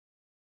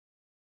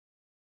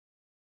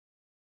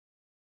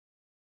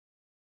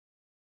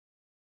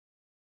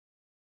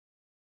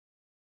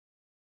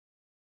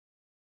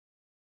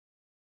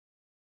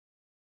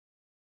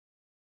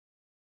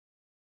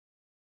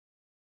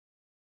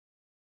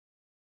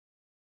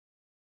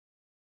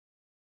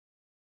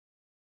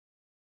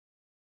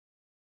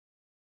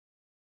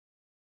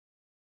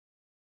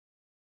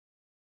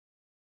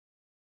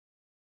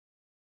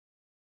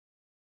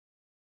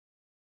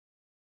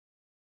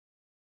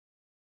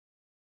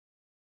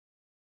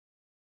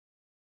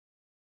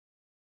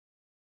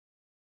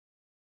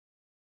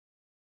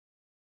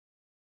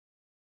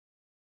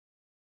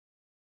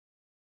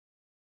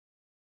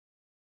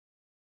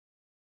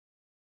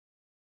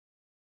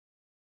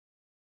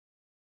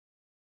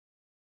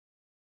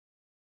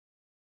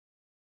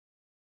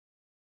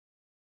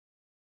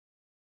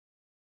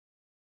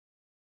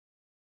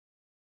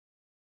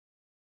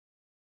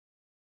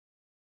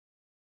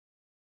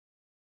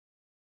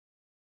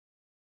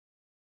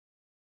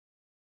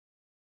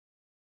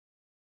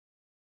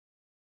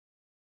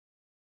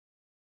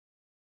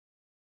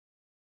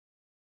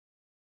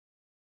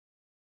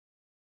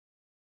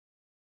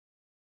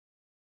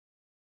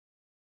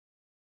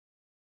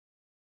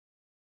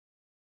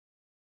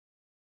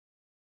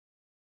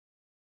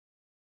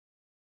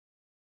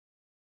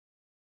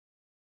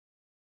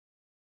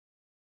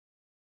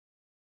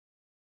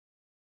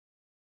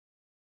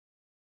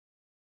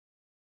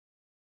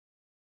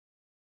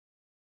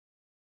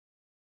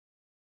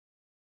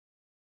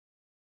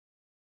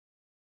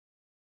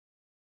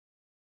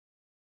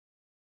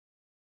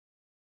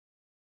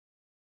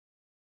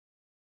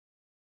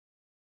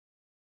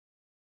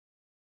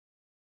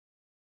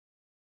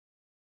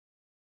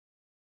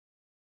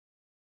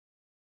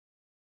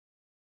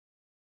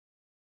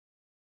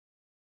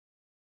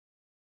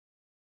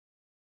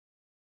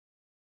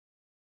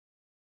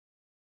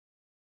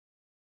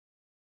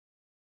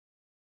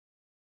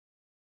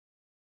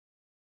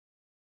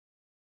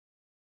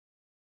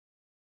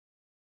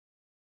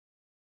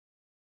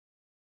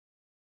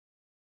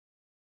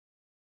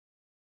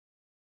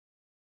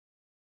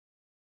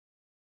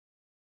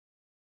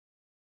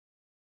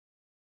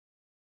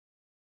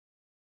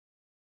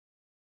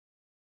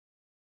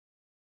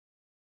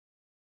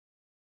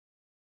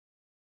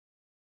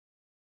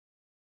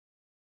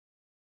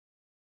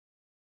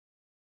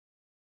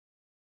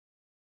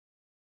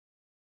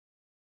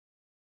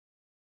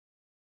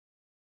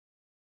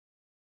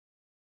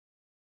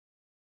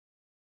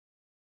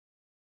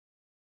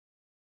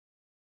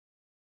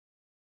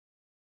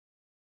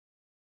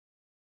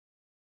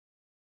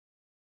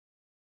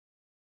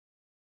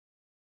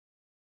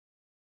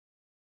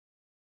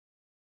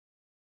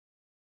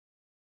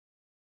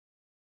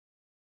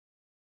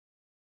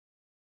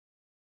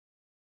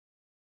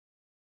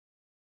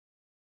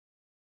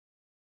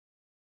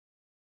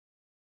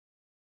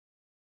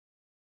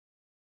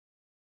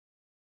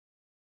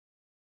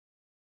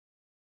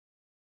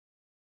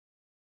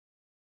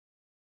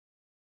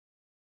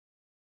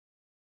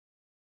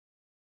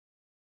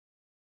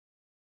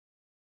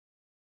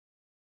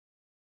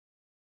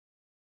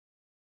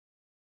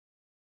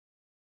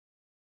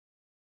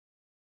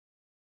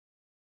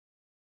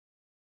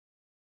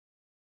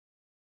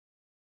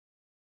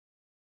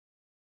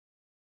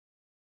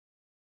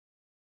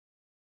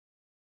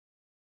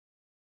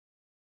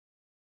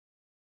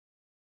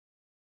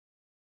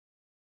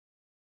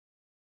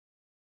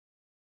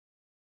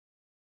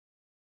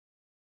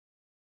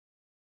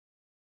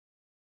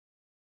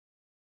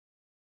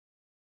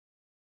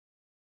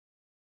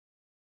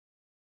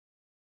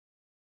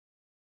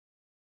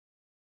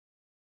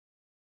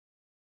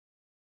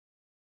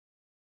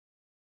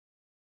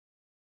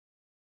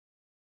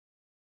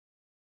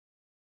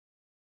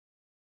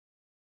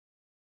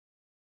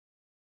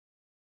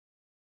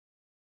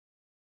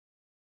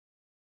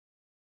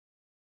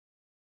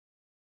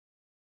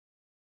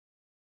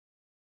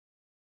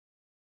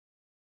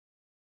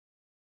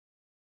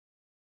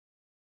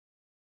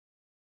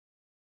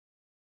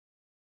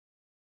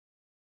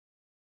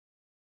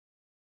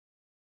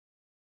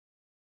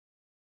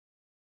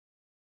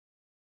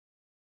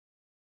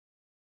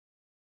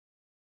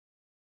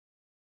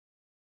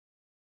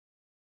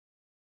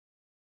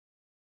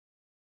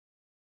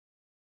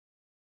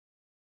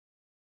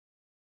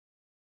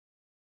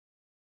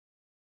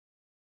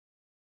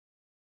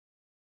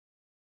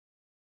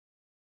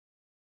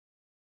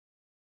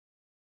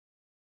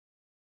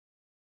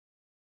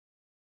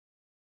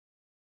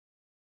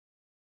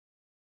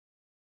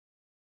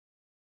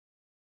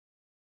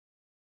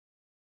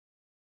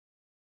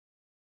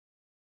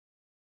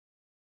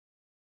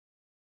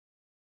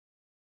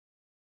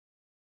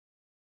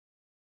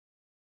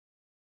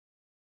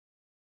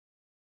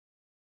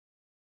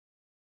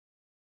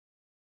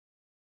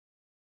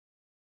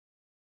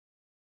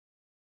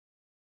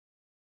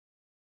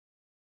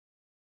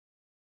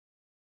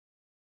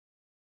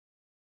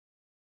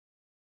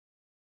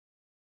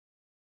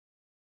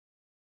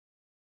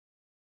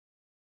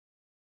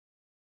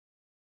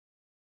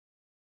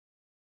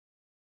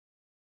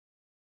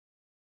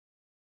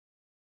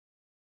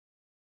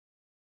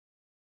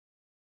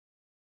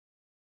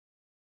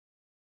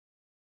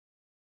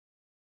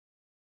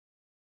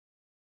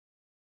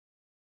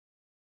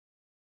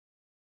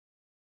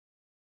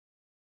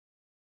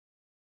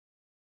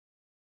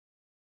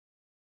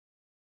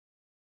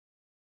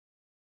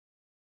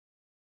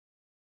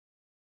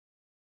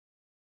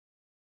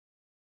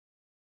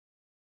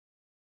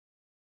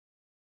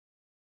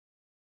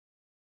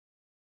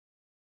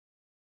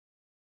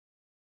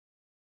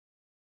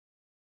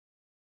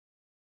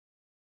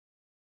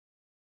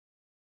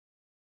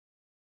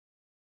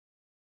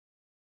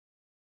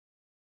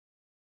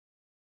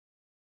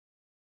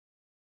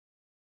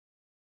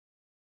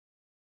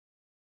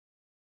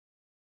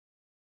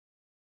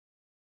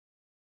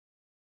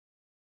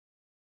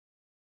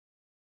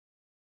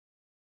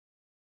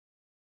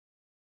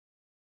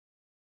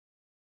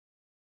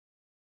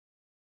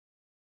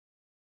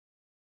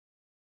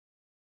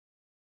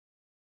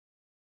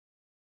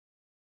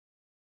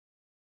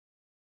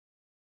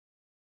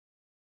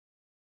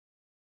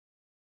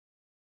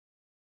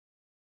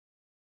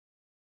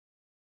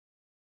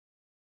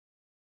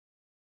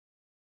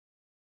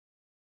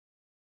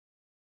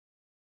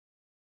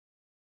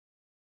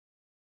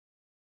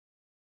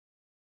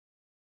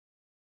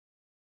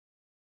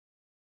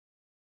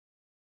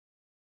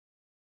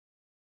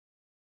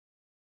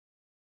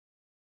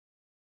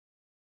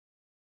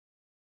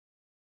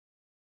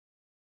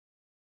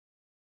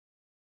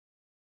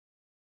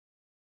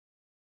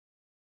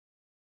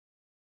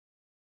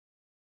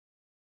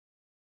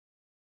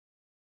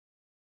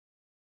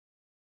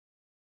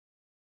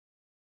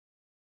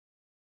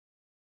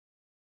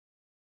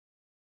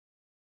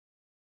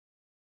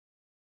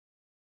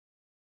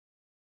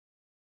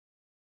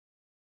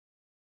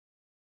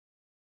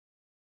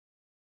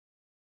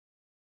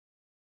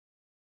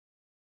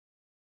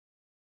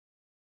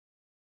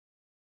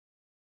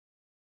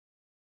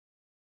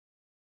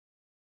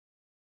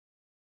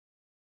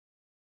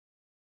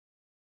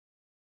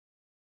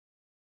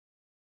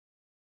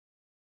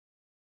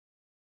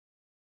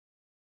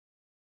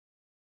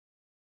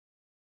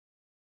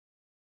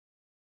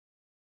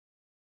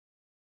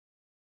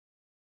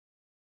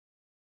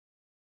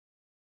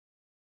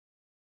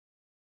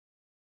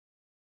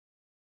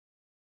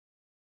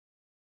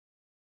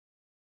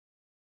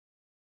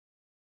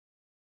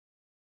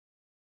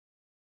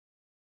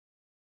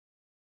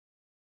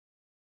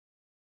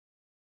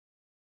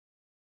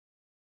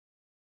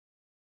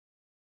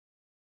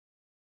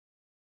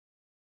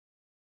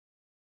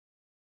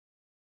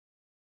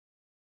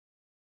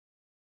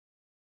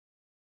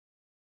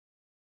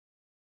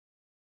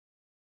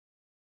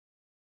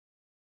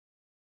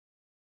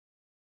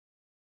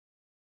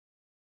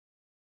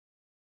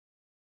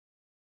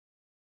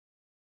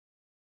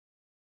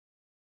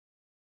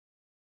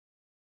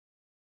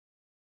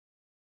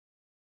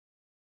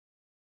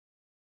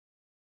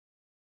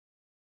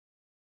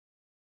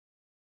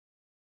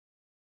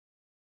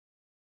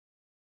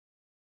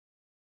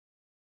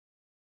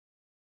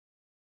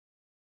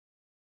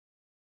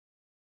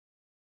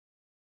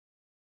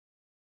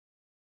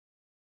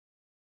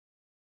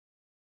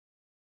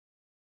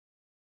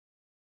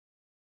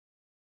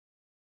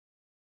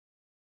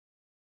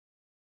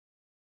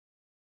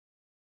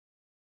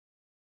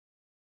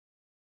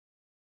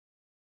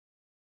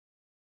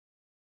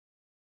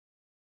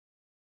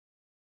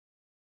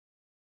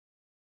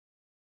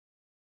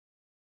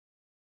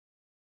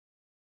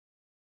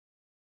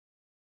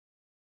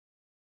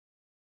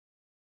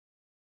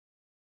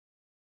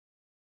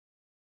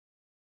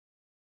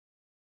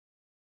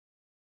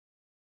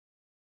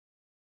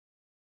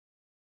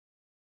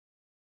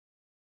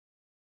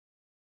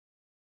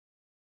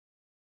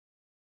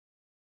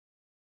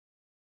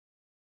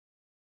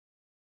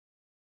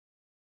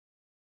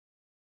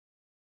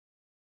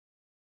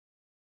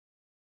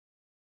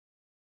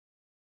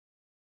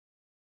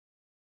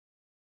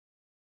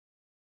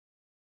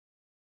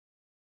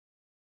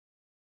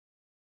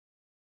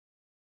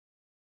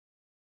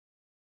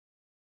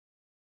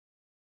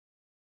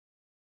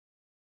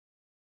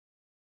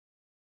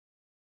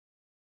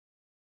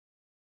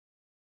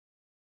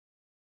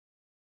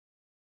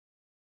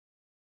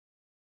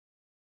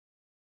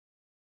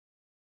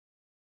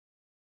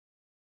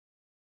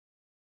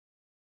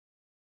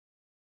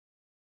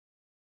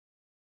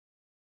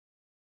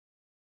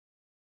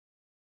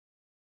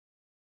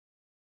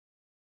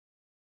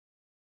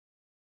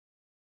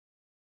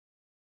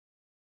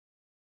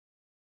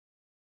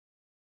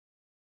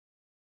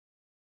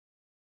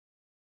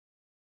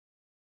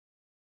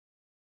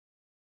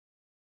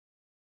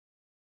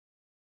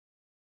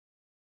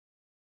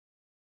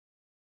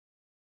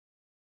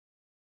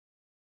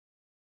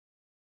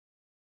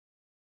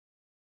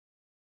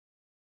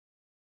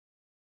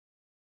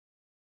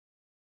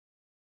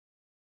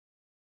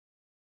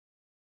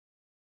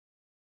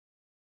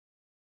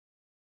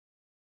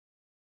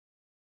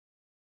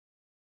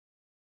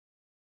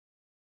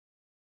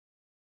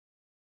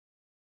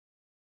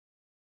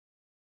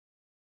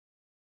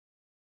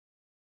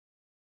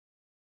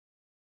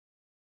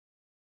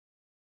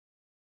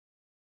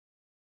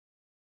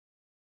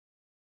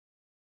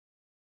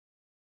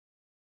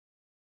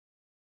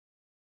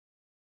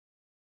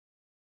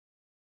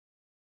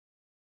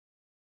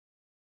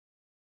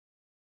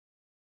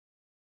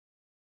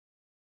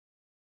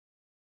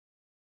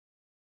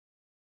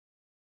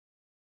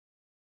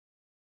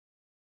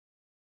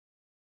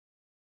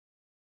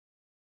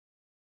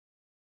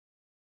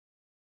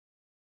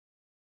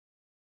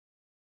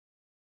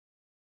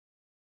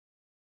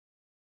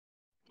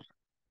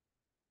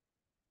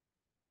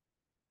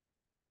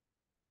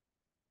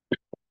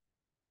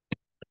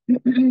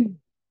Good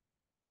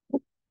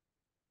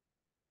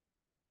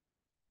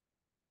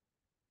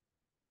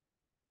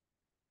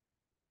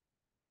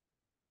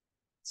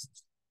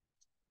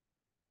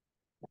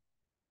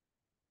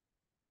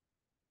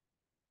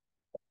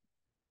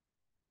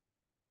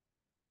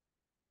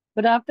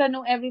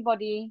afternoon,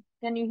 everybody.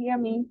 Can you hear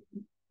me?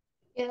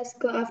 Yes,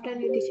 good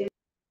afternoon, teacher.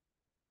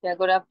 Yeah,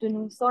 good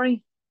afternoon.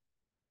 Sorry,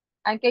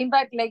 I came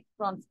back late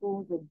from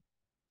school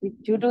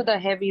due to the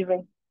heavy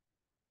rain.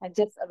 I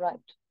just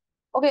arrived.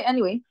 Okay,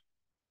 anyway,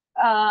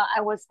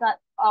 I will start.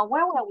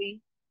 Where were we?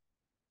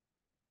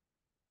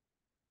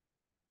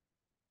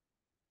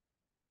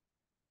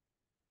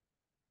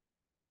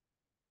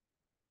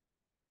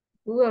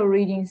 We were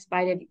reading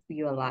Spider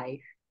Your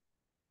Life.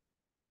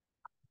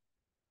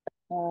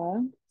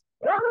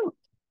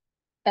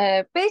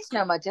 Page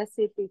number, just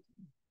say page.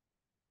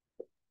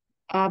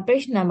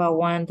 Page number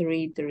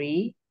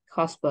 133,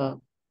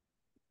 Cosper.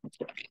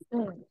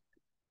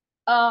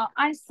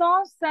 I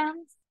saw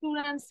some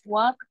students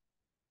work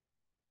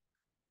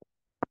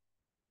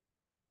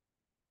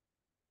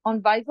on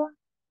Viber,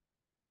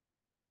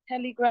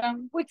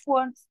 Telegram. Which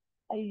ones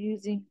are you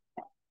using?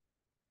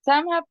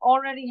 Some have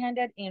already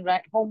handed in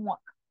homework.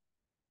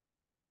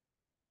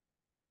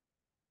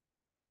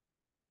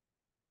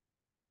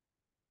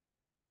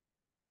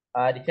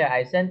 Teacher,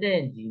 I sent it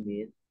in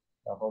Gmail,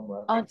 the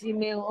homework. On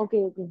Gmail,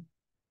 okay.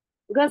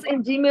 Because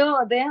in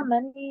Gmail, there are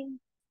many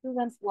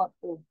students work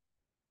too.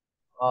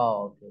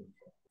 Oh, okay.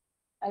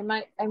 I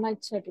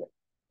might check it.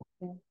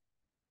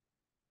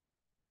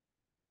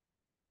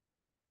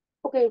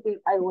 Okay,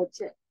 I will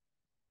check.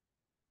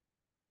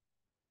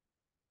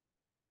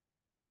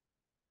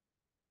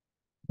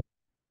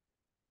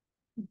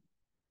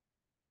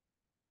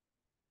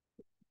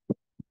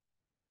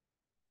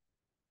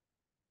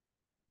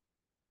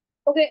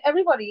 Okay,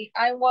 everybody,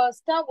 I will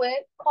start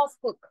with course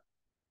book.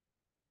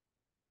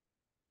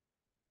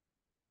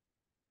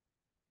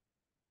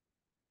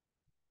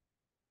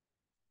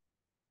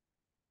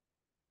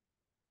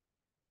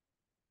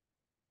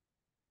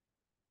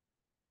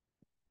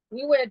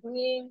 We were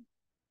doing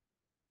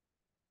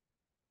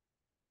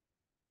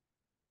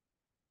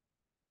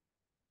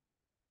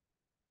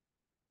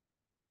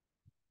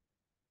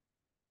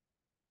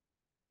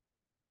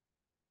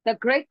the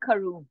Great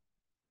Karoo.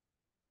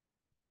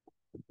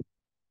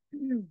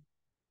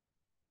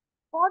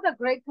 For the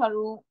Great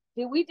Karoo,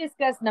 did we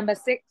discuss number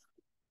 6?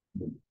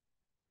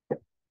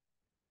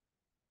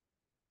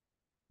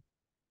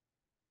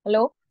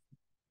 Hello?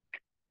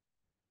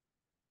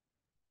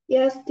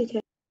 Yes, teacher.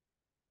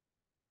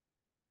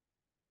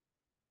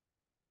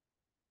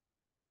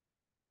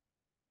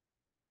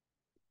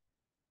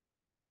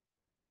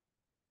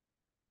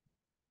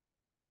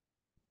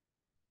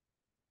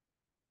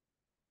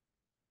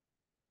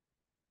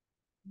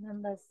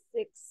 Number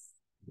 6.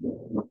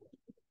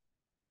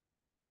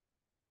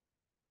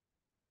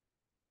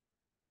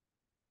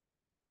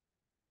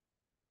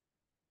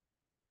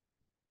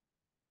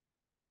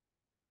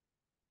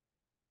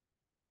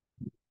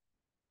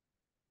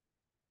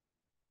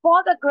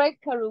 For the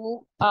Great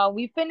Karoo,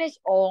 we finished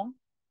all.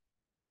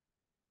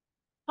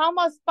 How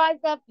much spice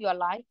up your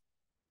life?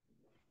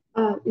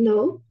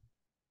 No.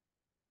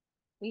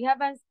 We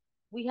haven't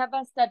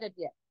started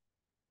yet.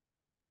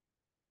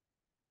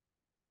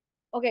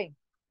 Okay.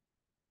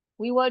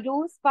 We will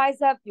do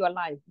spice up your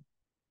life.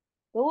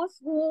 Those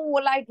who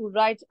would like to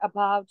write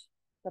about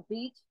the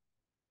beach,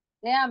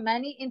 there are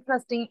many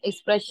interesting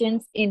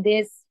expressions in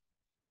this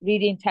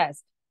reading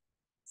test.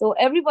 So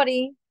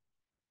everybody,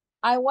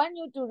 I want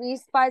you to read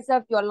Spice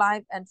Up Your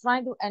Life and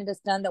try to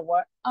understand the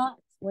word.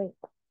 Wait.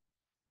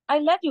 I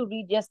let you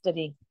read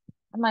yesterday.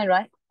 Am I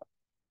right?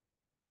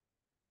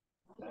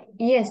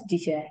 Yes,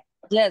 teacher.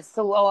 Yes,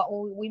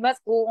 so we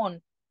must go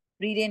on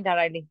reading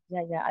directly.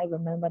 Yeah, I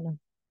remember now.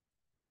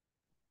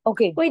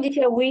 Okay. Wait,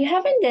 teacher, we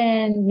haven't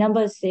done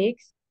number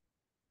 6.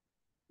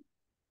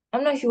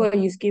 I'm not sure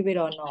you skip it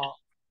or not.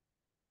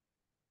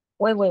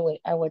 Wait.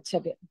 I will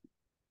check it.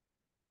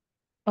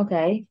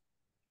 Okay.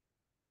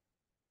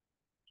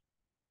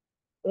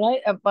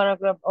 Right, a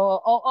paragraph.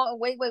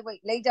 Wait.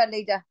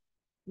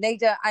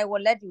 Later, I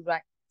will let you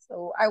write.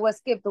 So I will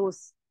skip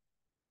those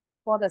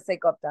for the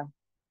sake of time.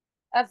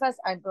 At first,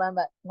 I planned,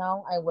 but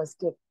now I will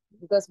skip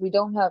because we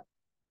don't have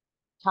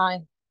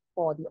time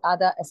for the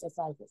other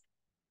exercises.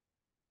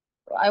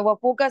 So I will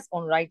focus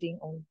on writing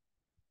only.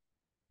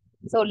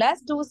 So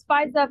let's do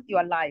Spice Up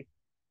Your Life.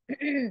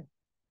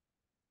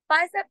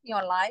 Spice Up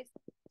Your Life.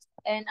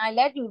 And I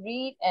let you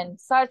read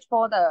and search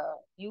for the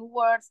new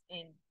words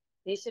in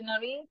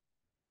dictionary.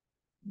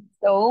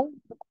 So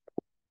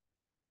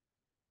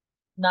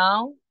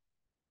now,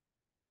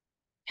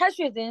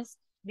 Cassius,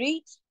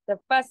 read the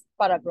first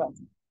paragraph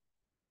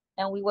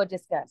and we will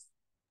discuss.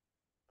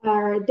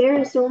 There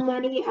are so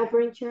many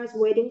adventures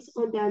waiting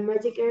on the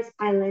magic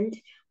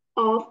island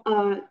of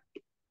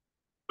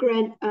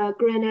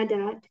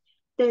Grenada.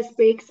 The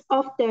spikes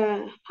of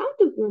the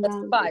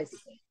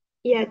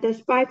the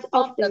spikes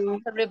of the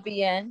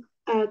Caribbean.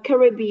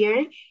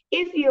 Caribbean.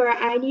 If your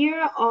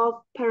idea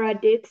of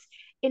paradise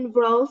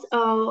involves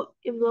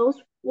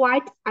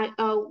white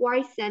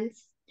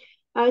sands,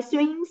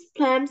 swings,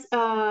 plums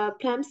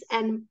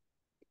and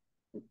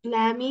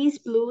balmy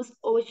blue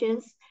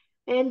oceans,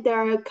 and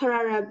the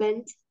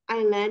Caribbean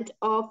island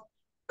of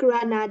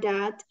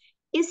Granada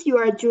is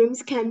your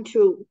dreams come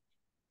true.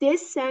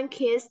 This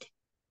sun-kissed,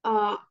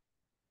 how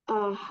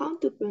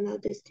to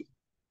pronounce this?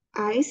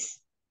 Ice,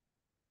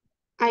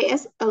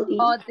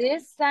 ISLE. Or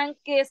this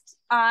sun-kissed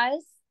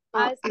eyes.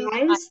 Eyes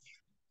means Ice,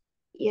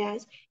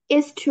 yes,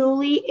 is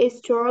truly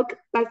historic,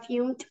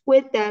 perfumed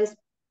with the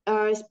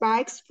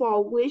spikes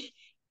for which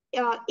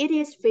it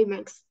is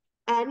famous,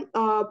 and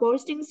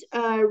boasting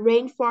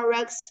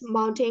rainforests,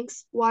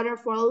 mountains,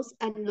 waterfalls,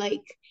 and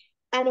lake.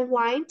 And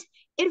wine,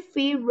 it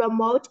feels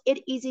remote,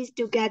 it easy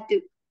to get to.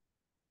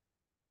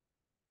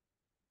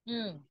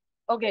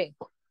 Okay,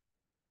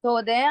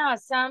 so there are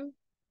some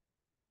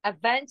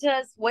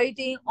adventures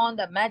waiting on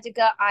the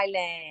magical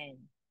island.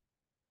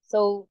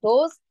 So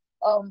those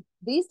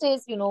these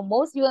days,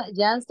 most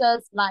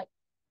youngsters like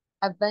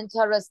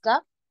adventurous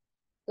stuff.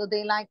 So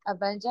they like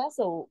adventure.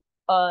 So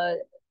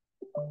the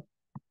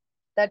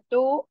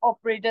tour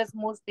operators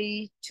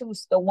mostly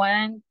choose the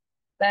one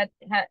that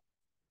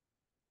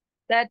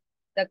that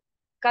the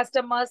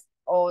customers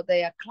or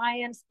their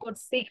clients could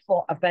seek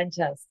for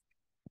adventures.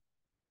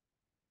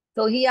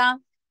 So here,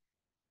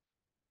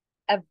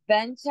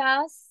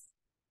 adventures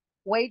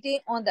waiting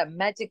on the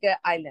magical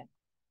island.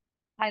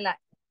 Highlight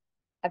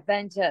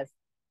adventures.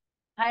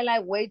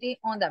 Highlight waiting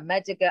on the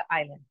magical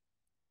island.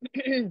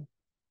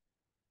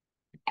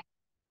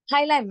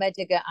 Highlight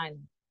magical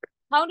island.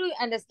 How do you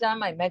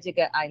understand my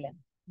magical island?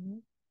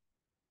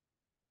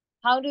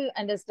 How do you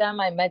understand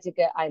my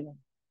magical island?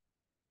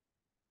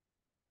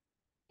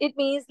 It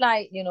means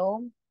like, it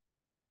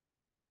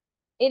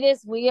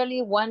is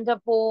really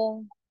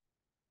wonderful.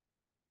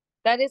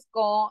 That is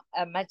called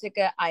a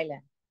magical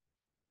island.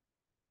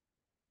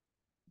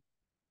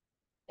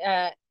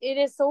 It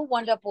is so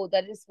wonderful.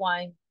 That is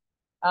why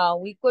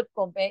we could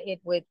compare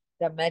it with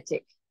the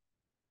magic.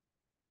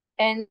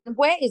 And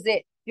where is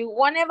it?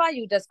 Whenever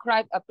you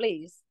describe a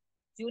place,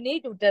 you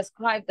need to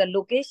describe the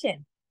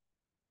location.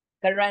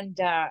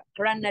 Granada,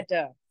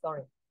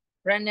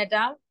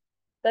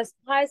 the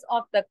spice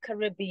of the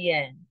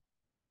Caribbean.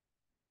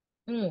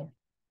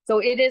 So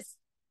it is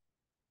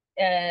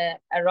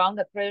around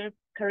the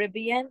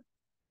Caribbean,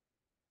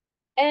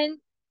 and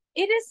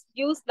it is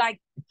used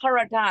like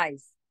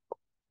paradise.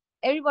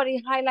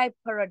 Everybody highlight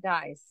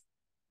paradise.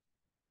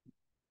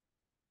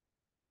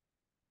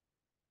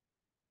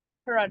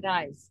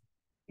 Paradise.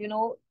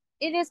 It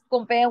is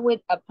compared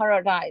with a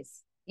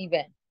paradise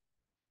even.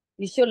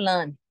 You should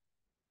learn.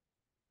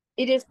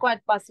 It is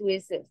quite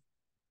persuasive.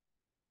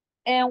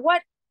 And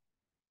what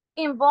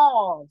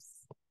involves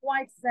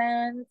white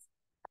sands,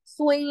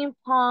 swinging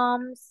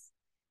palms.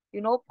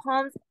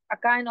 Palms are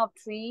kind of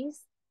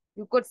trees.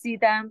 You could see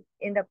them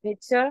in the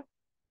picture.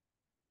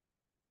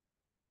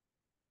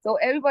 So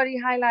everybody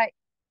highlight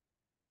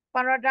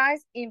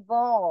paradise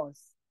involves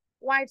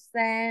white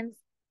sands,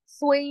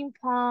 swaying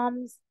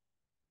palms,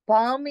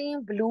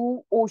 booming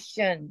blue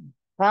ocean,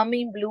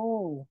 booming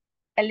blue,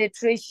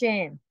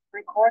 electrician.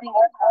 Recording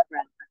in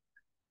progress.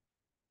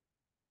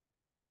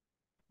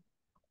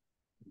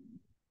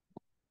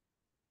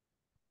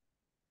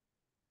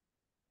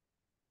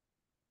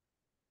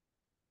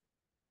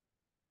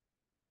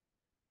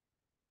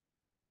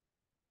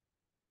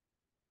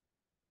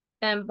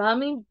 And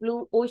booming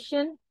blue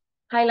ocean,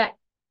 highlight.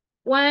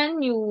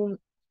 When you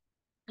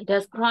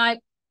describe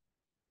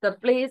the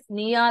place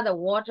near the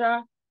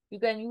water, you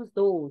can use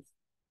those.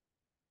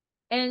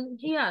 And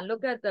here,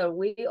 look at the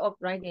way of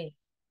writing.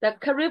 The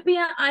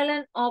Caribbean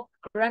island of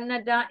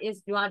Granada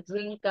is your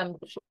dream come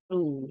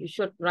true. You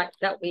should write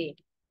that way.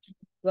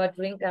 Your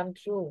dream come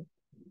true.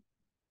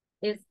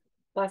 It's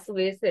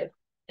persuasive.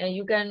 And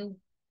you can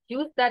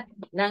use that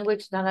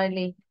language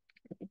directly.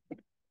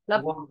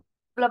 Blah,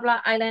 blah,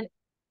 blah island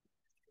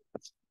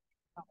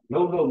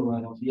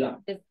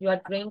is your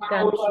dream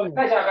come true.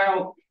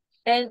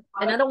 And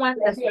another one,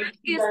 the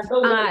sun-kissed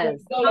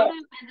eyes. How do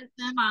you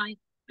understand my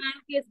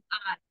sun-kissed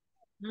eyes?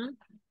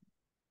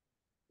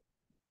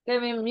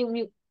 Okay,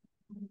 mute.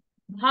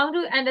 How do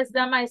you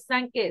understand my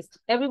sun-kissed?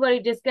 Everybody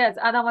discuss,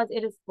 otherwise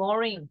it is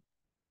boring.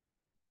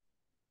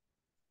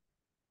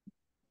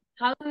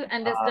 How do you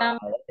understand?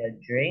 A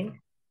drink.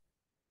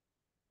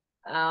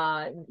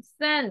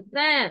 Sand.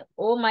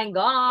 Oh my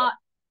God.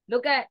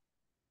 Look at,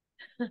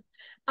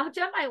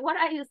 what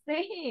are you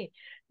saying?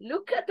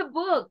 Look at the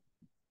book.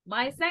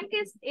 My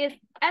sun-kissed is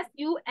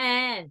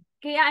SUNKISSED,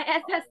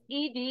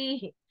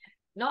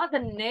 not the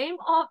name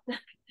of the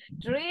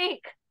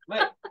drink.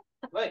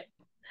 Wait.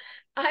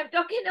 I'm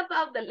talking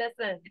about the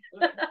lesson.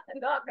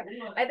 No,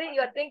 I think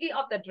you're thinking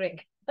of the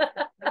drink.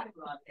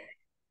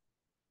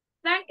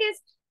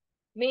 Sun-kissed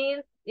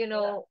means,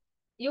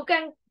 you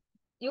can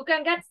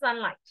get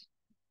sunlight.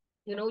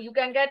 You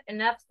can get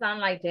enough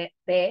sunlight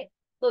there.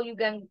 So you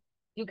can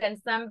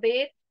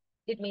sunbathe,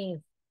 it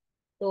means.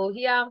 So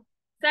here,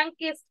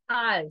 sun-kissed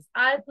isles.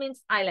 Isles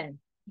means island.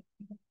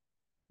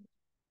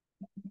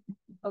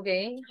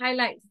 Okay,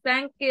 highlight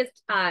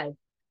sun-kissed isles.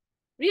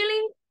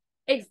 really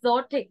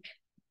exotic,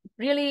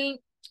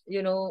 really,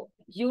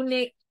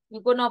 unique.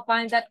 You could not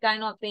find that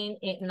kind of thing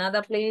in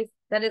another place.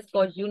 That is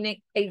called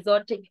unique,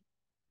 exotic.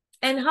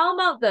 And how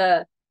about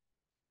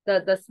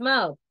the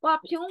smell?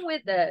 Perfume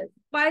with the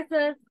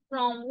spices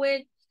from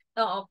which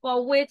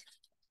for which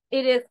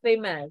it is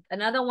famous.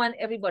 Another one,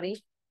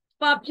 everybody,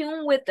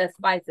 perfume with the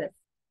spices.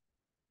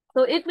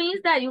 So it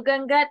means that you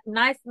can get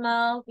nice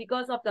smell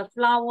because of the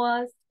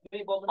flowers,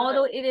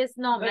 although it is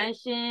not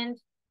mentioned.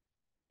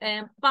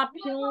 And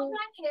perfume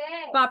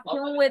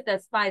with the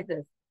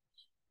spices.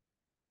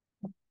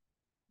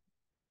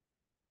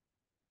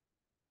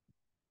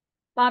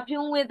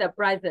 Perfume with the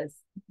prices.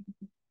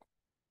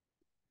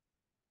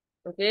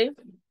 Okay.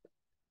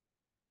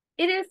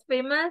 It is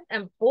famous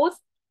and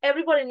boasts,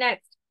 everybody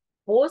next,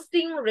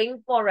 boasting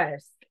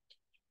rainforest.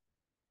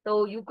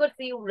 So you could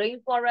see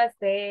rainforest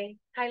there,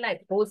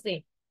 highlight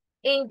boasting.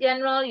 In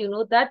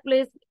general, that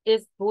place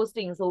is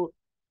boasting. So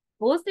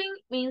boasting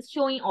means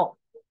showing off.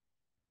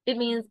 It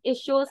means it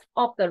shows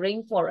off the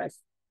rainforest.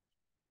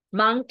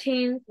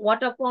 Mountains,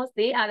 waterfalls,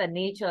 they are the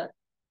nature,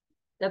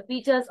 the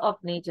features of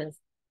nature.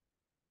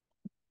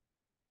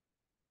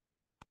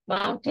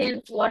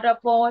 Mountains,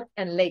 waterfalls,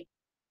 and lakes,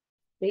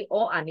 they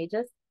all are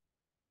natures.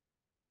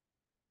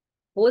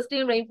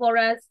 Boasting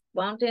rainforests,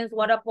 mountains,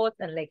 waterfalls,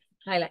 and lakes.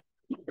 Highlight.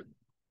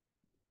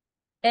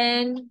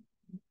 And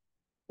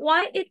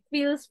why it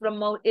feels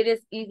remote, it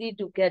is easy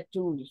to get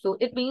to. So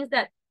it means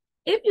that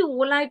if you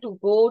would like to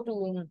go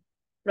to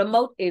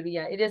remote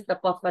area, it is the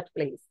perfect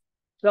place.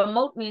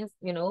 Remote means,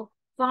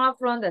 far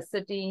from the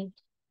city,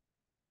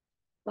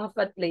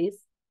 perfect place.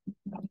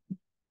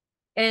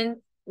 And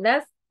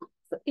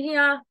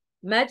here,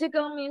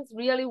 magical means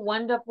really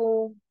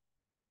wonderful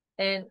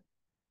and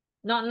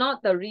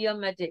not the real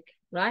magic,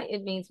 right?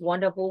 It means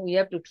wonderful. We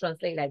have to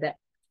translate like that.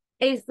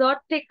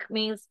 Exotic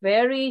means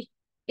it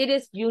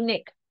is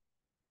unique,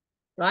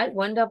 right?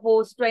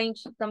 Wonderful,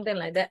 strange, something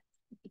like that.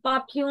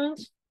 Perfume,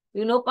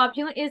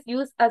 perfume is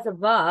used as a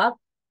verb.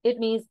 It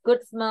means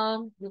good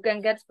smell. You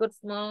can get good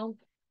smell.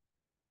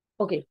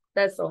 Okay,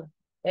 that's all.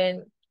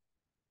 And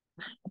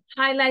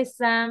highlight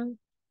some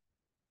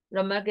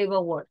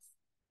remarkable words.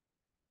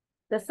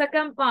 The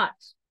second part.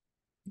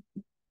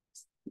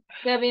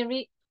 Kevin,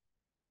 read.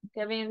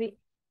 Kevin, read.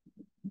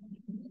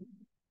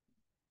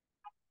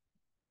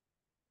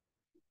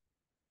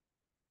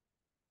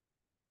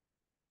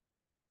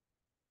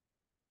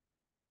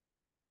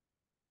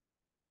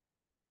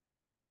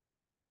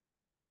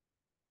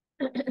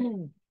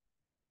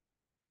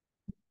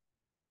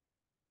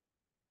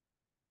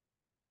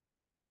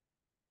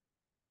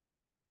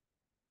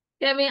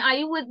 Kevin, are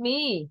you with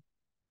me?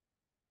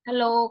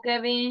 Hello,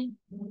 Kevin.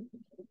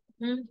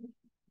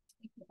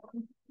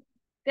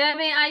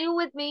 Kevin, are you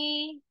with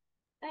me?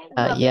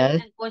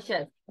 Yes.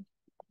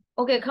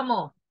 Okay, come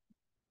on.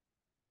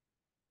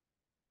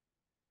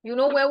 You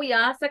know where we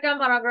are? Second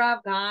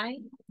paragraph, guys.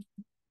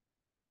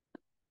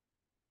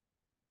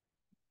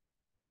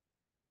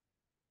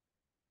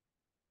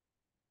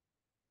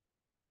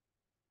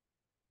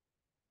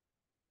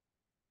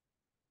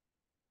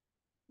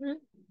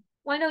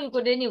 Why don't you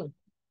continue?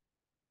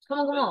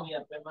 Come on.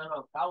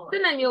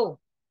 This là nhiều.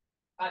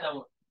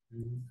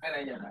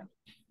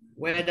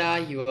 Whether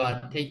you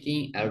are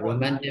taking a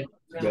romantic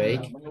break,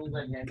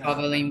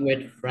 traveling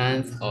with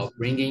friends, or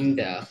bringing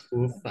the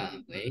whole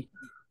family,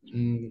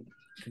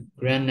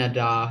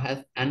 Granada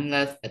has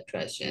endless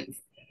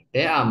attractions.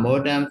 There are more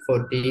than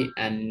 40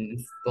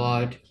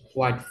 unexplored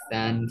white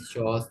sand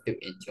shores to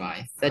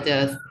enjoy, such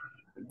as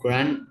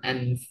Grand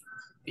Anse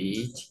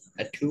Beach,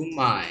 a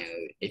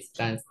 2-mile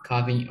expanse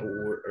carving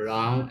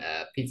around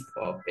a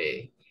peaceful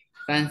bay.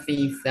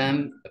 Fancy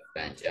some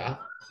adventure?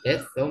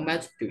 There's so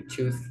much to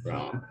choose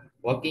from.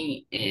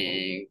 Walking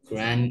in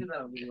Grand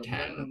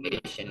Teton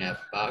National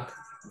Park,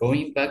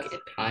 going back in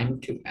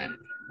time to an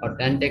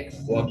authentic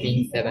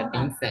walking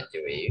 17th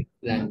century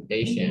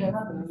plantation,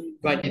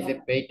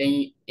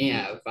 participating in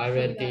a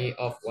variety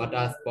of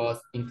water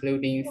sports,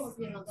 including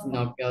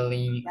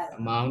snorkeling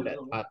among the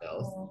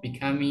puddles,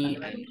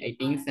 becoming an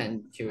 18th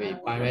century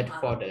pirate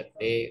for the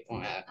day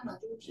on a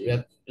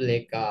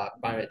replica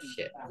pirate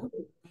ship.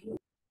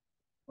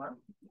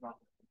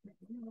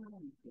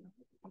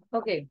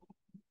 Okay.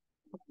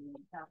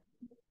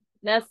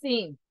 Let's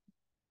see.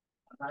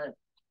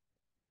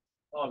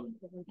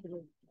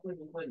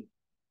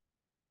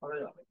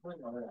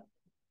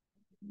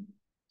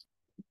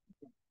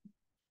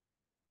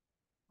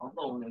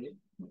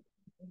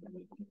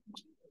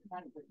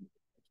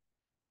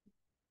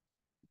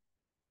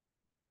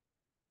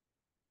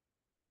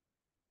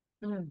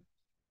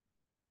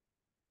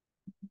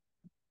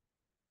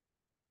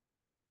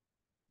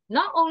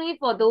 Not only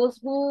for those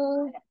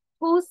who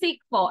seek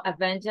for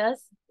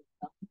adventures,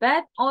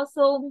 but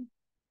also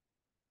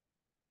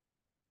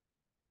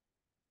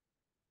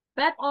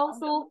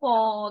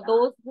for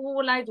those who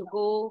would like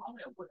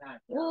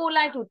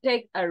to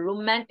take a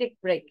romantic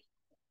break.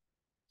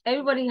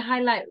 Everybody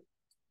highlight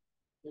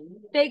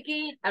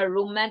taking a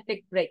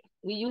romantic break.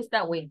 We use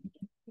that way.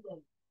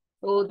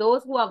 So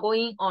those who are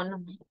going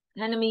on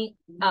honeymoon,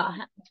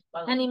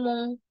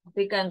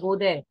 they can go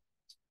there,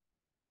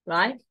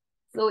 right?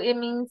 So it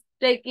means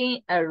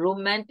taking a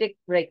romantic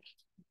break.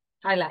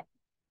 Highlight.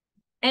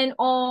 And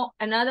or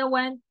another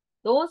one,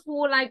 those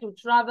who like to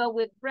travel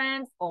with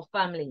friends or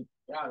family.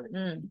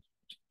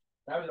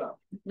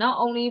 Not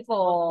only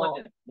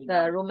for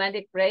the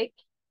romantic break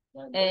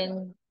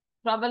and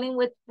traveling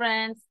with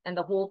friends and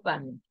the whole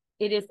family.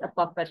 It is a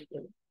perfect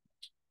day.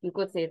 You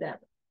could say that.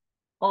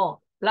 Or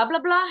blah, blah,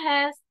 blah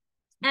has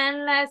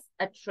endless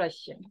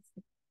attractions.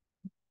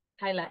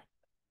 Highlight.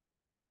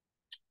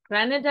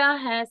 Canada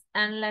has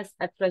endless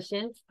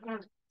attractions.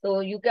 So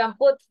you can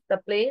put the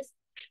place.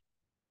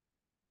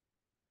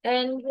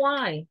 And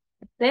why?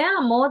 There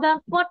are more than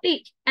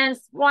 40 and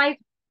white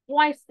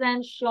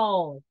sand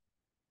shores.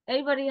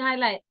 Everybody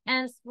highlight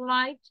and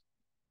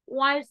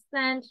white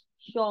sand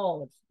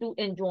shores to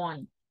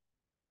enjoy.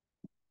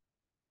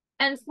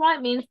 And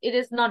white means it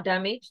is not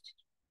damaged,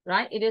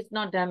 right? It is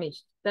not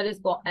damaged. That is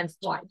called and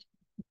white.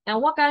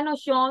 And what kind of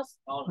shores?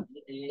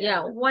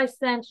 Yeah, white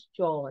sand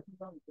shores.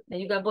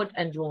 And you can put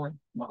and join.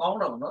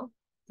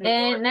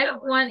 And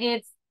next one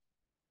is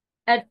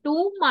a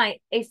 2-mile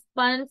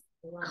expanse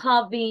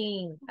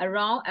curving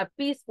around a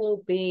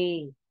peaceful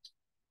bay.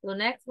 So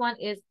next one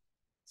is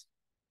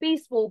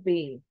peaceful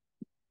bay.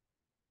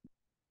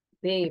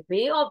 Bay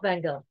of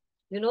Bengal.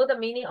 You know the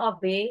meaning of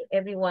bay,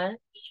 everyone?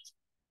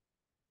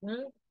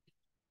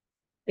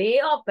 Bay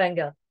of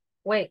Bengal.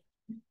 Wait.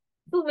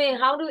 To me,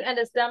 how do you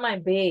understand my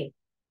bay?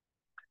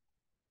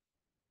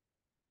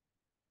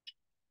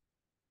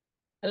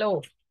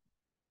 Hello?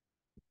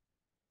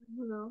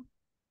 Hello.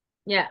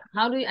 Yeah,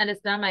 how do you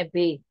understand my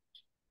bay?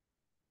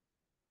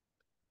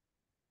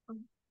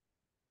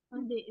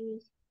 Bay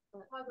is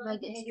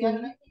like a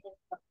stream.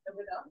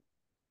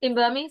 In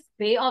Burmese,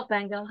 Bay of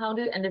Bengal, how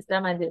do you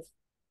understand my this?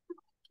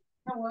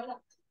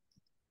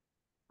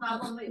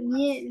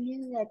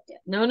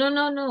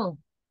 No.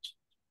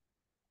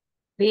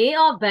 Bay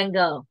of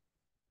Bengal.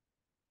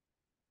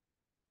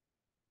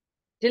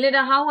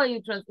 Dilita, how will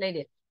you translate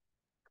it?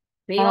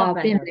 Bay of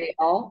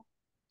Bengal.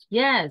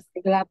 Yes.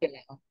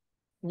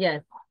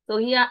 Yes. So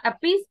here, a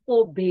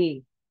peaceful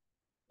bay,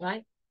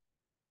 right?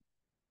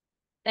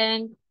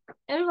 And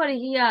everybody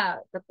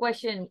here, the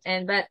question,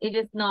 and but it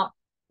is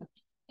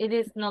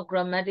not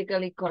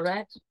grammatically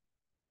correct.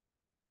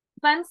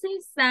 Fancy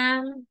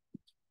some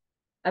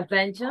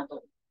adventure.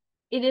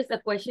 It is a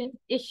question.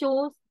 It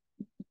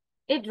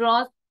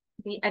draws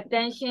the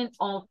attention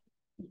of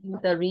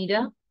the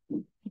reader.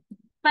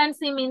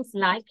 Fancy means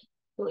like.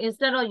 So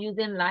instead of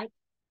using like,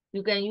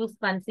 you can use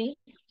fancy.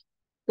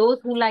 Those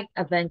who like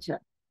adventure.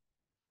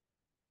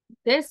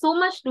 There's so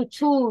much to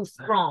choose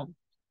from.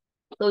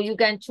 So you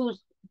can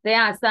choose. There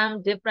are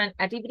some different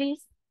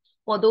activities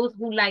for those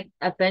who like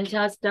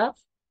adventurous stuff,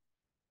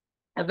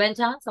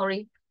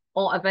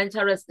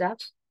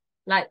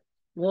 like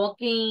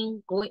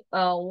walking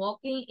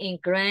in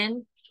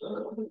Grand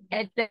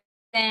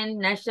Etten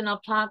National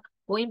Park,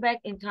 going back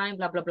in time,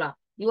 blah, blah, blah.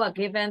 You are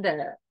given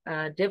the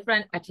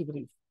different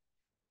activities.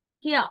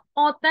 Here,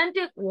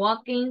 authentic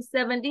walking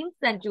 17th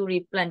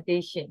century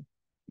plantation,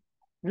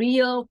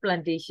 real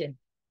plantation.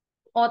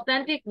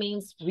 Authentic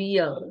means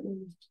real.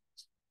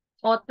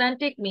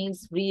 Authentic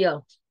means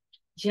real.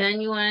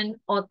 Genuine,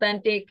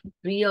 authentic,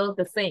 real,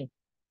 the same.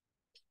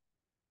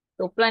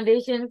 So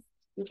plantations,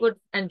 you could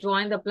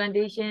enjoy the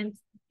plantations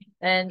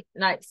and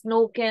like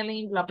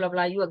snorkeling, blah, blah,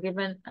 blah. You are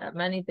given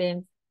many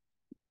things.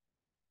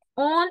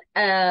 On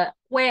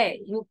where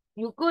you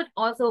could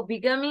also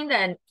becoming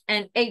an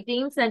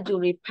 18th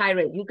century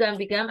pirate. You can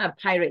become a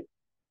pirate,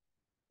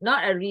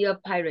 not a real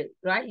pirate,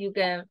 right? You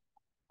can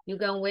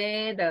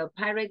wear the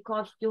pirate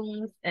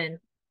costumes and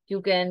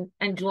you can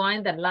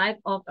enjoy the life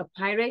of a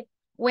pirate.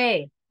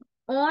 Where?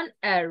 On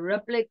a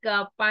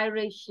replica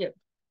pirate ship.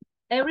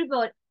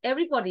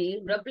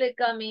 Everybody,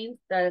 replica means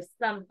the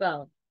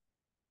sample.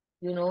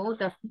 You know,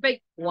 the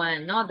fake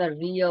one, not the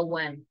real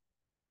one.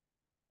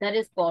 That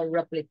is called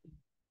replica.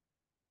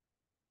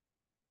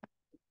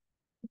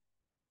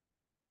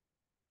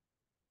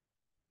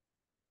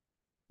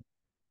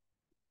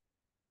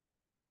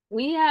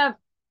 We have,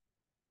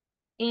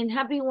 in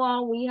Happy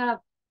Wall, we have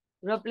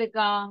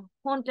replica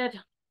haunted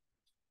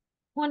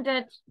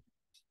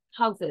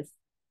houses.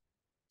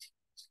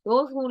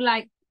 Those who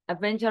like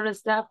adventurous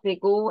stuff, they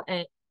go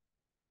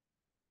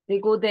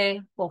there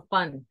for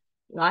fun,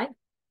 right?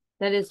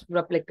 That is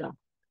replica.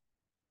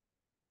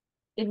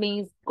 It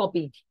means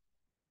copy.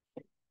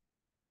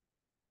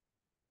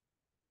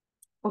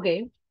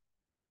 Okay.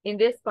 In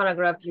this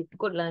paragraph, you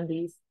could learn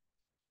these.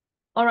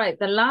 All right,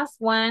 the last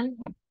one,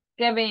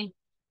 Kevin,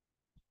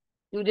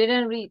 you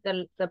didn't read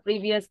the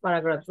previous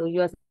paragraph, so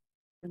you are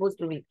supposed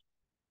to read.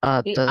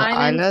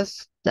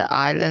 The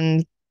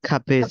island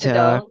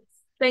capital,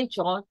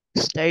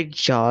 St.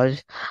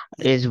 George,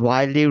 is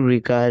widely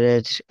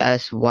regarded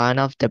as one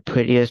of the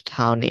prettiest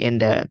towns in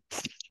the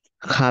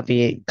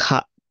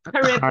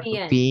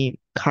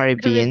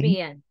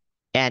Caribbean,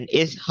 and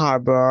its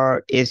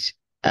harbor is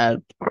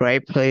a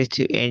great place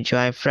to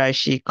enjoy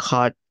freshly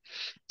caught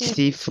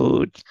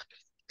seafood.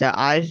 The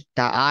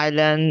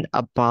island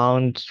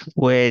abounds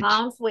with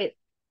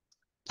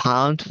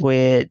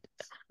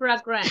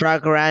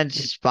fragrant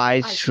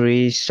spice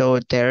trees, so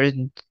there is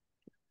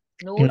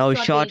no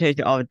shortage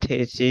of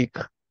tasty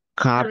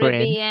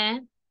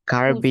Caribbean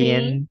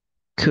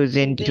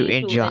cuisine to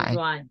enjoy.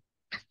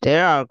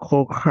 There are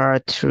cocoa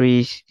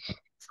trees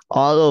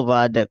all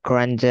over the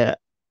Grenada,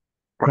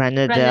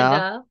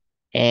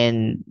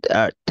 and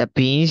the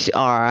beans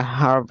are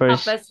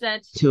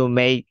harvested to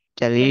make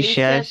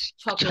delicious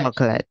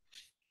chocolate.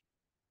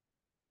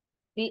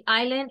 The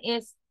island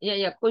is,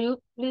 could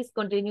you please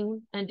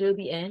continue until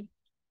the end?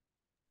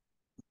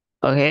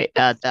 Okay,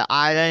 the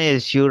island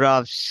is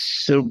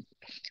Europe's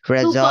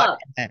resort,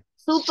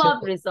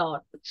 Superb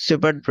resort.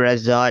 super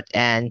resort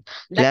and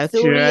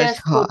Luxurious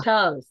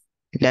hotels.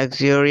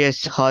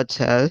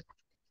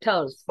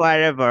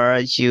 Wherever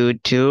you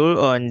do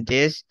on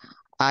this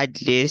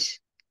idyllish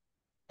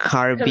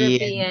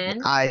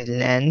Caribbean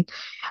island,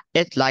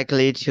 it's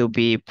likely to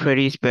be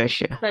pretty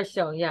special.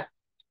 Yeah.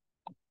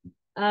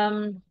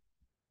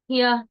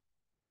 Here,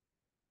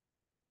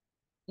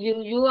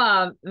 you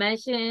are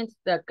mentioned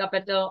the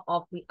capital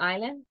of the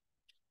island,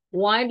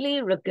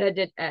 widely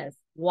regarded as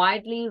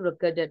the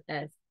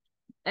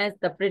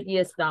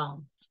prettiest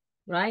town,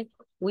 right?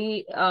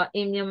 We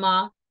in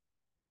Myanmar,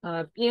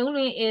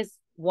 Pyongyang is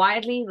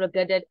widely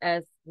regarded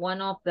as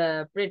one of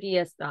the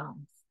prettiest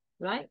towns,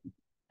 right?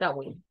 That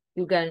way,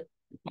 you can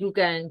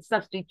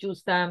substitute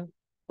some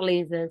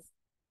places.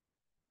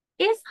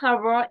 Its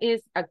harbor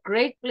is a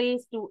great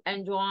place to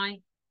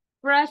enjoy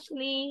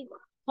freshly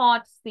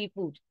caught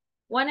seafood.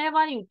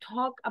 Whenever you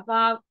talk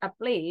about a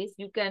place,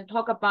 you can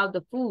talk about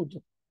the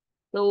food.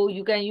 So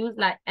you can use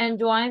like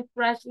enjoy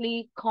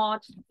freshly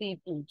caught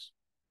seafood.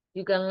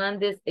 You can learn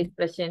this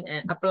expression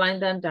and apply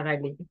them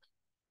directly.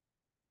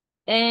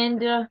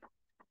 And the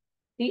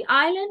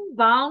island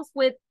abounds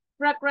with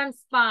fragrant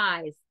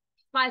spice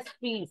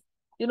trees.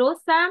 You know,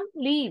 some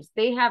leaves,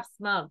 they have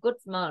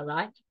good smell,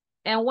 right?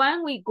 And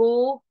when we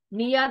go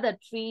near the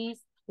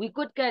trees, we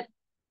could get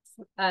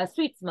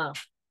sweet smell.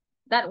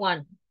 That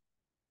one.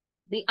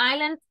 The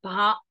island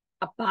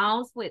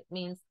abounds with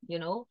means, you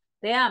know,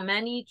 there are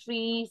many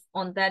trees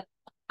on that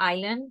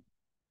island,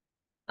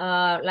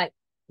 like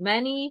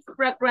many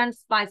fragrant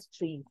spice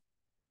trees.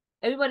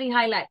 Everybody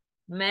highlight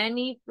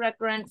many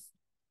fragrant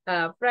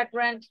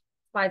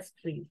spice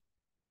trees.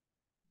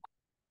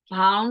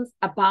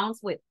 Abounds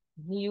with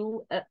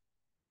new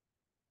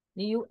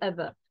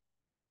verb.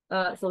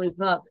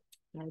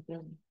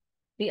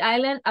 The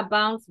island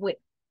abounds with.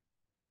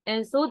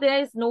 And so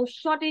there is no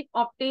shortage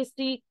of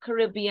tasty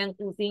Caribbean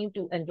cuisine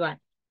to enjoy.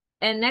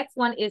 And next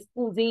one is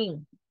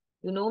cuisine.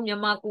 You know,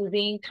 Myanmar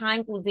cuisine,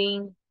 Thai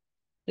cuisine.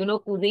 You know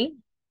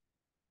cuisine?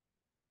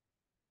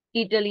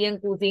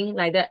 Italian cuisine,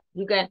 like that.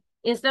 You can,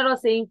 instead of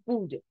saying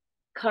food,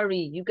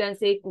 curry, you can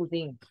say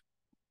cuisine.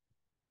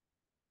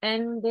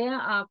 And there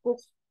are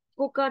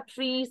coca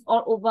trees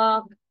all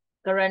over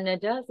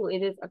Grenada. So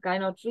it is a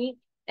kind of tree.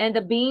 And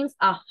the beans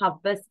are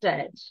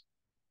harvested.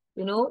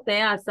 You know,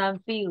 there are some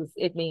fields,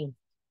 it means.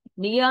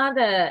 Near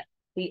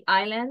the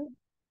island,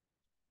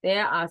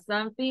 there are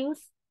some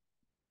fields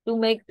to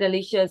make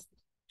delicious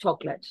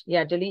chocolate.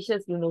 Yeah,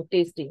 delicious, you know,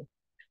 tasty.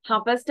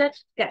 Harvested,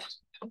 get.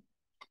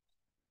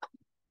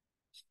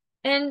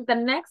 And the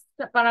next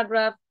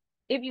paragraph,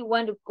 if you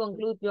want to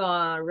conclude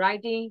your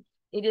writing,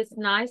 it is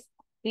nice.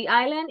 The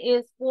island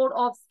is full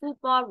of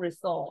super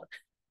resorts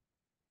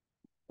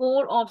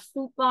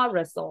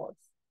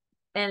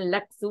and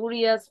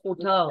luxurious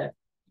hotels.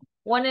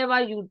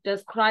 Whenever you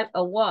describe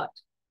a word,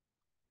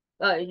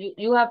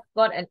 you have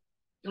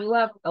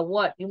a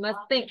word. You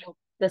must think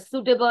the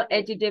suitable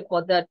adjective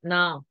for that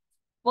noun.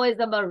 For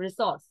example,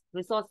 resource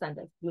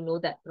sentence. You know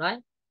that, right?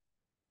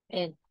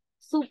 And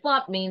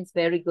superb means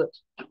very good.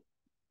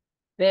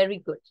 Very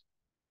good.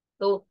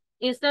 So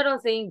instead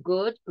of saying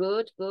good,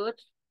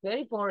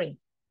 very boring.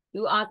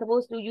 You are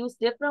supposed to use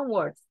different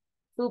words.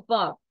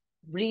 Superb,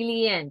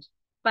 brilliant,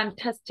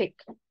 fantastic,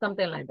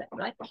 something like that,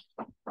 right?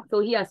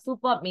 So here,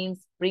 superb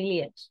means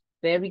brilliant,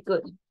 very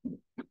good.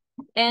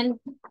 And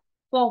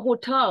for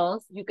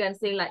hotels, you can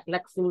say like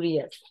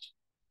luxurious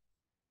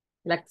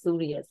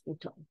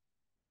hotel.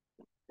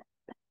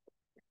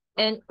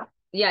 And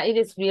yeah, it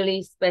is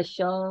really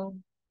special.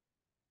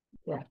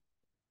 Yeah.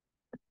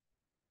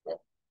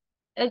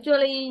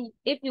 Actually,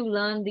 if you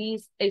learn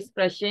these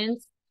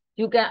expressions,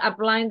 you can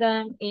apply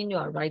them in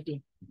your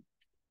writing.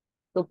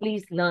 So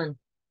please learn.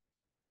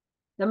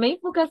 The main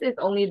focus is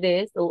only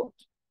this. So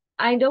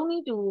I don't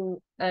need to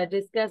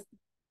discuss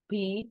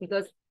P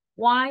because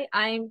why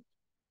I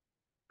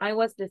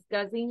was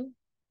discussing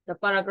the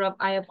paragraph,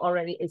 I have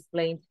already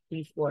explained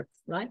these words,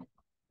 right?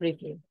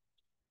 Briefly.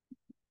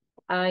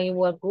 I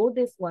will go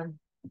this one.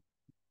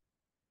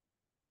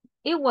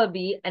 It will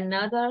be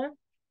another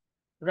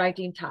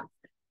writing task.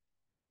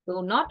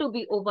 So not to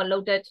be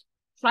overloaded,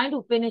 trying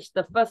to finish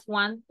the first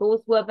one,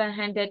 those who have been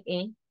handed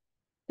in,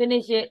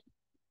 finish it.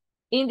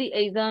 In the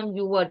exam,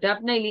 you will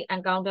definitely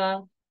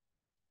encounter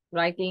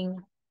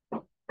writing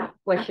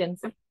questions.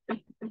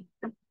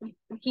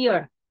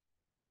 Here,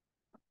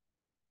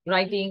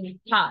 writing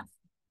task.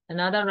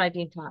 Another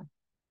writing task.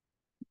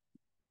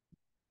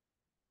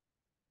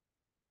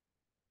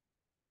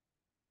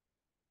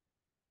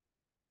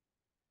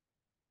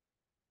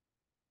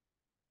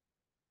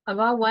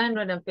 About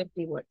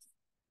 150 words.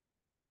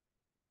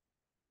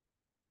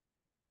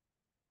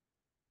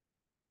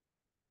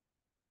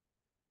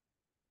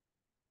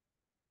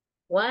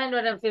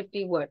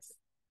 words.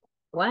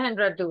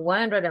 100 to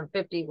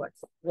 150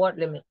 words. Word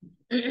limit.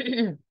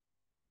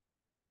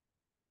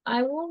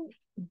 I won't.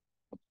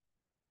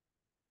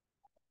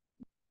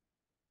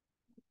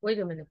 Wait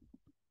a minute.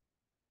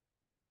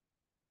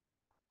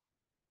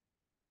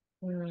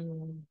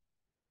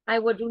 I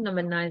will do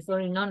number 9.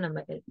 Sorry, not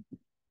number 8.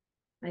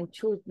 I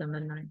choose number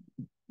 9.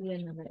 Yeah,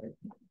 number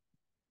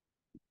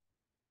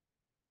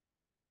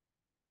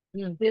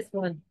 8. This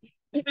one.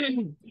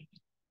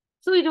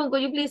 So you don't go.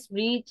 You please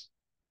read.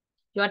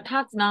 Your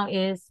task now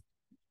is.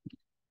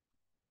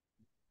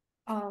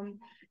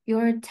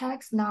 Your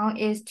task now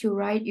is to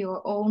write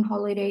your own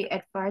holiday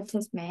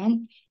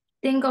advertisement.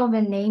 Think of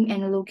a name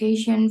and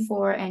location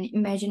for an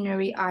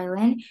imaginary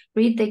island.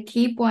 Read the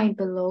key point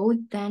below,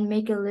 then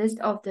make a list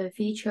of the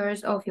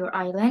features of your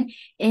island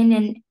in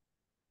an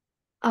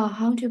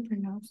how to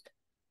pronounce?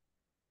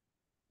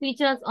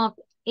 Features of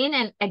in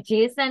an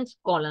adjacent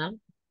column.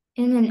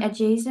 In an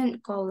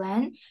adjacent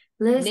column,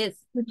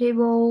 list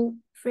suitable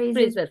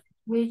phrases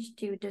which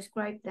to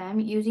describe them.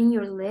 Using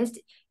your list,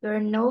 your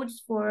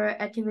notes for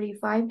activity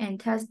 5 and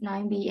test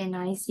 9B and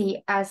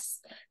 9C as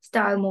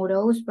style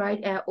models.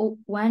 Write a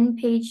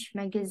one-page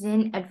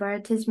magazine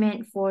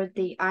advertisement for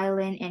the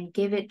island and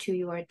give it to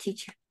your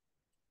teacher.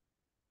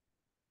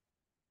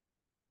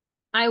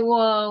 I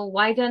will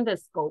widen the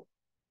scope.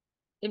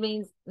 It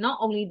means not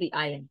only the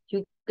island.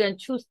 You can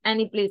choose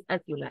any place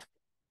as you like.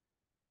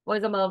 For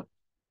example,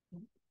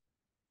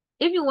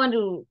 if you want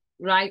to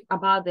write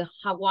about the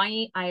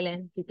Hawaii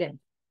island, you can.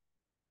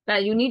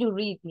 But you need to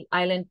read the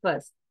island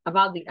first,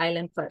 about the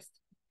island first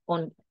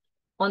on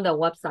the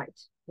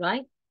website,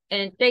 right?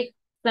 And take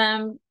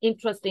some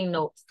interesting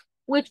notes.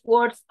 Which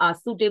words are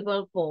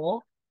suitable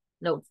for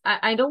notes?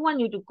 I don't want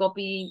you to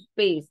copy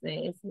paste.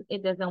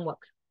 It doesn't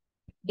work.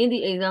 In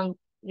the exam,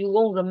 you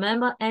won't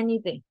remember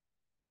anything.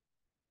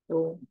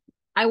 So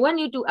I want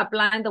you to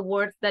apply the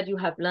words that you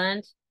have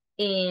learned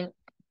in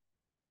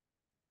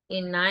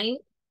 9B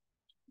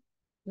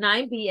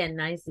and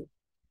 9C.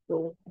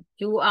 So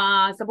you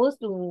are supposed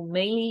to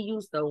mainly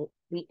use the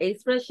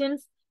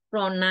expressions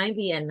from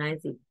 9B and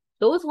 9C.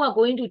 Those who are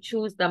going to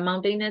choose the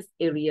mountainous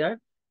area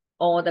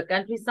or the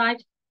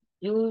countryside,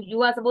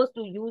 you are supposed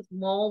to use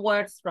more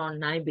words from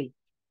 9B.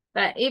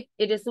 But if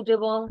it is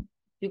suitable,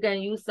 you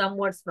can use some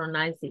words from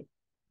 9C.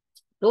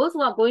 Those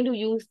who are going to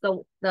use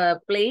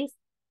the place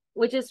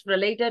which is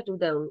related to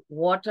the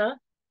water,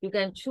 you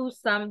can choose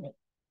some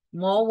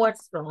more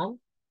words from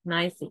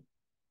 9C.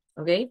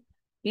 Okay?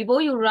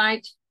 Before you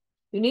write,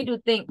 you need to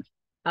think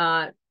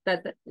that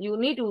you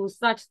need to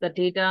search the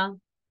data.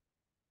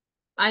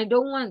 I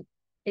don't want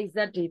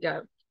exact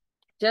data.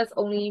 Just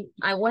only,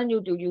 I want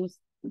you to use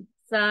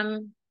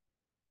some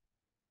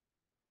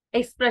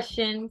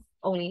expressions,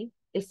 only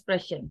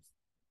expressions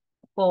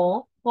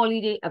for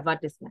holiday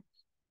advertisement.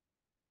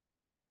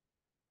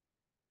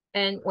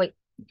 And wait,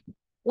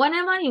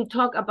 whenever you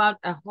talk about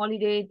a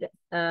holiday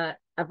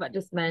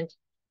advertisement,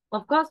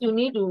 of course, you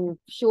need to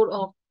show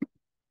off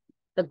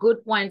the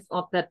good points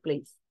of that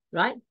place,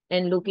 right?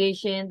 And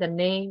location, the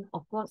name,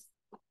 of course,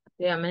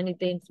 there are many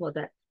things for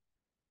that.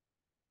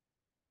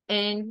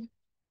 And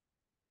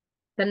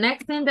the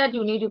next thing that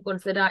you need to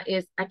consider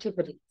is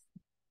activities.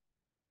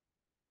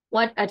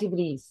 What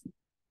activities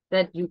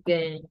that you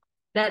can,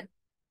 that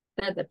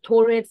the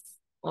tourists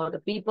or the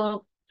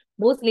people,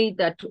 mostly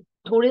the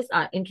tourists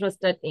are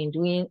interested in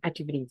doing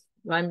activities,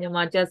 right?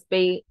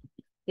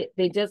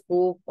 They just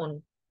go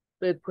on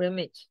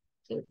pilgrimage.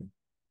 It's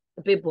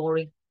a bit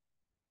boring.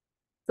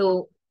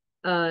 So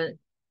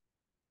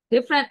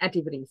different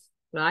activities,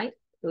 right?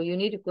 So you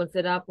need to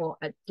consider for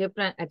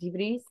different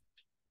activities.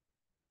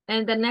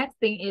 And the next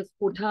thing is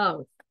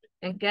hotels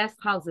and guest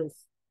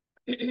houses.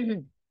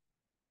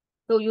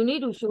 So you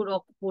need to show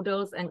off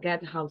hotels and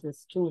guest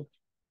houses too.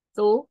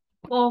 So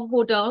for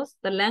hotels,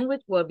 the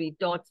language will be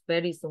taught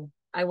very soon.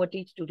 I will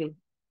teach today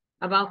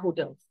about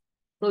hotels.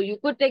 So you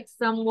could take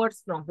some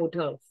words from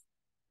hotels.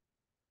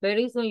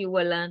 Very soon you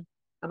will learn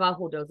about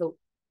hotels. So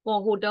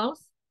for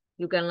hotels,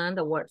 you can learn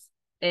the words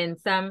and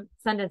some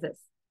sentences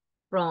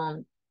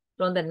from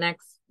the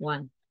next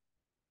one.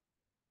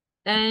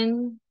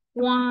 And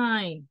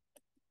why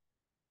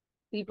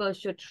people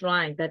should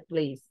try that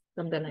place,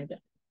 something like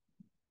that.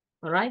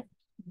 All right.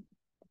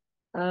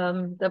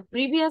 The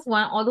previous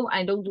one, although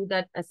I don't do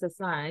that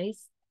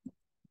exercise,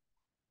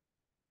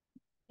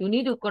 you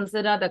need to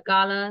consider the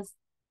colors,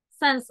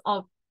 sense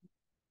of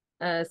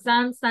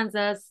some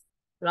senses,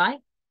 right?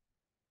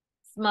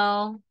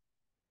 Smell,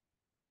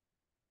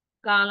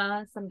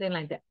 color, something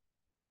like that.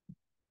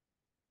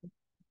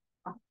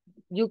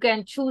 You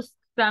can choose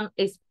some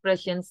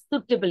expressions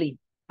suitably,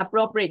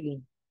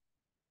 appropriately.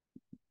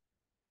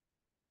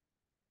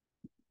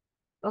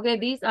 Okay,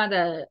 these are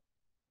the,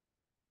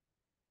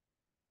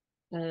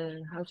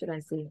 how should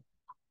I say?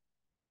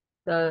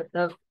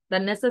 The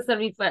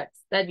necessary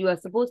facts that you are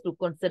supposed to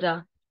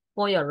consider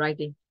for your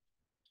writing.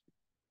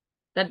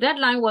 The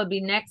deadline will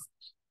be next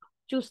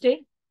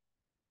Tuesday.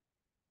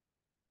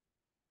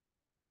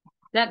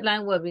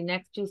 Deadline will be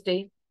next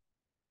Tuesday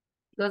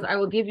because I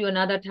will give you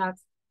another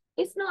task.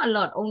 It's not a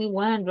lot, only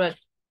 100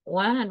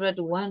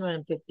 to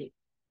 150.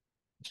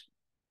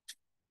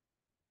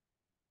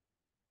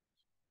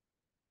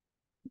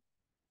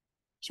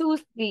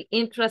 Choose the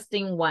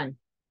interesting one.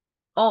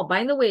 Oh,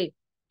 by the way,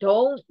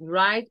 don't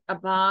write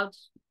about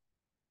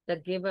the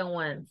given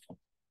ones.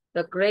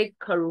 The Great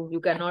Karoo,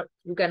 you cannot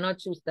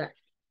choose that.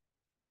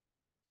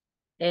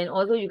 And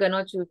also you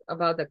cannot choose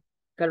about the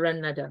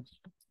current nada.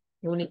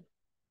 You need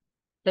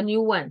the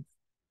new ones.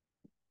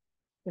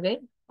 Okay,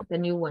 the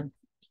new one.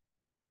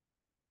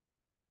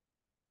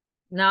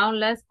 Now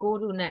let's go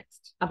to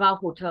next about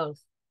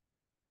hotels.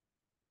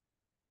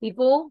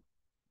 Before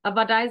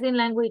advertising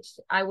language,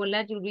 I will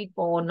let you read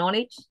for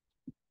knowledge.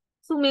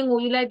 So Ming,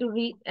 would you like to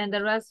read and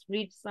the rest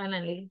read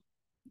silently?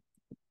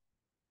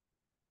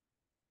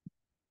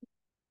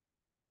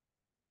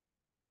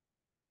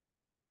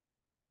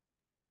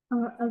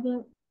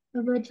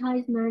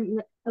 Advertising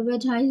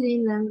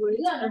language.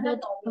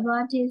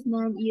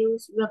 Advertisement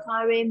use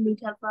recurring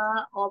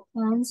metaphor or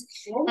puns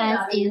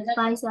as it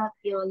spices up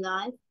your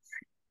life.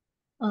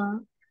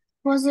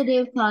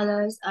 Positive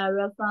colors are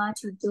referred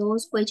to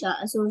those which are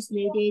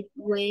associated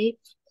with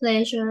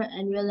pleasure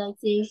and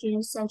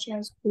relaxation, such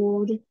as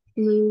gold,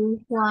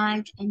 blue,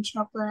 white, and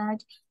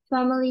chocolate.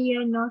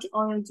 Familiar, not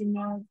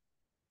original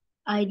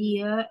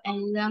idea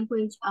and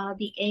language are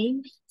the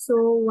aim,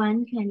 so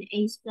one can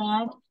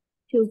expect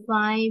to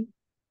find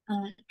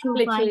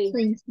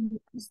things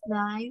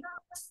like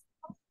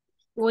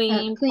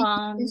green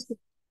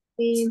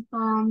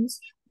palms,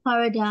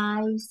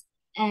 paradise,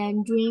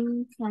 and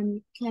dream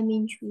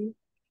coming true.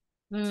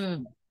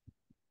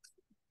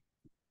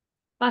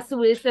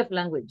 Persuasive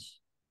language.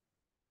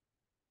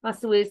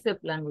 Persuasive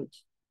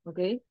language.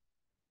 Okay.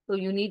 So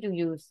you need to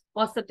use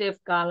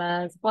positive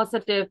colors,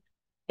 positive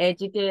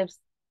adjectives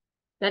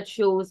that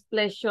shows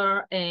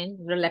pleasure and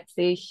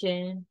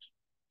relaxation.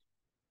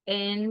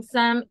 And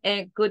some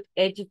good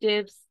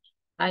adjectives.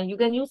 And you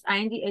can use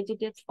ing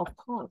adjectives, of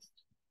course.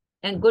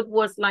 And good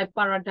words like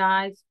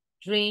paradise,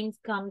 dreams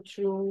come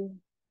true.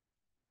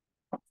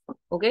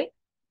 Okay?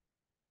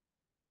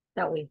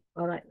 That way.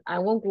 All right. I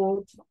won't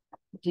go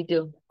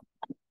detail.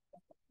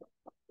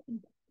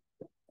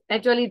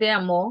 Actually, there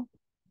are more.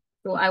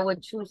 So I will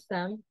choose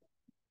some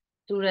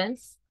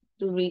students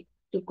to read,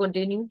 to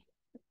continue.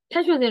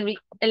 Textual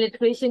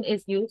alliteration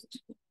is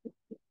used.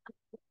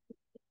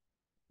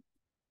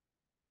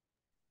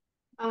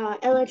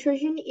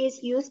 Alliteration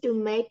is used to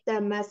make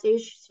the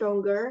message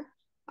stronger.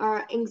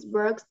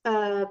 Ingsberg's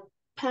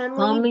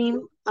Palmy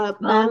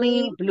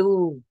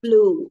blue.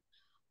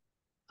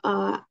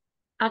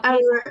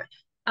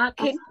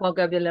 Archaic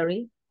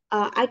vocabulary.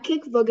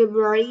 Archaic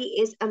vocabulary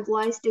is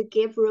employed to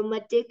give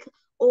romantic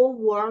or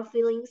warm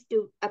feelings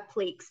to a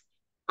place.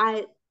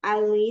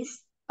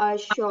 Alice,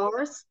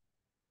 shores.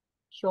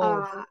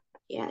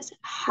 Yes,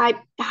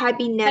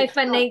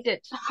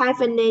 hyphenated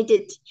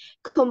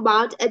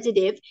compound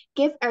adjective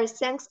give a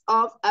sense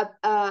of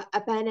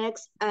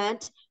appendix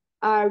and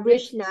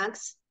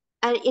richness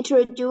and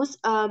introduce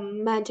a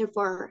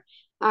metaphor.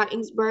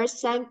 Inspire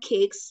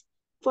cakes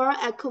for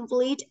a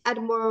complete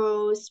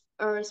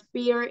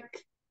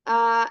atmospheric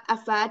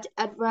effect.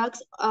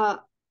 Adverbs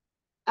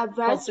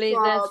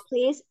for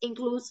place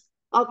includes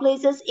or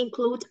places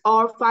include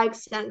all 5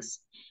 senses.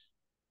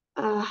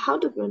 How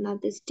to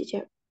pronounce this,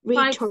 teacher?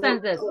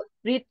 Rhetorical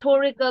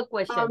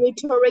questions.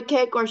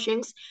 Rhetorical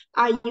questions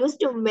are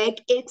used to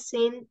make it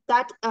seem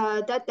that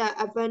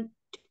the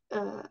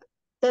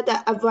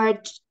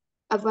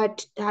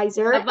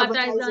advertiser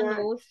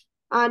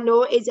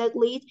know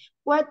exactly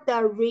what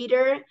the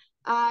reader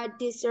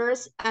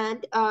desires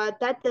and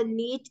that the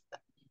need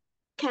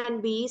can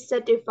be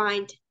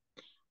satisfied.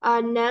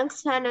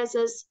 Next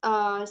sentences,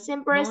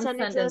 simple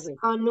sentences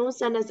or no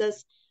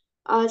sentences.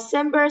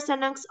 Simple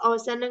sentence or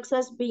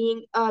sentences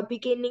being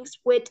beginnings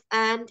with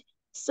and,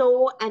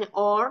 so, and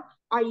or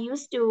are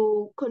used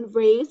to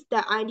convey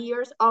the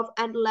ideas of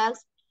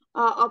endless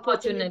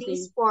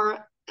opportunities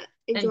for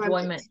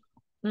enjoyment.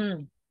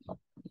 So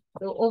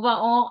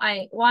overall,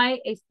 while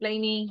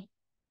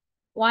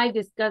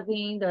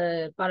discussing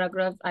the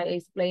paragraphs I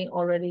explained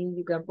already,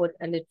 you can put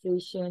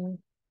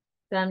alliteration,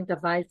 some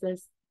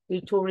devices,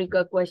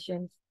 rhetorical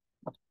questions.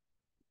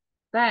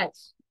 But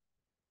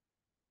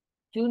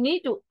you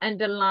need to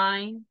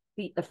underline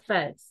the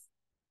effects.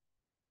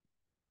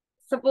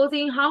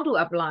 Supposing how to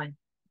apply.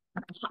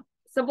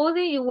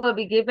 Supposing you will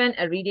be given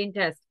a reading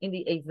test in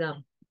the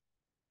exam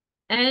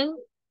and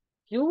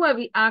you will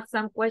be asked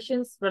some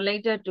questions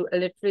related to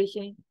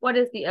alliteration. What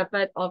is the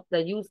effect of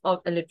the use of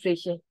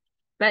alliteration?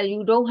 But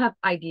you don't have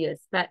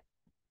ideas. But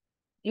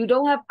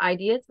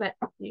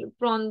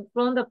from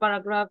the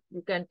paragraph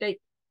you can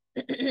take.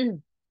 If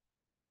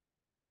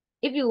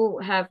you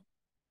have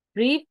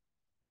brief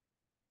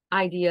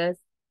ideas.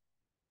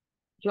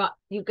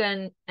 You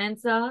can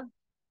answer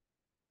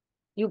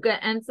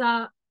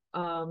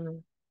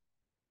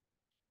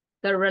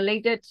the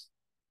related.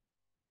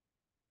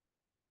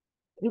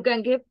 You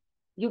can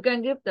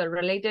give the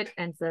related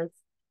answers.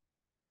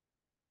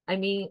 I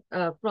mean,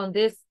 from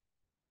this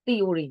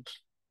theory.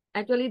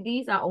 Actually,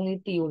 these are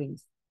only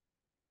theories.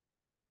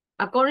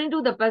 According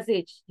to the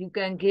passage, you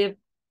can give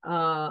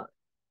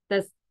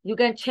you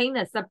can change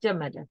the subject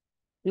matter.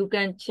 You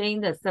can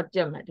change the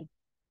subject matter.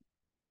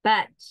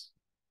 But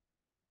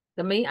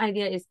the main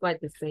idea is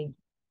quite the same.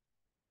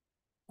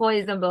 For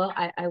example,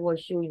 I will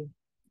show you.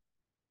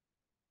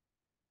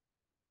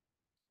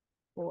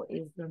 For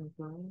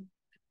example,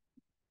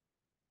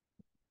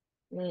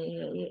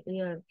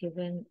 you are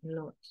given a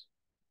lot.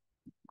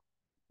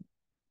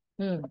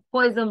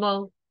 For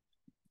example,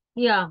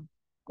 yeah,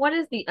 what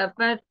is the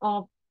effect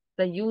of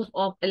the use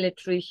of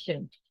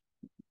electrician?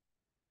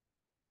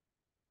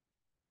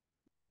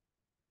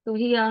 So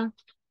here,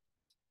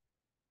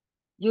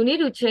 you need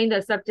to change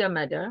the subject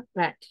matter,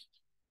 but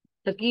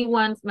the key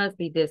ones must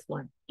be this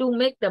one to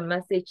make the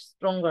message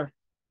stronger.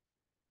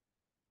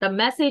 The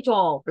message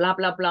of blah,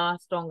 blah, blah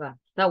stronger.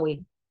 That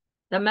way,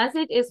 the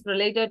message is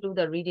related to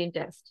the reading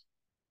test,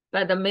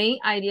 but the main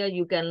idea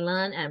you can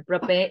learn and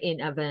prepare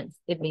in advance.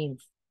 It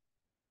means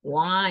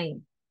why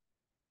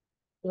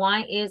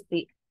is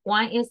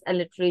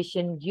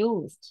electrician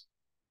used?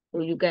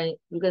 So you can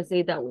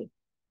say that way.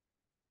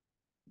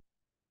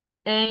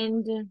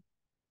 And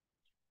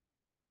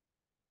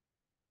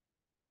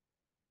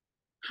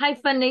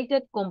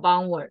hyphenated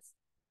compound words.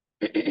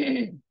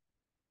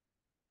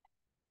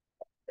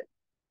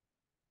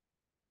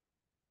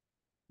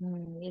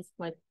 It's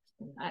quite,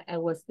 I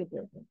was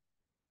skipping.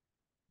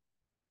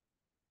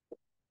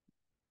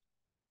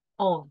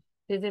 Oh,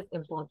 this is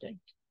important.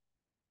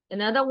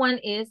 Another one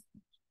is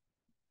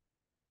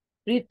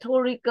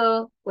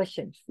rhetorical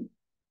questions.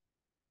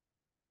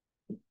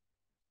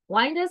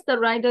 Why does the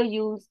writer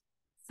use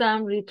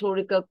some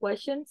rhetorical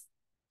questions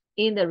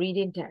in the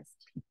reading test?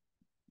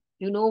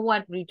 You know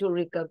what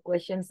rhetorical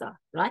questions are,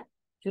 right?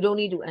 You don't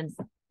need to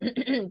answer,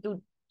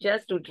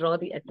 just to draw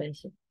the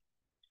attention.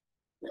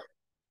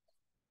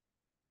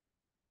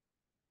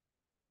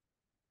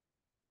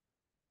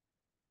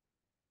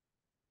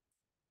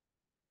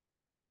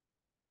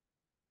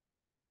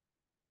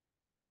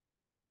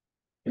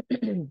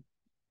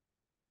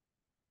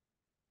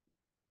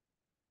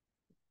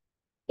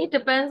 It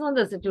depends on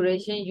the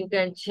situation. You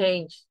can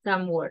change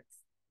some words,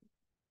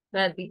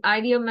 but the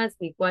idea must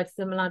be quite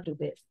similar to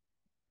this.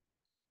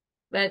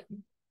 But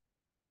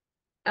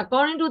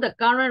according to the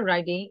current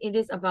writing, it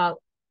is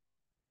about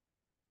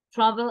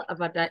travel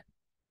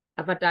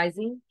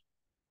advertising.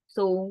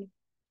 So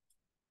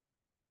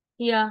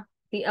here,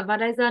 the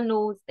advertiser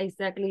knows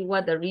exactly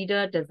what the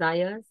reader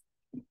desires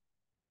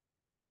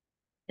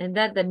and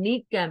that the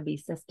need can be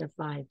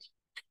justified.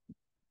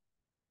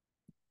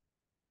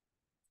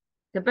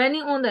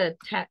 Depending on the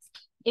text,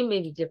 it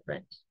may be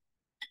different.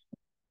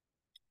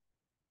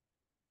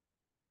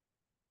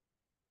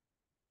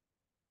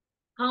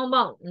 How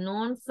about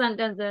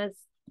non-sentences?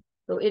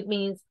 So it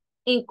means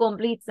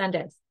incomplete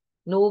sentence.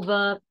 No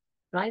verb,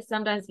 right?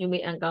 Sometimes you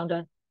may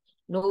encounter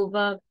no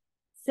verb.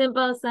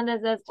 Simple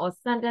sentences or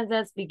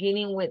sentences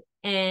beginning with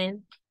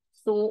and,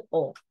 so,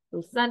 or.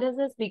 So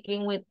sentences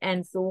beginning with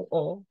and, so,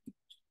 or.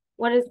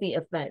 What is the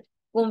effect?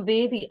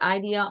 Convey the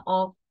idea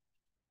of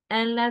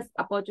endless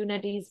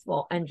opportunities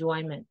for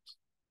enjoyment.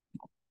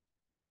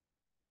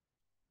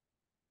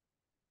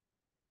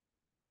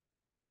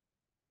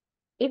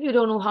 If you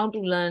don't know how to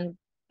learn,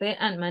 there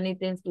aren't many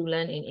things to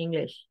learn in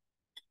English.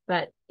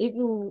 But if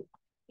you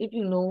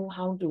know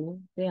how to,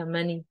 there are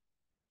many.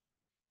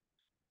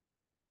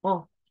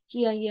 Oh,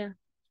 here.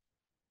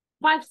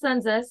 5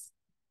 sentences,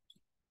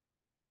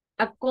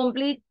 a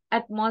complete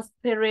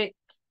atmospheric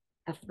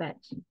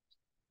effect.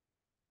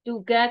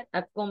 To get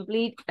a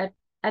complete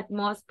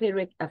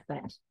atmospheric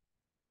effect,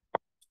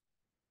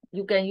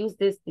 you can use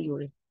this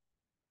theory.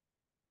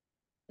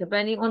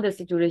 Depending on the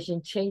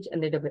situation, change a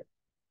little bit.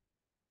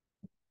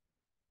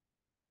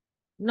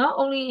 Not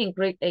only in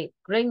grade 8,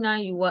 grade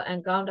 9, you will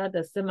encounter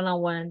the similar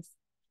ones.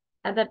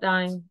 At that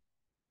time,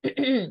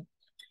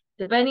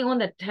 depending on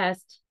the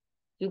test,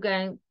 you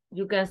can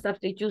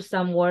substitute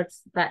some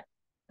words, but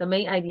the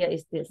main idea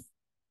is this.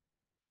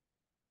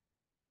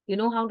 You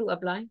know how to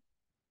apply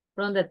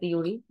from the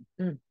theory?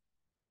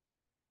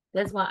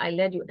 That's why I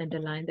let you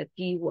underline the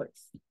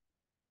keywords.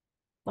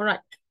 All right,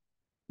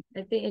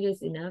 I think it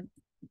is enough.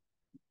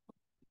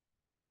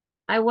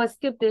 I will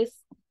skip this.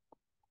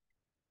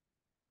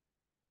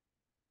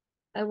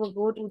 I will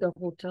go to the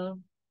hotel.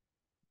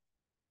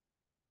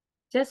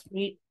 Just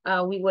read,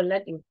 we will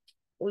let you,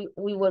 we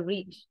will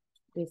read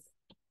this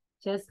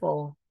just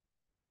for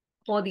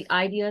the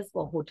ideas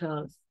for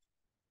hotels.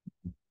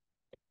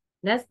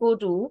 Let's go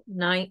to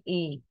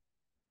 9E.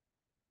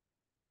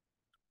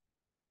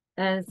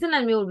 And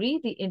Sinan will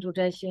read the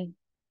introduction.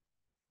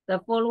 The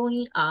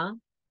following are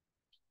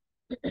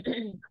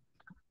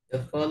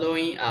The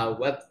following are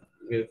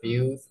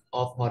reviews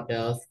of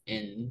hotels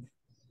in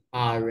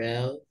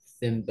Harare,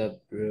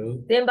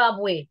 Zimbabwe,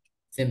 Zimbabwe,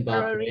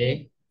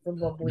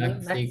 Mexico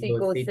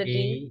Mexico City,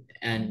 City,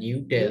 and New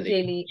New Delhi,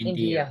 Delhi, India.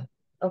 India.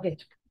 Okay.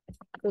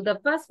 So the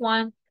first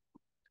one,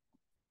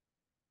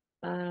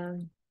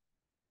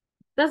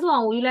 this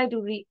one we like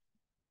to read.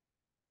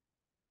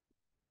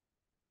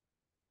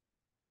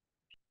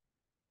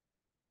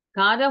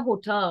 Garden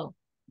Hotel.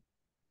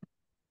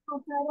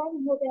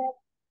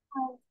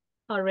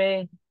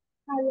 Hooray.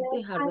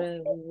 Say hooray.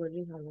 We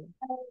really hooray.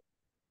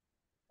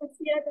 It's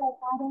here the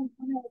garden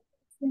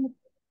in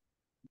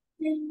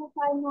the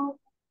final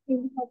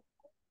in her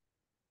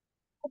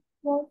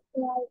most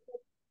like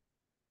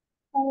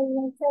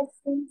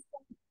things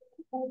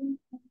and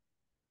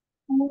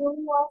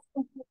was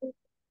completely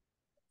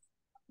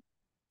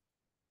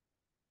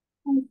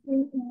and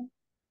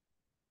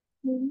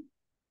in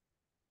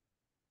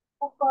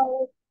a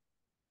college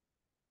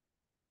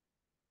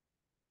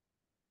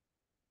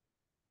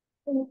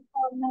in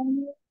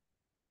many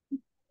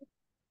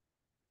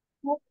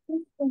next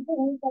is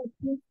contained by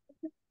this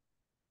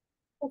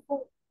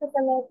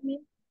particularly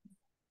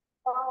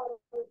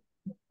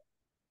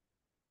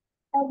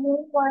and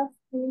it was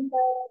in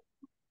the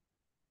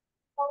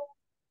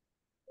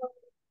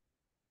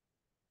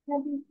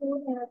heavy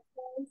food and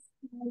place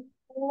and it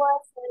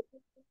was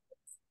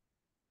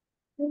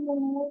in the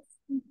next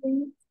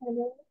drink and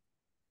there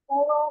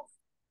was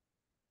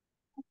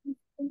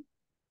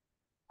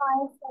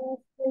five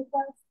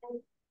papers and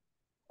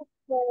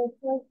the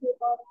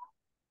people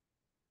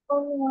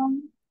only one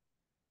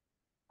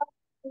of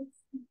this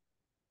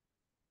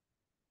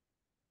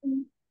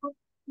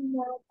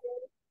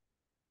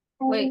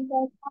Wait,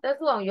 that's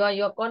wrong.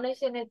 Your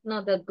connection is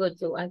not that good,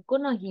 so I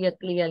could not hear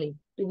clearly,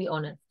 to be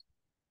honest.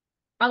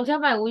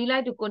 Angshama, would you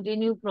like to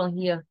continue from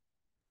here?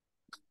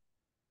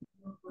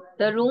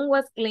 The room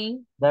was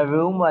clean. The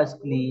room was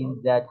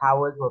clean, the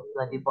towels were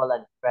plentiful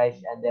and fresh,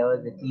 and there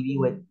was a TV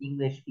with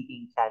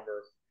English-speaking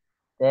channels.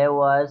 There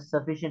was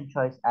sufficient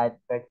choice at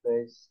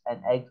breakfast,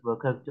 and eggs were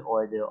cooked to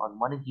order. On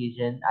one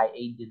occasion, I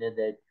ate dinner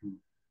there too,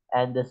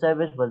 and the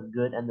service was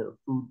good and the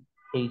food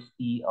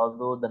tasty,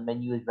 although the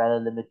menu is rather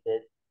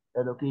limited.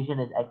 The location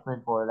is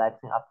excellent for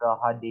relaxing after a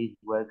hard day's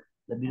work.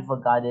 The beautiful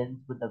gardens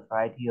with a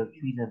variety of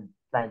trees and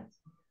plants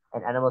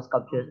and animal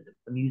sculptures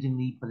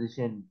amusingly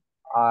positioned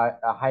are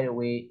a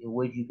hideaway in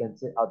which you can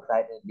sit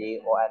outside in the day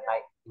or at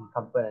night in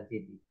comfort and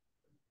safety.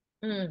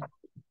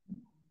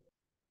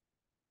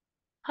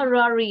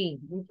 Harare,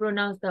 we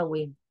pronounce that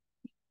way.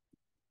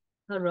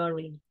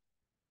 Harare.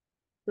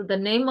 So the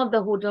name of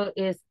the hotel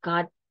is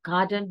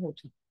Garden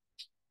Hotel.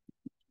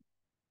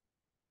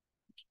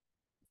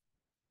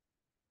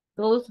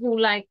 Those who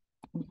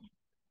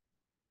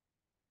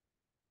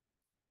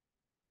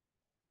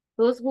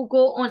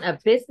go on a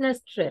business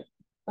trip,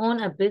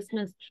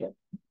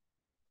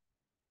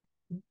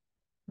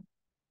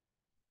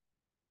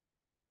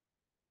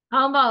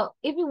 How about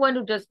if you want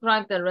to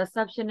describe the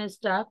receptionist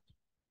staff,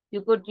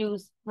 you could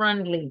use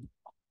friendly.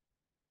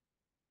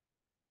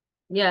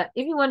 Yeah,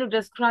 if you want to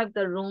describe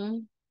the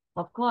room,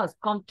 of course,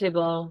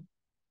 comfortable,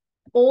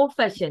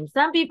 old-fashioned.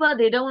 Some people,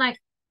 they don't like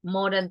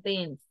modern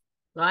things,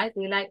 right?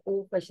 They like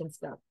old-fashioned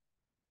stuff.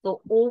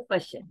 So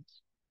old-fashioned.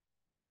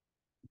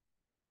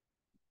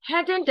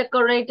 Hadn't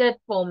decorated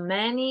for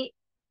many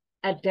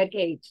a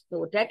decade.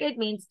 So decade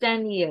means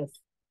 10 years.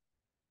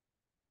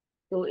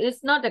 So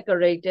it's not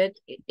decorated.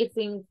 It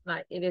seems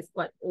like it is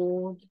quite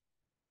old.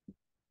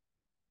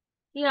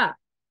 Yeah,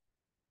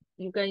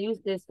 you can use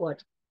this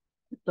word.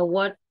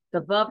 The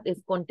verb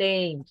is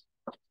contained.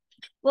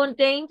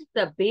 Contained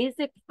the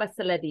basic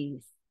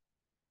facilities.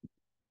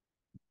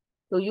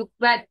 So you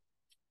get,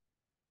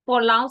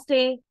 for long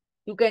stay,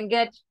 you can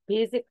get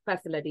basic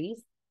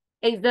facilities,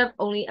 except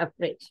only a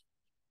fridge.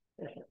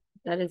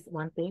 That is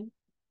one thing.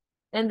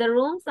 And the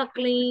rooms are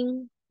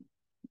clean.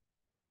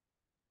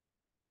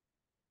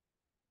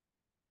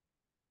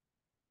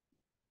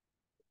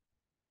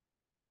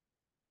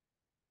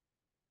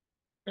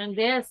 And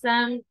there's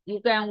some, you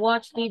can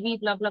watch TV,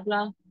 blah, blah,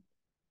 blah.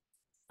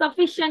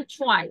 Sufficient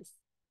choice.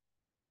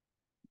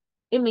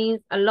 It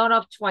means a lot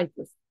of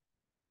choices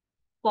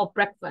for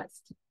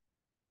breakfast.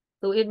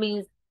 So it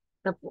means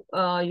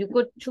you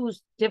could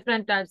choose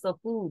different types of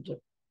food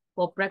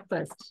for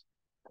breakfast.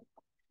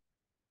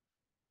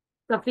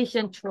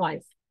 Sufficient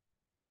choice.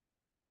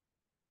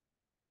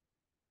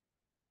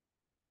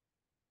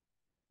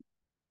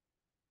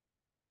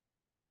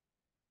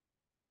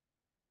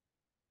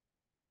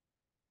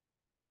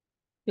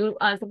 You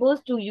are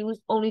supposed to use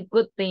only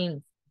good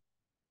things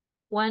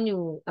when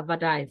you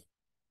advertise.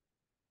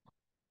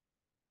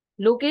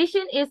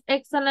 Location is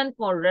excellent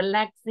for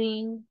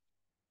relaxing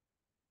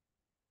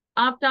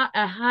after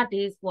a hard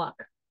day's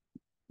work.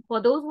 For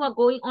those who are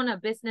going on a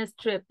business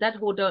trip, that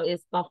hotel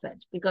is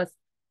perfect because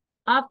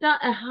after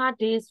a hard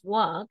day's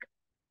work,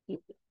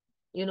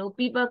 you know,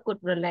 people could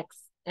relax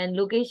and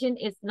location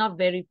is not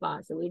very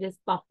far, so it is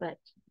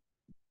perfect.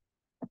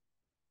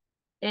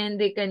 And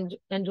they can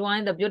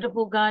enjoy the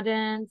beautiful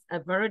gardens, a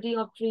variety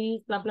of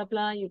trees, blah, blah,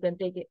 blah. You can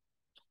take it.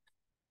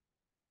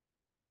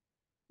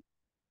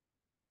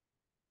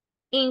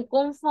 In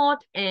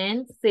comfort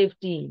and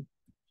safety.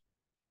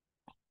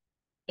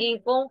 In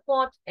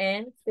comfort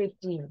and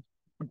safety.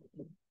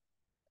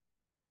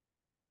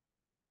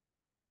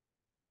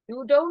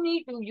 You don't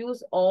need to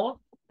use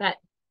all, but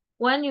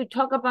when you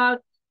talk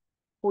about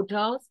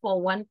hotels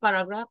for one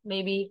paragraph,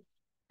 maybe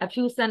a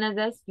few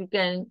sentences, you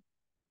can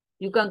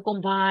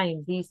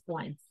combine these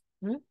points.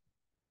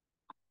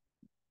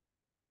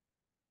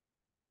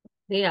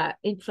 They are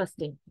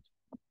interesting.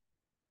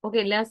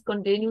 Okay, let's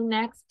continue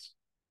next.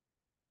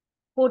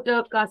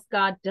 Hotel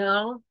Cascade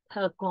del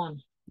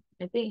Halcon.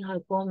 I think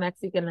Halcon,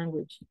 Mexican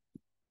language.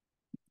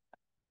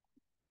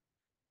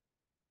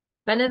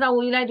 Vanessa,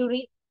 would you like to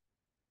read?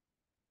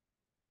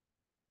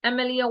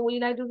 Emilia, would you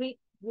like to read?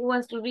 Who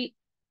wants to read?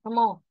 Come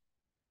on.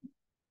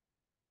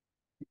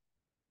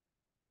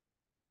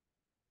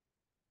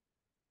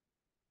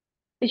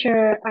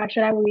 Teacher,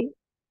 should I read?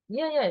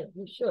 Yeah,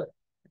 you should.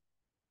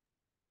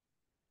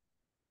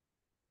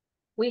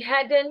 We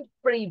hadn't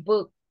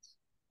pre-booked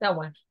that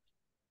one.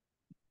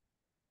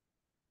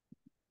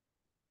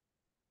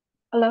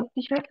 Hello,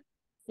 teacher?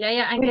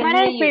 Yeah, I we can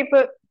hadn't hear you.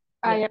 Pre-booked.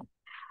 Yeah,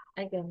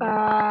 I can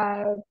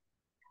hear.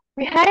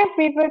 We hadn't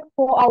pre-booked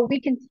for our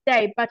weekend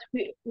stay, but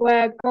we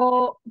were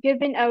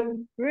given a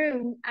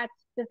room at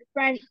the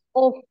front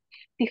of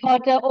the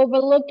hotel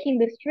overlooking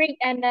the street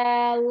and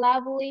a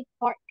lovely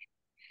park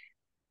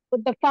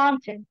with the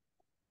fountain.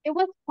 It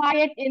was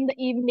quiet in the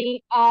evening,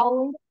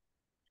 owing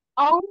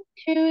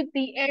to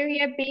the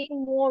area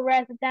being more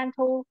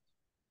residential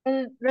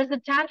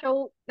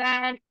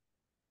than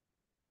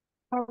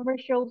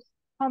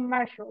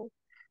commercial.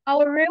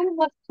 Our room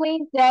was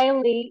cleaned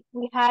daily.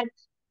 We had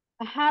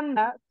a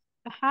hammock,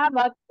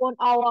 on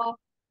our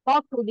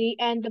balcony,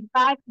 and the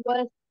bed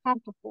was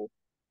comfortable.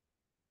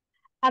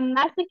 A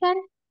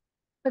Mexican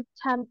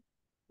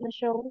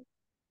potential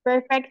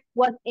breakfast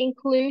was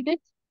included,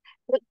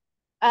 with,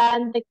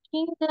 and the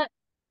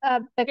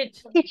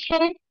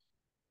kitchen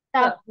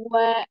staff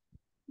were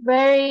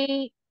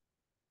very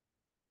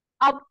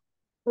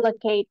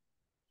obliging.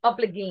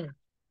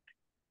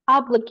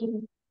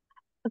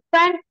 The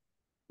front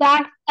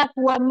desk staff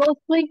were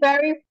mostly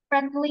very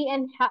friendly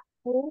and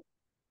helpful,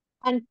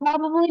 and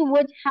probably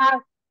would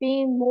have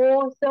been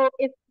more so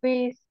if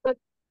we spoke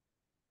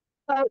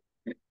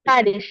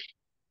Spanish.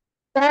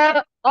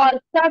 There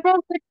are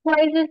several good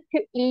places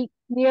to eat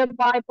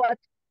nearby, but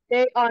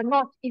they are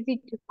not easy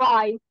to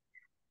find.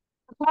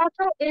 The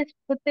hotel is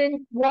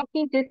within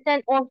walking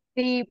distance of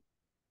the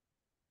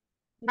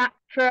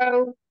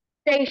metro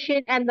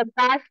station and the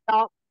bus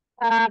stop.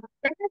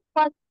 Breakfast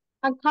was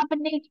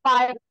accompanied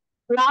by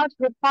loud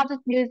recorded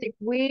music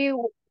we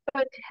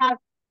would have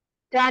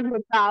done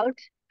without.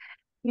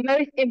 The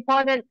most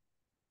important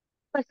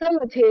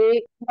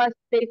facility was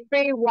the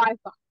free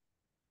Wi-Fi.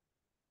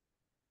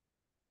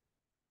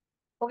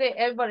 Okay,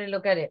 everybody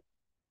look at it.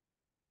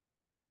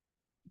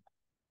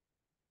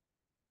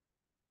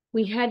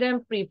 We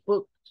hadn't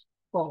pre-booked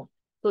for,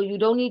 so you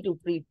don't need to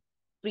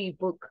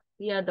pre-book.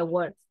 Here are the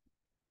words.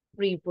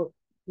 Pre-book.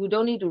 You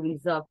don't need to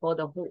reserve for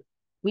the whole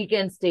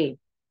weekend stay.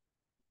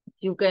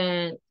 You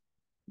can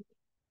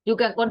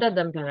contact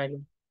them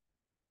directly.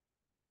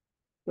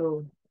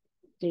 So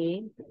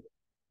stay,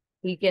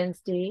 weekend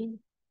stay,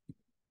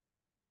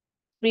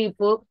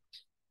 pre-book.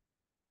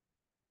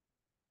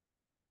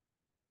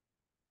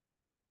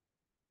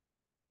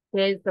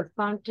 There's the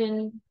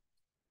fountain.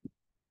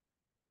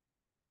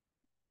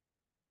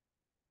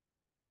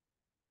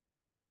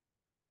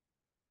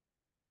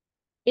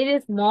 It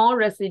is more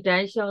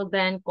residential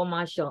than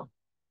commercial.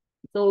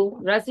 So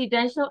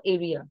residential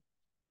area.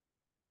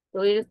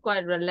 So it is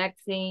quite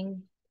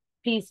relaxing,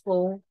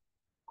 peaceful.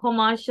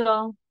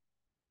 Commercial,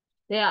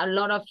 there are a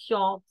lot of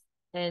shops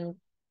and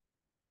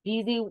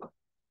busy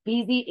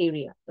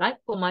area, right?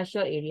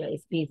 Commercial area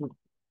is busy.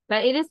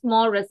 But it is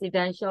more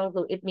residential,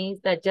 so it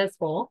means that just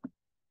for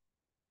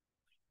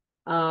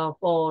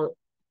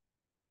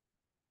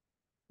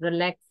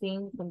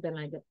relaxing, something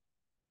like that.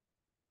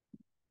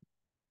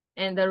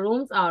 And the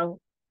rooms are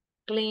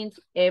cleaned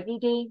every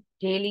day,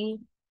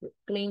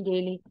 cleaned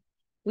daily.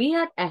 We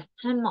had a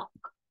hammock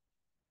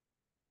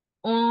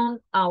on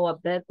our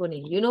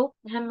balcony. You know,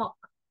 hammock.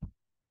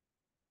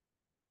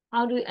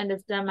 How do you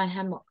understand my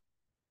hammock?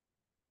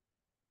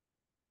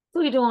 So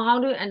you know, how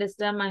do you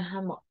understand my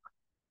hammock?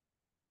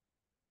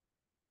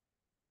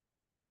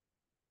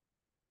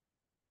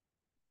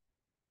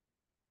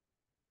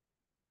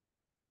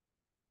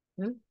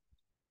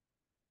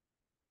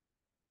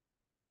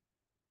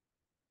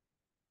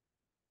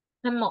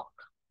 Hammock.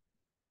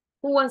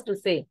 Who wants to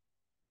say?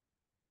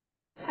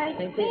 I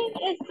think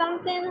it's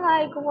something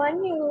like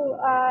when you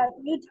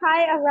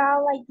tie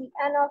around like the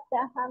end of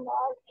the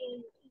hammock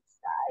in each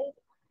side,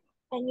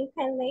 and you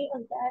can lay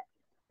on that.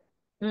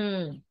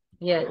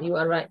 Yeah, you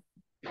are right.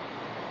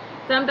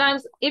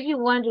 Sometimes if you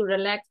want to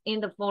relax in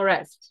the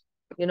forest,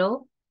 you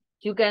know,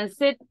 you can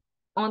sit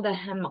on the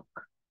hammock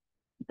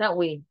that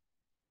way.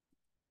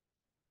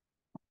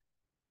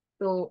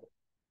 So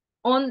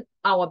on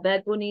our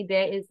balcony,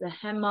 there is a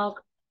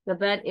hammock. The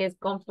bed is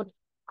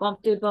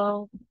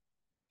comfortable.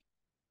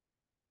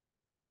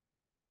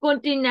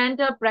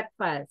 Continental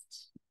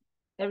breakfast.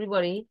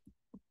 Everybody,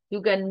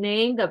 you can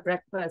name the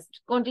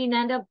breakfast.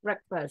 Continental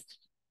breakfast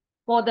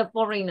for the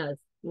foreigners.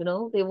 You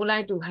know, they would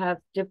like to have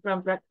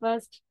different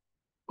breakfast.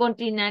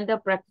 Continental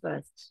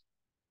breakfast.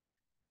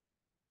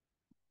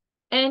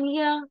 And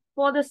here,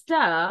 for the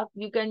staff,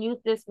 you can use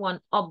this one,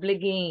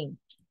 obliging.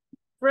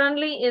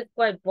 Friendly is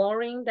quite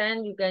boring,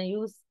 then you can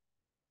use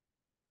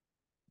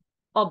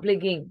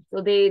obliging.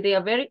 So they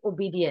are very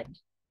obedient.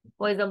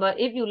 For example,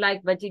 if you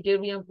like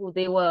vegetarian food,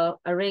 they will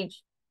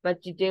arrange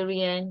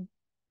vegetarian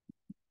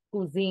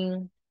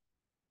cuisine.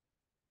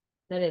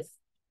 That is.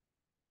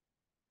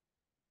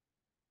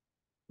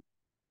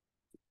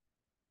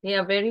 They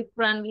are very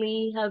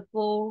friendly,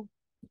 helpful.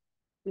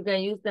 You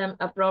can use them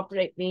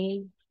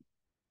appropriately.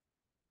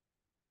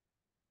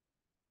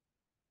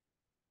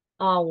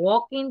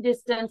 Walking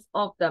distance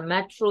of the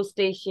metro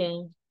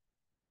station.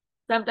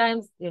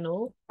 Sometimes, you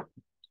know,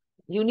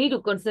 you need to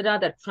consider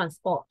the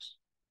transport.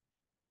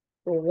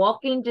 So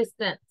walking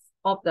distance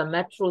of the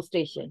metro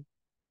station.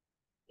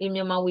 In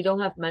Myanmar, we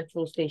don't have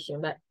metro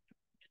station, but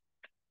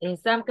in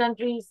some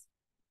countries,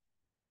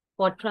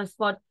 for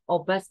transport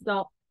or bus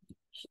stop,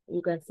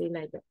 you can say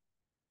like that.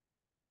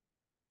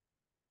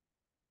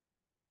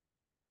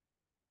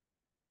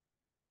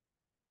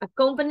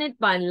 Accompanied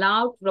by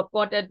loud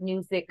recorded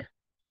music.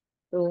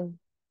 So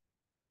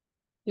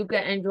you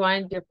can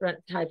enjoy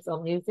different types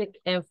of music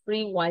and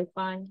free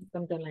Wi-Fi,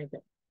 something like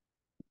that.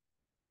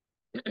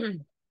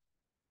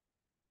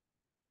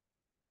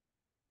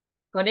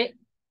 Got it?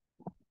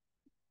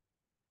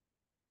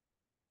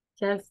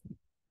 Just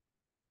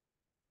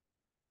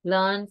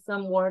learn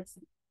some words.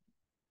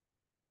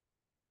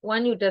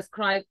 When you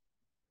describe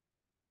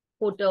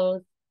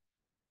hotels,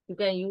 you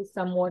can use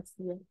some words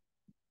here.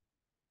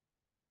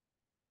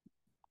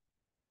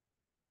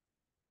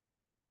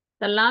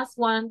 The last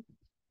one,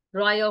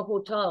 Royal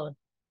Hotel,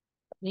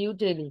 New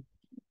Delhi.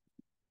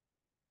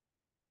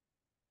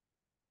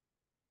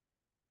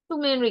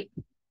 Turmeric.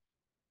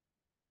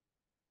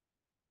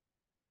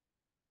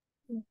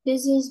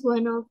 This is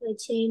one of a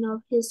chain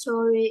of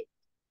historic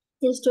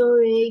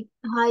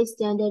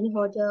high-standard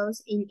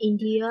hotels in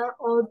India,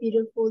 all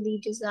beautifully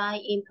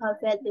designed in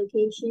perfect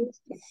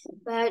locations,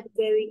 but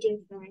very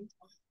different.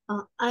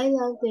 I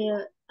love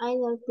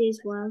this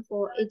one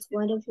for its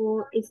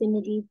wonderful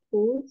infinity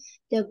pool,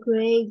 the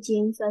great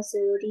gym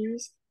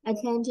facilities,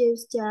 attentive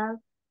staff,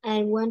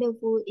 and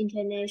wonderful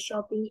internet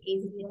shopping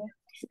area.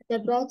 The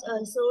beds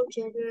are so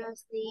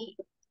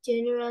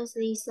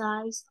generously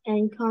sized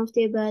and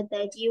comfortable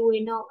that you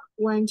will not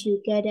want to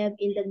get up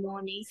in the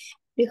morning.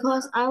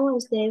 Because I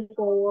was there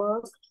for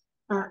work,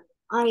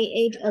 I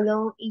ate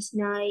alone each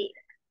night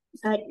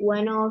at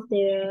one of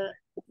the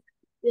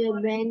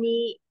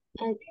many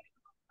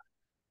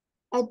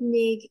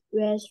ethnic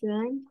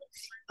restaurants.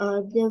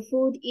 The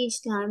food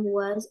each time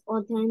was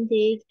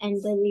authentic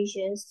and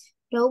delicious.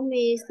 Don't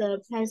miss the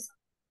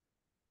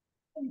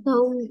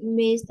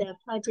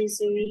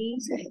patisserie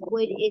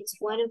with its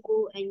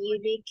wonderful and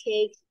unique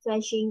cake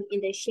fashioned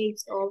in the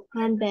shapes of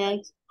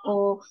handbags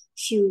or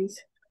shoes.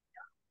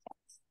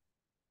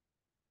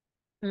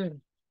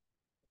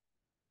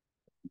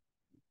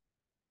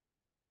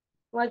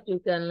 What you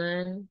can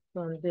learn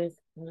from this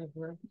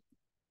paragraph.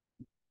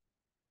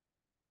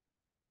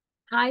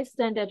 High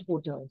standard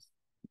hotels.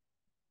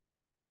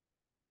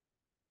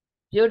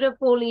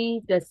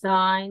 Beautifully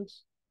designed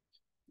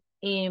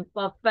in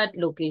perfect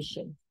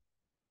location.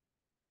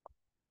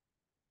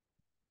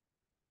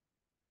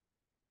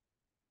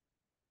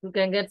 You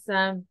can get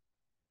some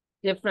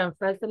different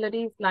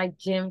facilities like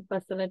gym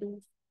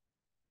facilities.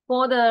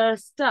 For the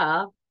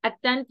staff,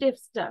 attentive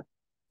staff.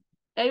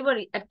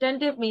 Everybody,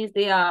 attentive means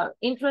they are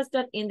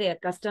interested in their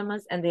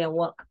customers and their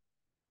work.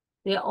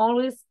 They are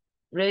always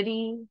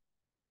ready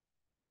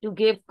to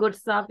give good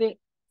service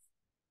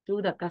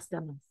to the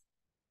customers.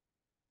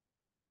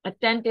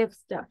 Attentive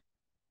staff.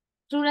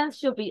 Students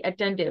should be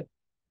attentive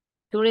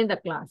during the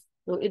class.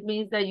 So it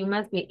means that you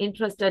must be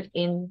interested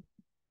in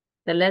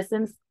the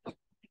lessons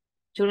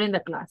during the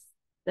class.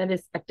 That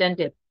is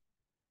attentive.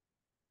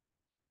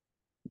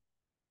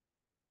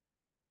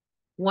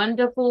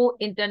 Wonderful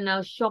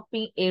internal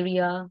shopping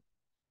area.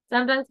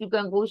 Sometimes you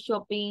can go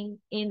shopping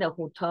in the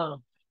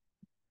hotel,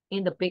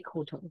 in the big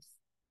hotels.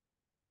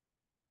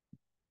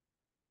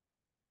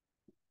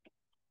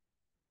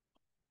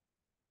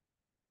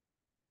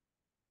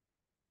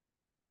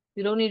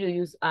 You don't need to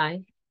use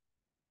I.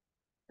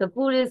 The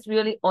food is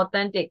really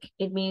authentic.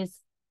 It means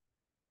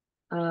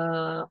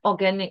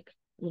organic,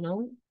 you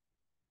know,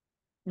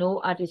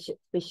 no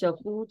artificial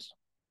food.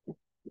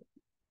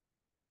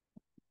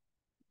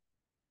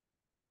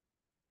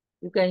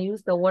 You can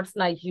use the words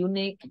like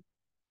unique.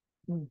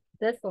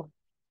 That's all.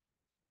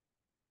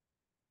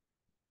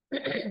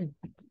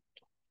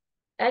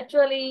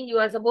 Actually, you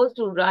are supposed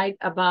to write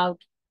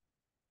about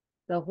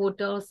the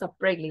hotel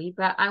separately,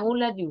 but I won't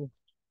let you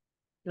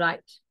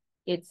write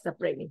it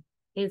separately.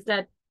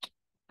 Instead,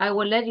 I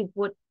will let you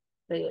put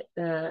the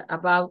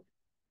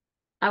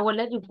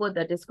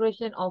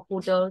description of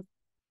hotels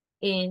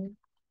in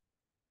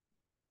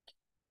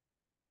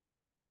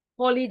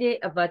holiday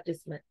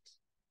advertisement.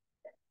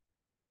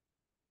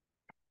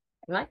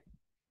 Right?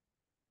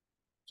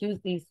 Choose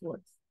these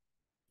words.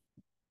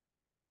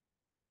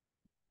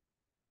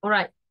 All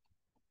right.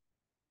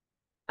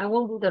 I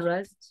won't do the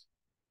rest.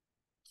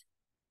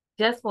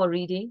 Just for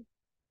reading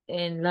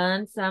and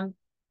learn some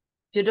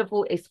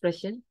beautiful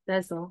expression.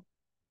 That's all.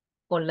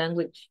 For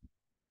language.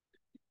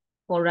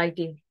 For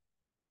writing.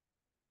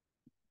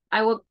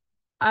 I will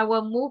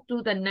move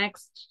to the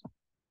next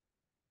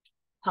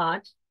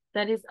part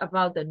that is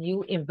about the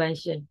new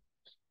invention.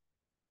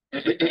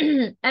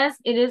 As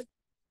it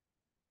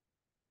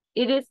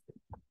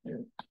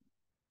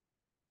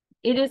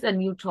is a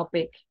new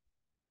topic.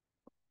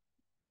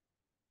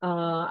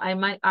 I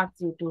might ask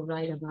you to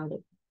write about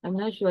it. I'm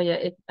not sure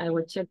yet. I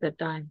will check the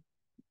time.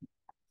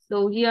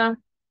 So here,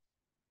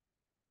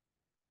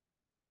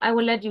 I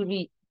will let you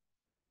read.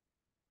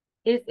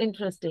 It's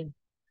interesting.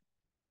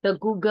 The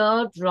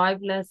Google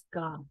driverless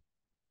car.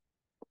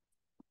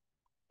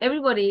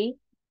 Everybody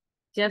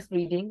just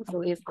reading,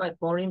 so it's quite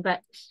boring,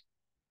 but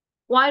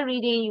while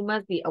reading, you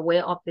must be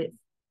aware of this.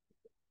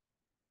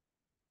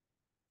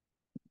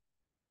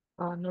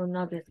 Oh, no,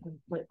 not this one.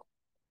 Wait.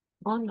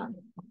 Oh, no,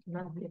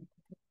 not here.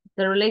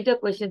 The related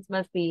questions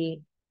must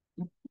be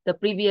in the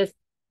previous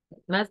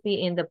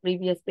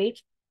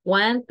page.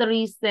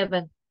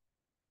 137.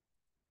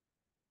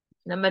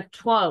 Number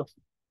 12.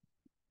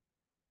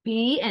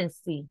 B and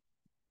C.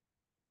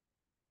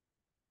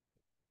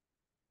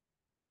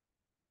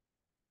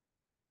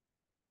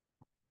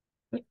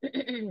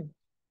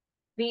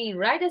 B,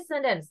 write a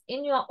sentence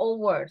in your own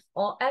words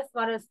or as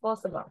far as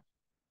possible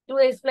to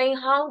explain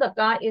how the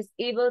car is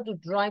able to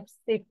drive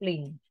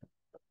safely.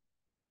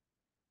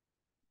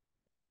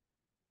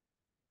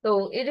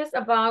 So it is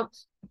about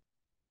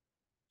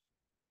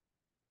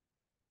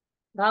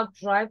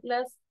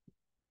driverless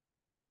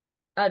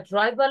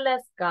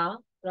car,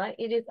 right?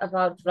 It is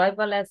about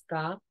driverless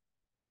car.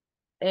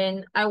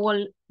 And I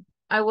will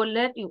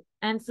let you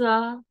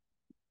answer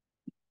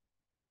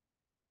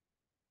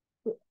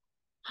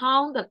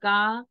how the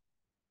car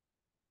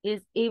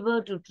is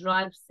able to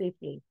drive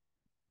safely.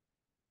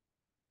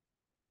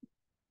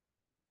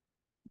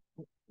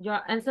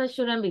 Your answer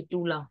shouldn't be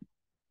too long,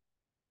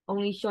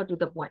 only short to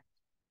the point.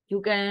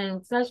 You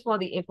can search for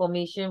the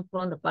information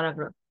from the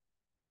paragraph.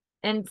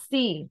 And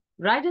C,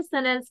 write a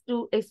sentence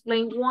to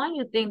explain why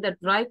you think the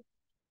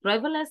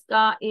driverless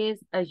car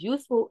is a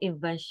useful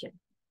invention.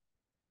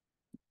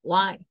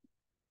 Why?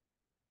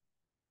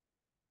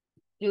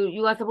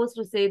 You are supposed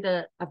to say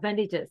the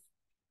advantages.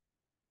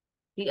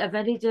 The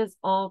advantages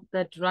of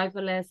the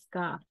driverless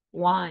car.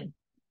 Why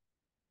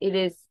it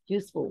is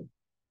useful.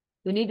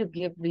 You need to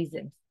give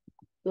reasons.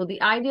 So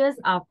the ideas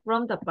are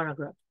from the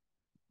paragraph.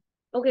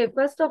 Okay,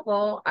 first of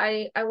all,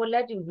 I will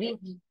let you read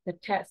the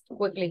text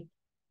quickly.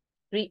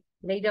 Read.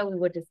 Later we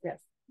will discuss.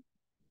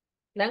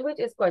 Language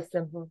is quite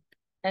simple,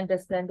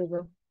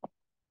 understandable.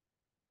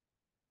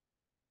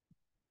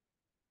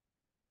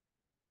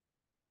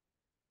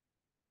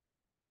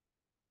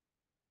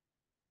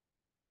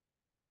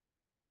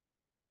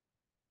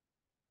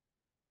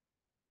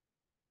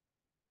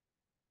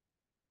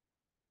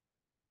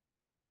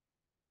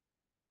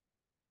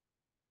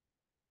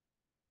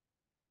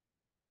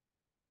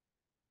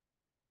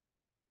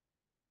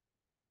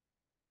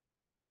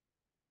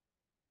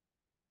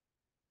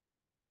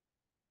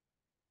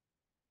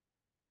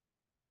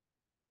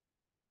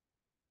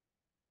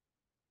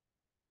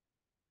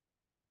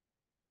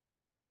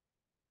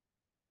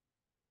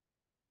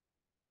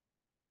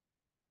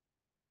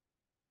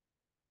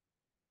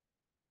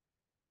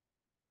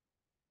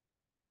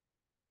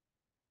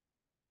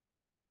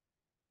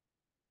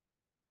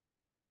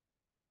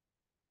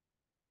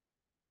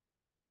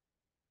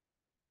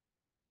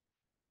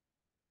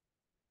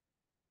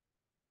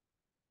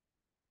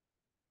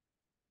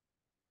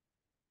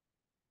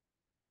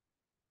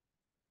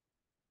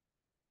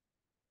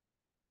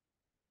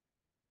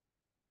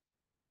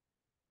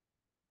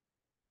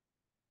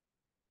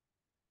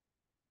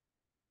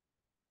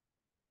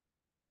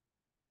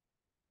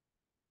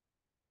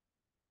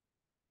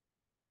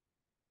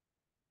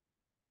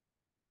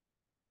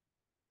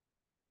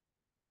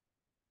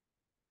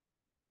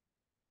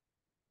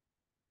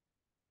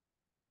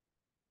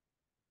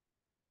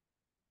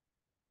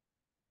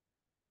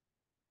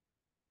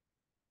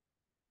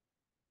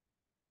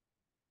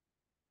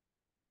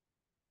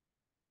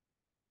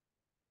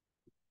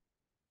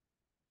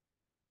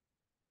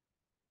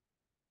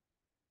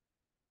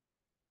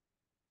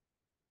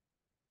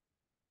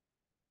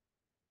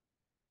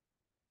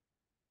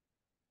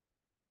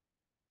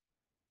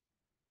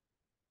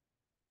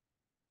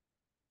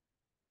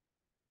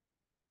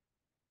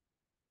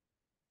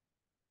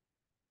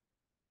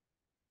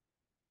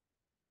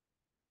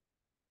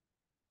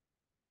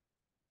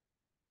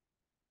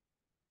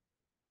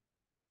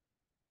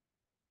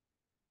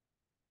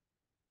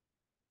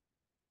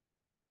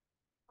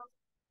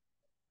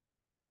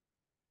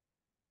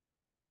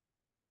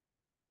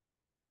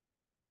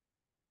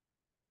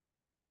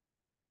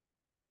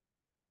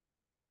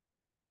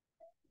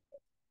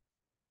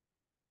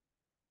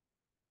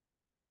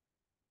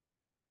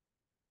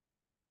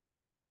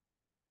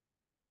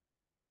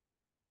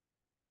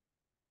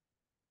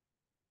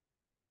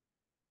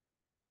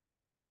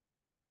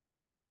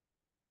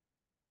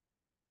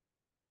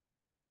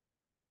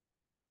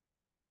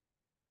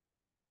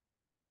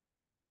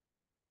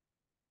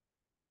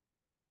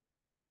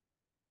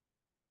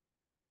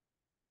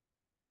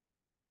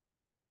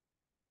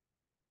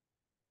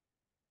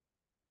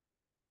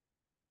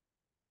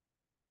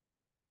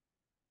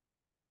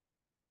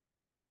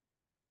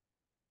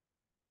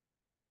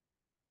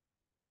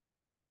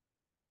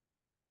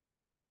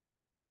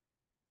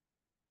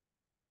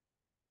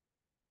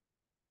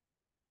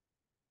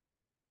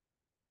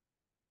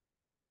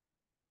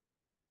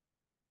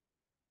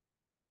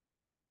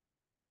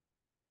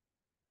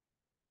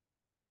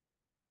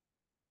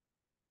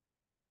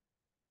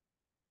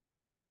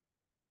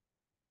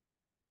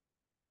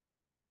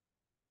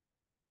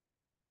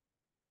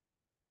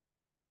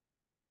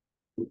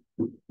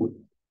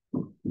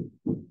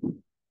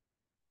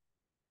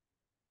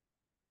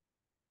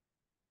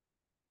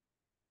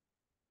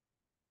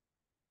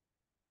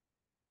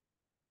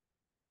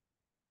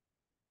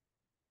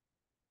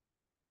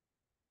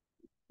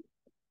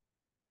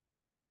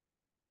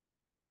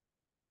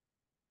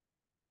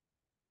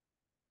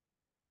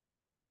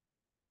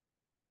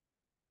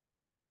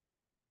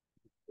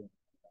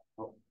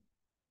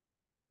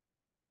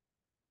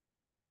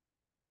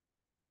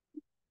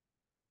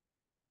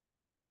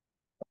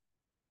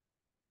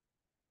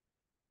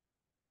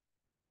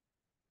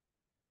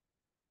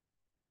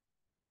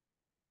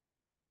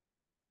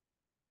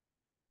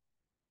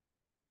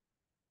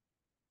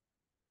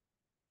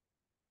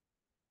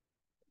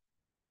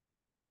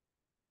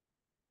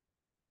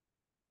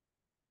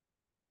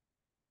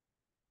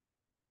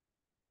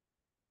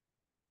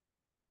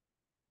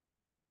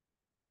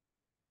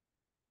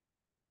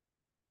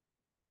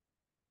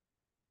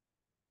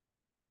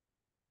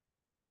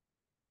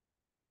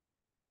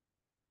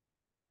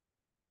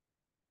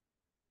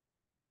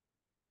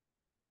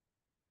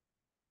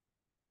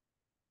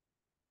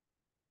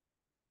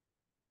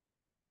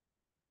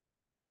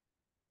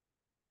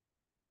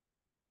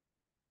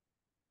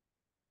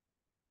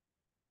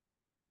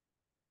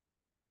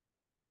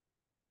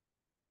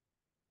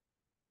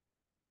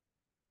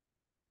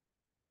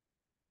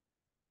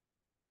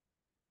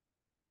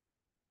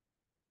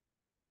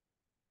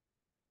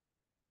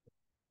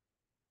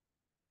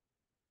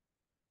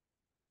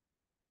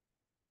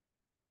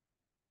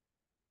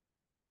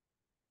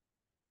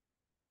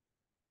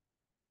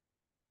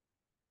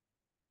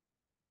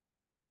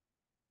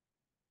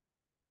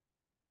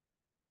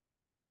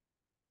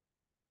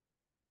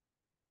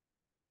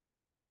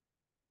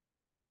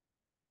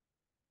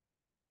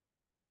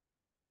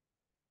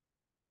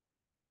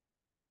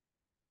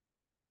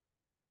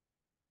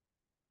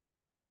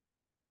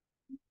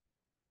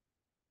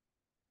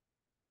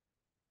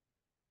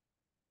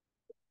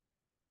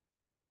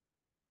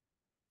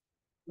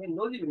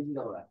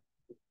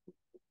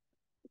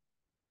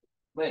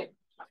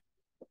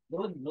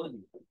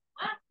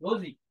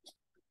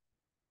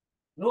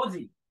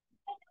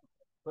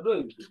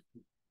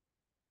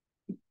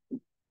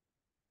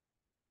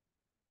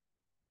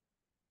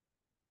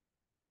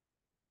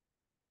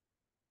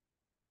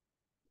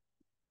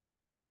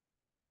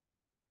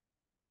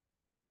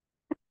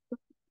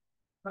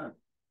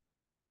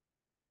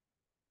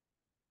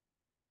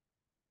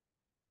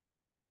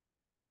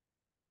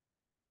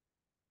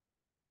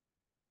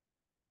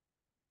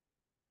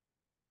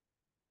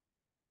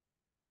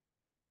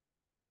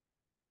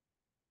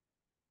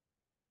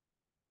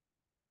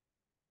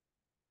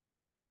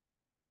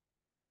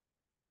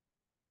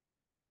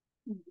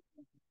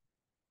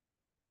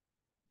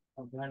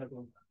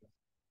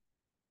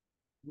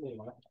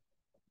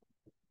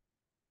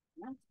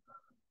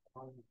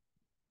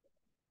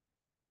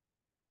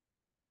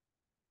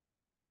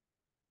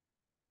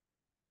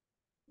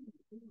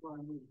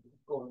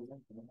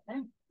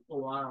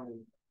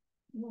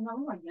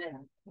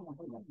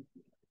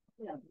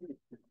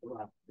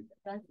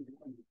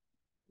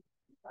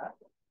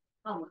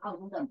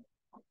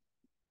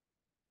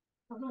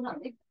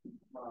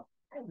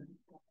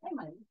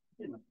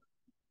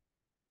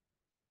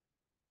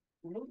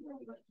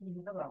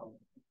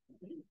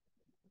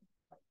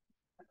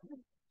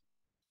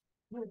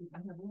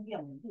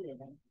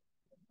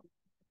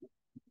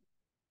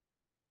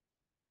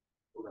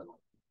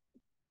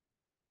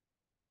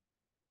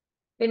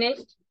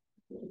 Finished?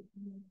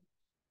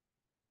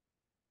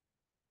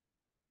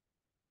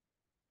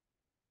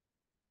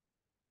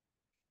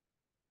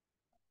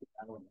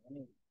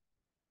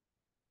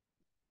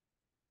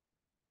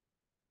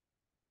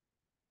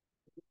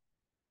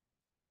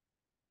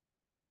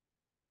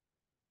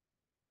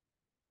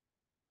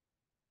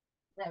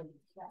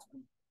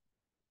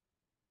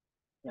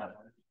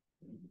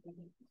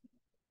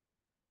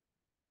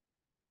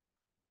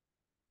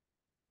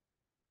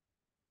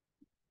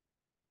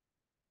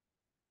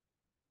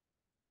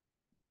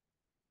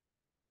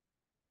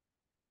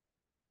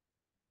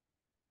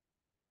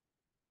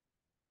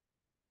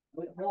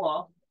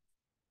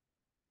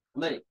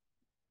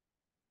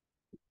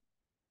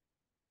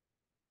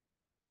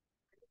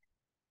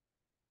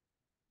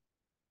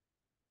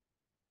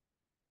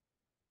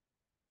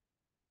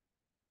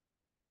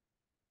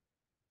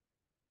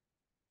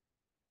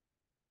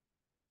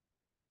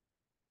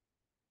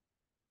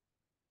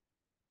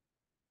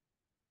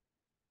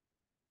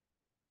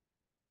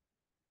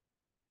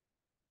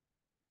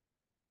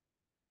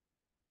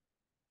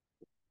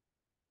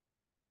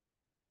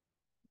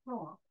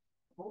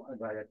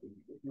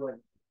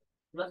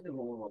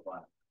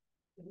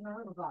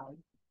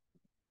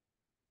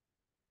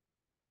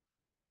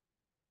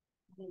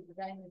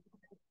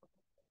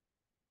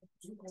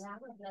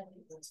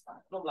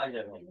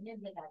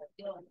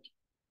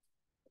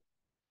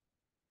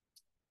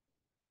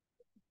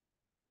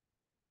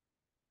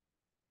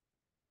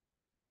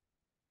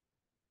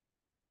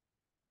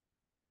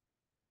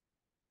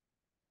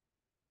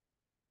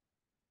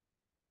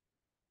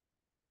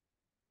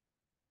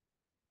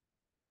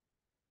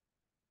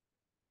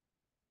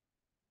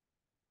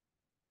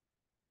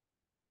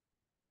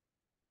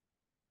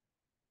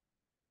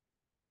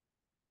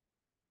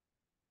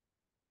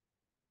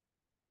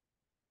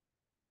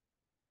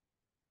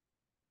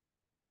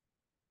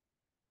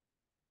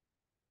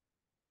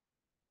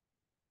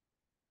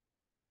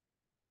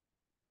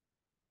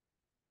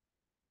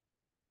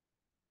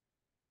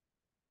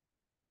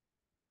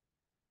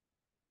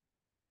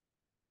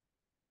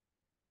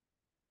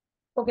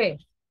 Okay.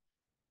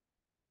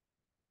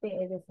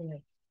 We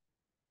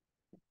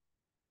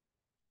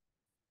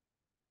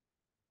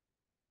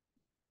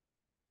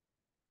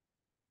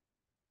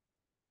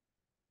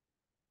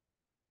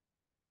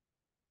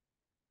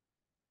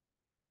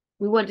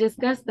will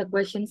discuss the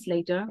questions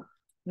later.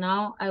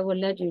 Now I will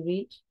let you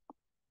read.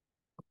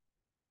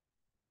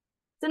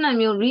 Then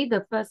you'll read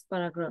the first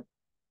paragraph.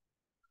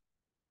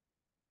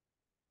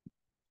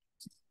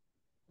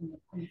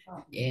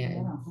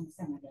 Yeah.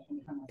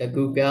 The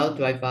Google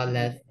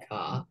driverless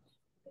car.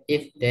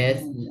 If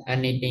there's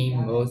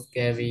anything more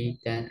scary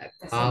than a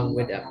car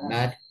with a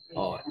mad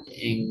or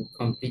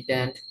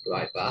incompetent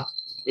driver,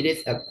 it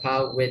is a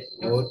car with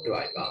no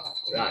driver.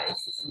 Right?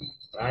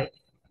 Right?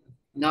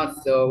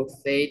 Not so,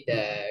 say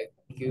the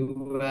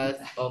QS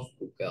of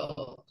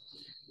Google.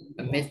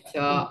 A mixture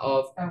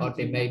of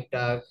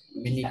automated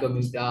mini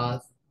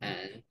computers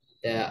and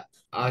the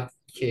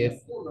archive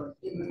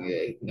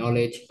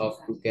knowledge of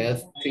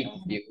Google's Street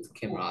View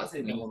cameras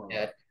means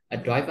that a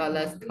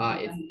driverless car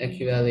is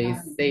actually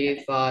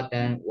safer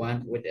than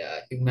one with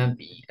a human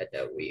being at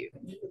the wheel.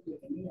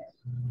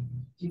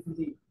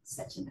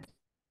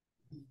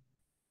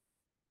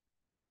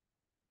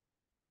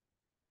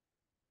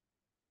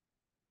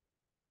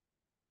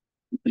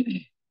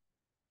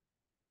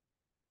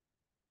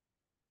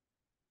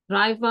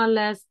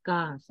 Driverless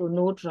car, so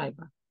no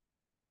driver.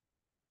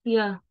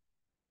 Here,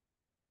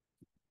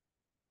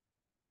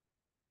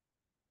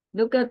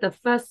 look at the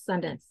first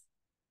sentence.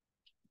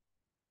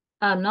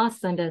 Not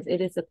sentence,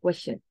 it is a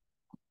question.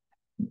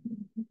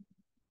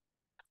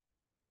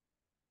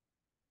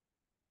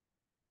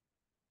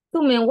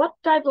 So, man, what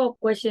type of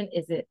question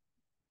is it?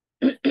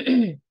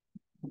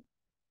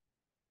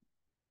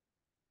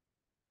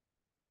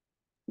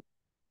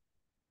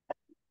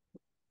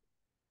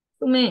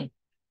 So, man,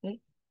 okay.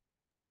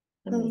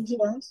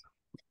 Yes.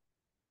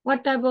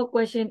 What type of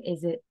question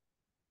is it?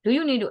 Do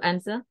you need to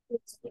answer?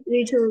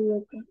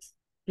 Rhetorical.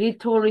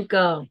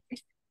 Rhetorical.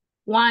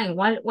 Why?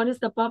 What is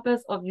the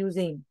purpose of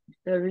using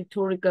the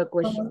rhetorical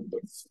question?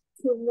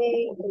 To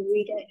make the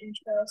reader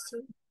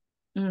interested.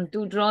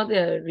 To draw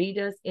the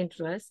reader's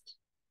interest.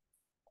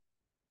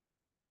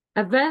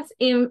 Advanced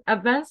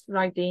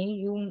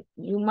writing,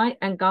 you might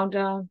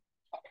encounter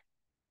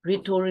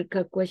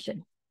rhetorical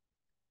question.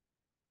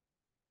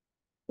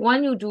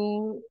 When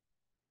you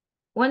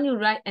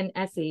write an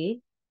essay,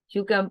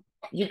 you can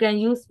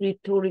use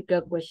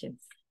rhetorical questions,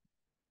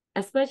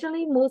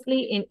 especially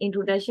mostly in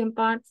introduction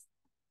parts.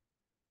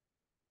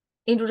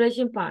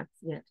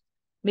 Yeah.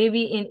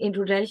 Maybe in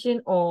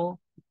introduction or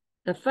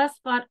the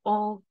first part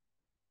of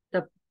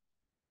the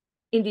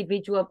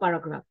individual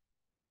paragraph.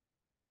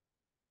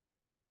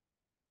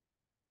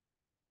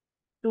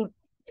 To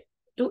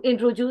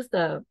introduce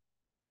the,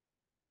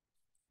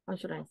 how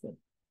should I say?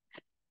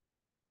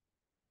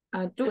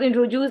 To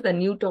introduce the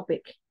new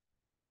topic.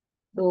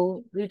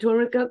 So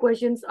rhetorical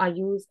questions are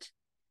used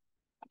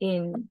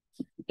in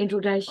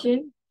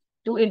introduction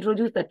to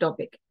introduce the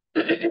topic.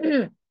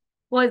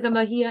 For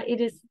example, here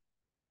it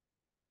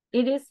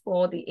is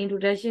for the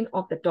introduction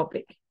of the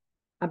topic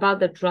about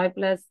the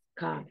driverless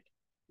car.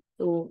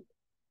 So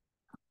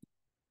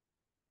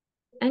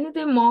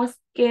anything more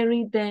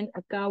scary than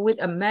a car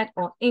with a mad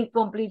or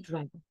incomplete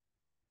driver?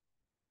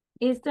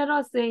 Instead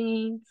of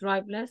saying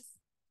driverless,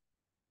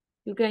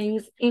 you can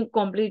use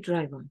incomplete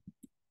driver.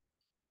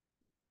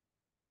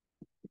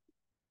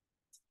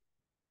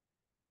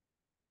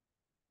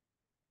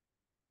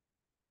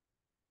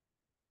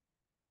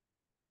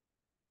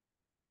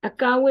 A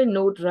car with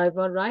no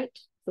driver, right?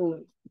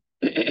 So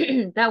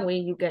that way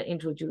you can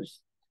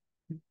introduce.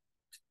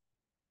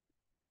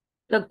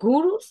 The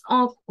gurus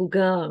of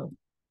Google,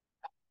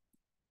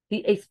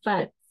 the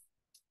experts.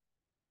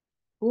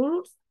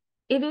 Gurus,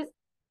 it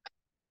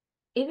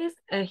is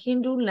a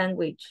Hindu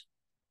language.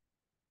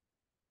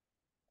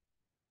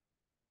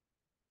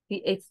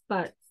 The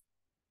experts.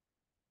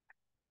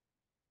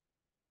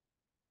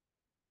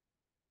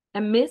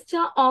 A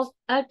mixture of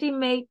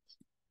ultimate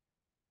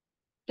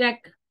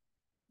tech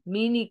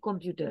mini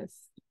computers.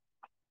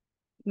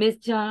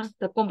 Mixture,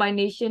 the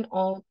combination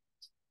of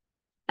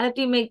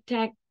ultimate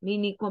tech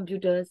mini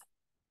computers,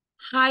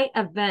 high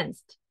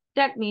advanced.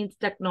 Tech means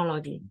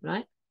technology,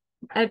 right?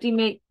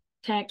 Ultimate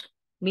tech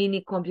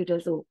mini computer.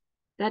 So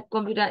that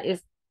computer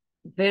is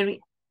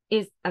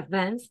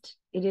advanced.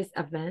 It is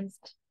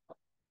advanced.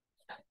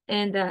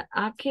 And the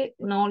archaic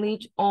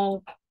knowledge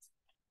of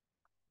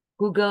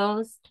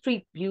Google's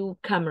Street View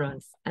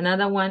cameras.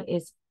 Another one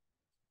is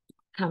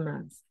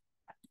cameras.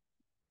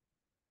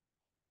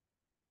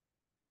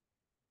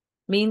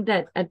 Mean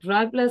that a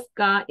driverless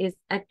car is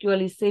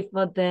actually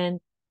safer than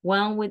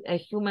one with a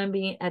human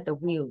being at the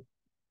wheel.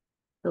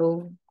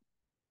 So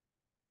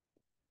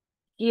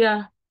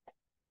here,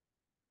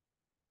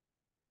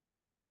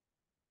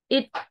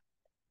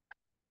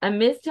 a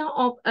mixture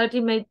of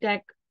ultimate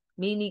tech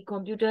mini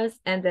computers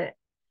and the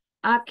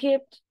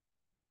archived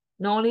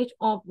knowledge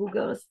of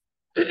Google's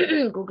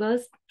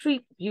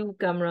Street View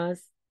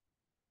cameras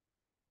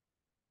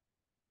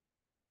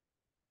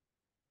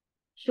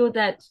show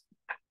that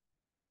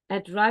A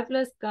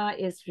driverless car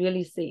is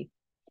really safe.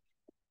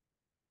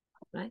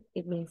 Right?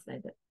 It means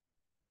like that.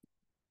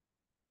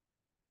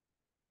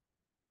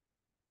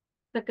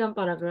 Second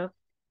paragraph.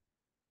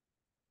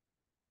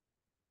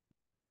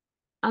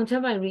 I'll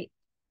tell my read.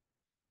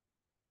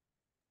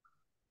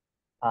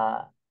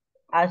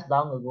 As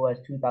long ago as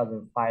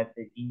 2005,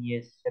 the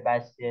genius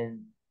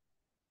Sebastian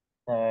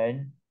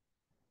Stern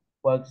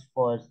works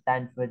for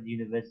Stanford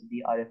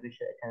University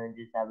Artificial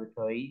Intelligence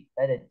Laboratory,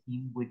 led a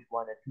team which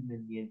won a $2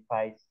 million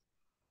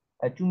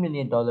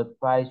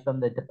prize from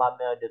the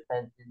Department of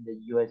Defense in the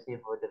USA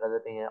for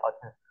developing an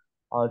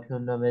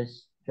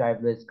autonomous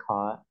driverless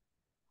car.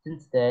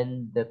 Since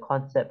then, the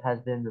concept has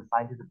been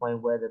refined to the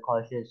point where the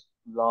cautious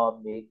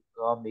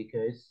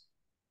lawmakers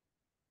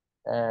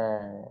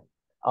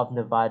of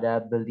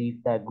Nevada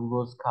believe that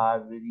Google's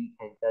car really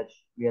can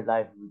judge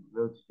real-life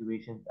road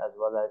situations as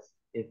well as,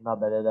 if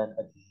not better than,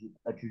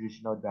 a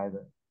traditional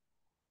driver.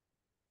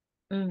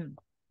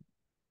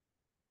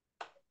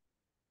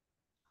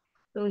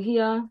 So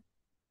here,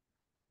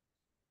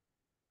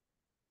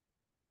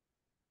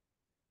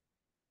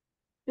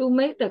 to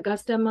make the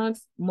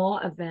customers more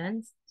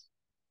advanced,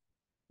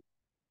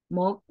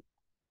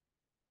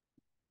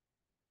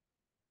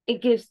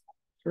 it gives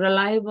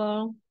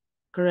reliable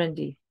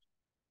guarantee.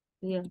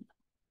 Yeah.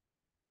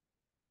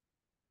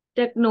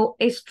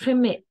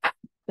 Techno-extremists,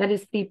 that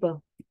is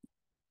people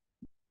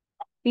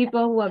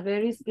who are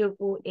very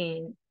skillful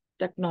in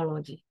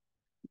technology.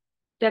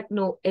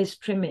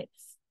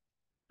 Techno-extremists.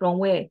 From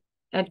where?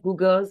 At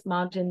Google's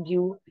Mountain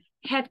View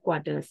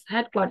headquarters.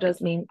 Headquarters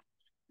means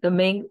the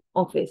main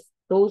office.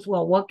 Those who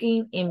are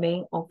working in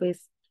main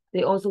office,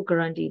 they also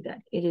guarantee that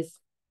it is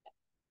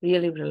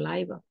really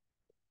reliable.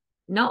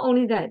 Not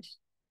only that,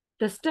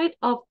 the state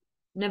of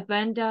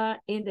Nevada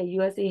in the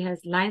USA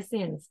has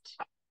licensed.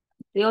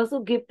 They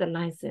also give the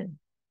license.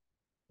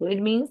 So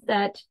it means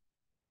that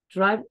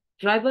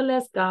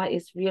driverless car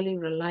is really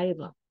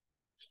reliable.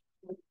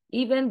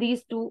 Even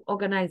these two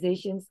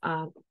organizations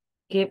are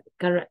giving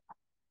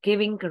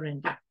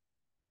guarantee.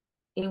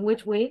 In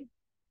which way?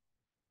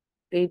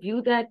 They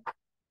view that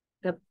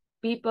the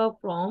people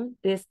from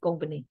this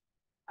company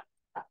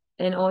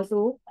and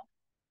also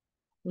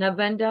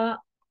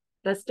Nevada,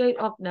 the state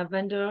of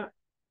Nevada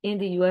in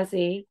the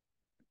USA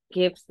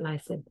gives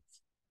license.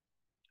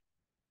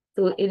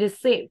 So it is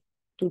safe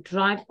to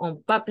drive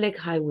on public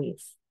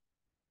highways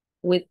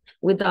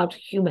without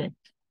human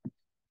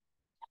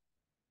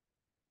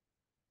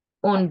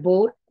on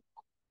board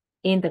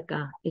in the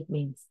car, it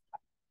means.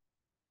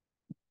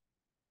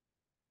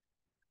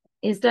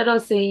 Instead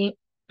of saying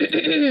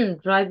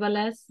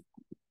driverless,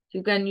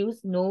 you can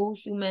use no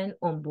human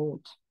on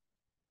board.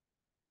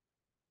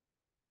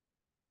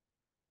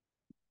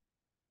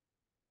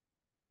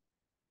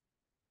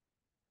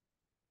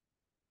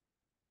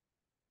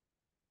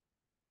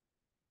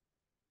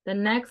 The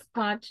next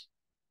part,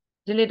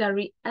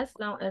 delivery as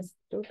long as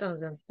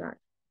 2005.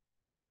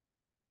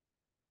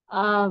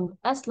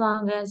 As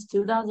long as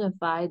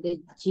 2005,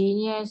 the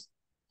genius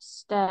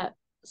Sebastian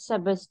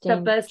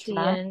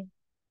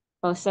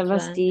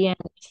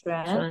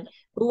Tran,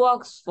 who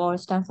works for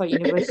Stanford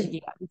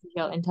University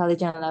Artificial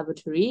Intelligence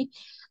Laboratory,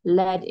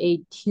 led a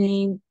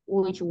team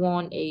which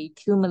won a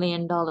 $2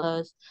 million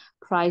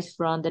prize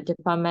from the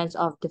Department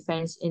of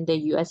Defense in the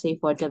USA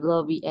for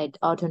developing an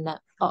autonomous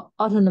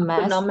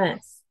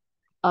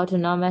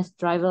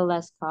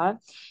driverless car.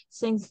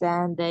 Since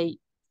then, the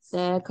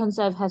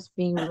concept has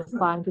been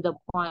refined to the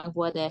point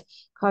where the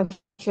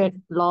cautious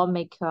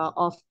lawmaker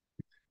of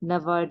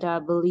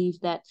Nevada believe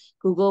that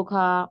Google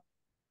car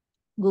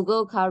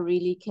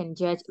really can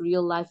judge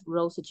real-life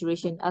road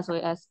situation as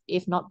well as,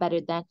 if not better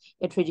than,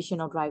 a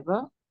traditional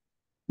driver.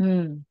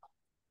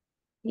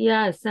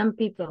 Yeah, some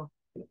people.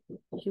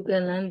 You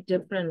can learn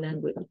different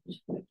language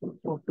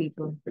for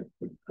people.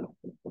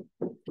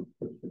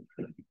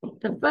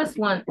 The first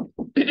one,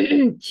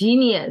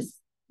 genius.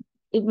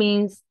 It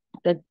means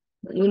that,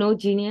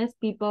 genius,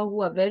 people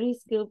who are very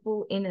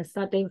skillful in a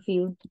certain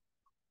field,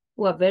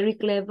 who are very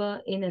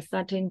clever in a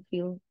certain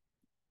field,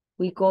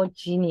 we call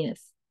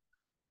genius.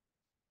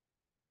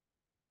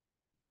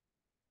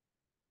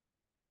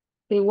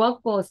 They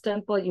work for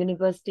Stanford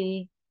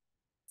University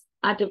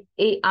at the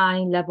AI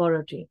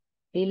laboratory.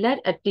 They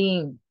led a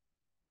team.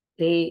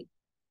 They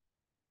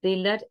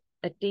led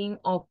a team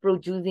of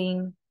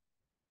producing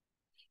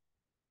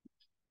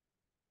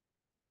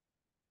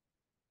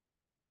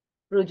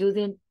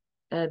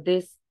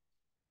this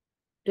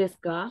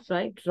car,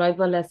 right?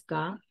 Driverless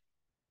car,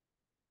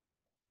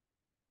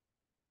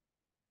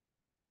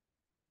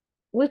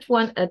 which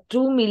won a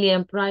 $2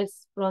 million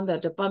prize from the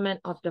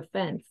Department of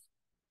Defense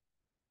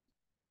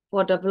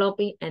for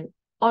developing an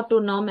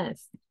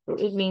autonomous. So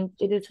it means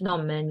it is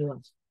not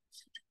manual.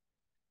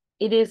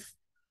 It is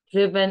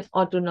driven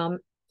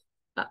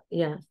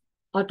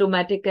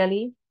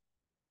automatically.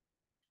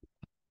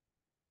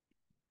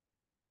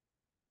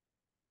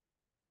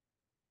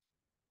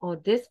 Or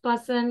this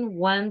person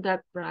won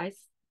that prize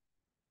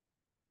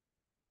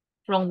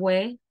from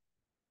where?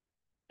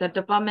 The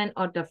Department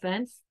of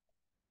Defense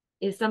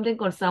is something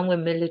concerned with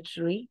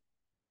military.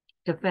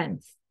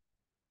 defense.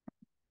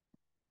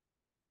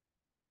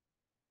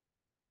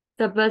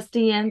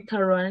 Sebastian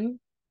Thrun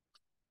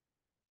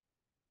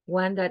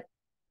won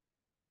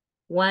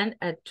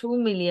a 2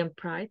 million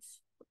prize.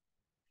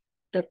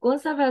 The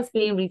concept has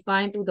been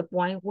refined to the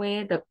point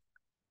where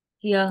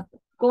here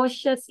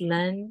cautious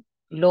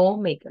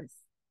lawmakers,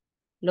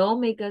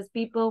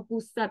 people who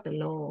set the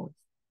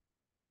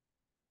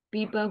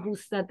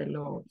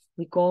laws,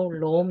 we call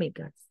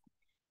lawmakers,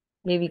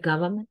 maybe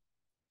government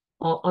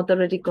or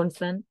authority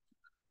concerned,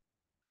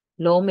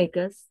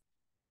 lawmakers.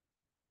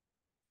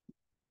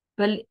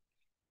 But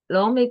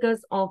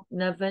lawmakers of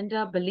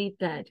Nevada believe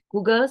that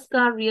Google's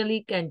car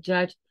really can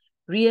judge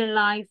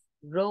real-life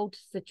road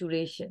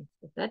situations.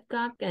 That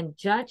car can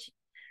judge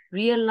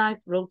real-life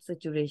road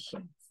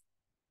situations.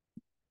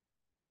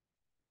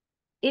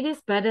 It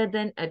is better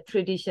than a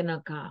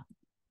traditional car.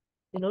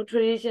 You know,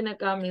 traditional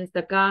car means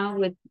the car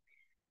with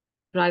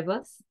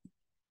drivers.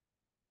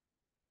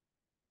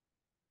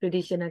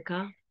 Traditional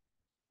car.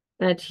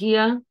 But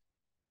here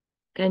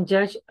can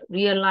judge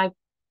real-life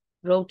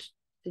road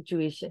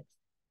situations.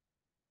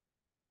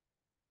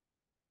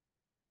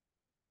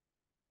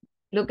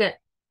 Look at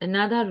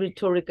another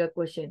rhetorical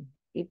question,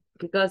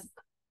 because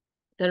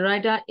the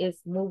writer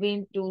is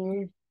moving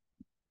to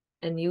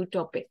a new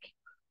topic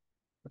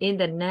in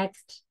the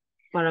next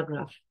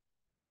paragraph.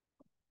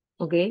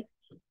 Okay,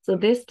 so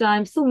this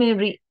time,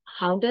 Sumeri,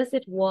 how does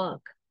it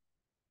work?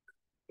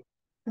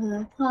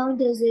 How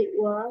does it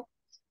work?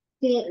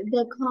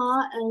 The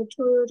car and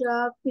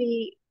Toyota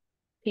Prius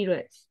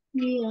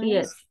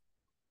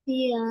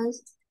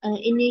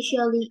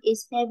initially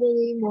is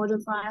heavily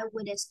modified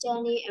with a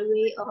stunning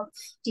array of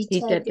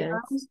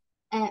detectors,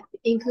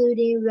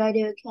 including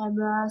radar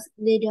cameras,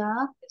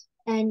 LiDAR,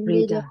 and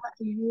new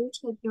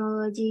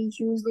technology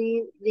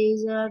using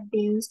laser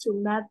beams to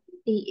map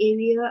the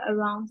area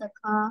around the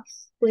car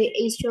with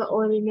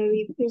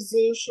extraordinary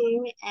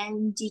precision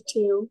and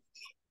detail.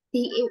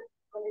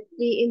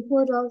 The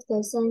input of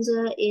the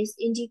sensor is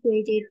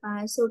integrated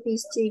by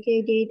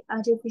sophisticated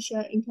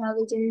artificial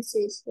intelligence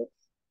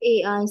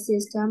AI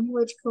system,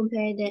 which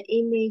compare the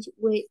image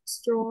with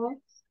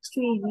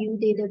Street View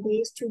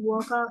database to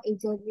work out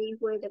exactly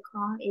where the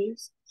car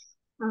is.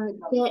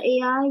 The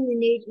AI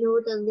unit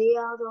knows the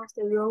layout of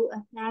the road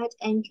ahead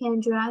and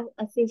can drive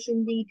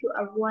efficiently to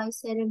avoid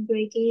sudden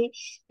braking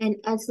and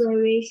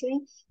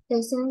acceleration.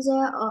 The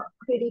sensor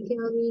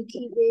critically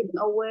keep it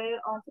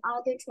aware of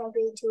other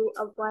traffic to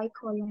avoid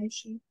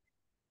collision.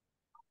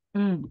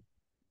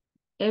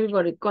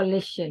 Everybody,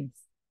 collisions.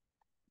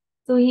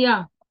 So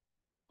here,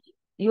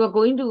 you are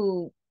going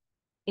to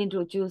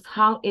introduce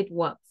how it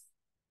works.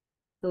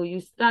 So you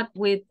start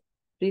with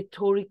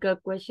rhetorical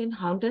question,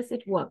 how does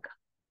it work?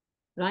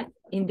 Right?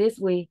 In this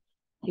way,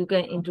 you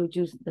can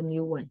introduce the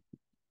new one.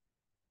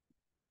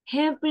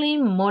 Heavily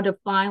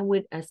modified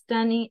with a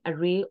stunning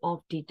array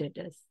of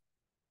detectors.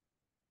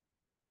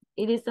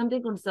 It is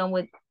something concerned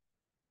with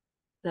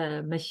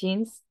the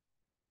machines.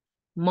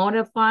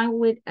 Modified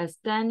with a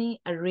stunning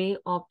array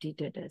of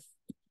detectors.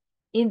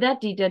 In that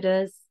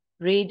detectors,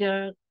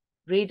 radar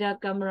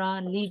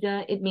camera,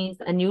 LiDAR, it means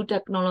a new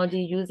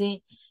technology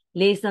using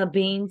laser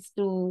beams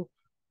to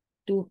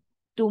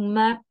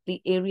map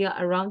the area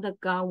around the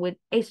car with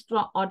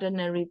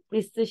extraordinary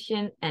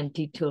precision and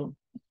detail.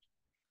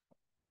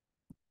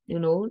 You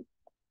know,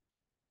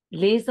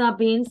 laser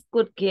beams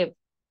could give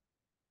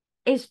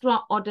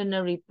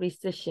extraordinary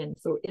precision.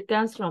 So it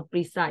comes from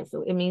precise.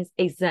 So it means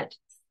exact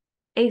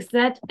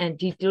and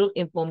detailed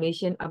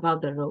information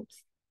about the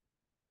roads.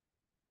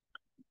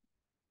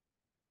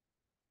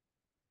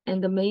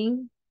 And the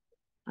main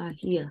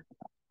here.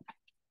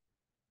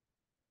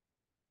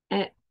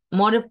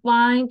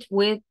 Modified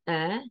with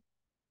a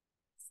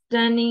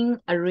stunning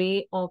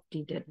array of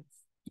detectors.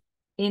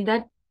 In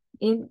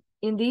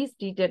these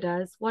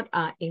detectors, what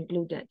are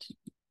included?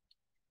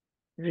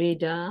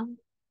 Radar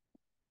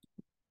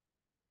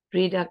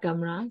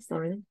camera,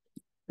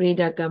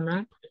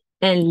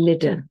 and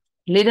LiDAR.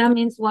 LiDAR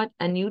means what?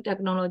 A new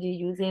technology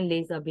using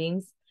laser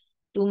beams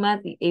to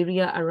map the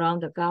area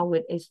around the car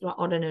with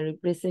extraordinary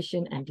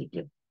precision and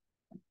detail.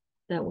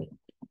 That way.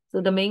 So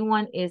the main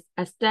one is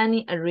a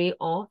stunning array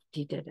of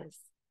detectors.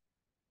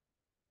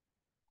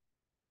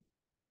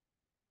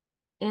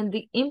 And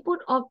the input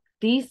of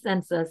these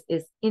sensors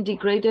is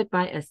integrated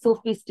by a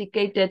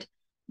sophisticated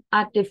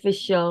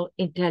artificial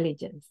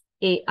intelligence,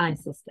 AI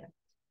system.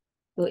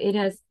 So it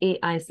has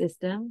AI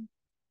system.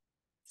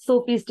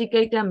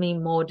 Sophisticated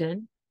means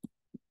modern.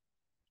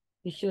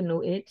 You should know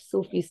it,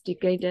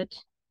 sophisticated.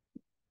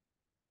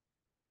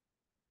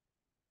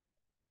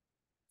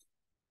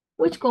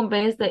 Which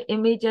compares the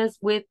images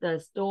with the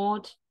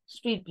stored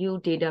Street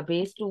View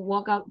database to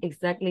work out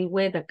exactly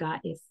where the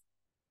car is.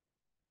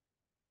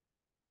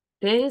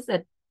 There is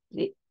a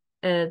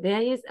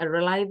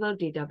reliable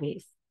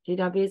database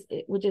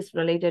which is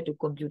related to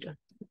computer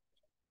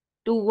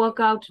to work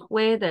out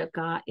where the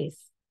car is.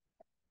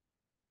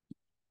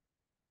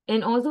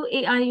 And also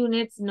AI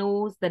units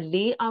knows the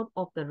layout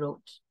of the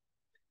road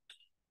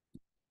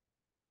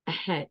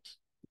ahead.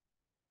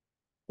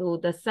 So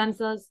the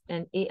sensors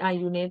and AI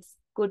units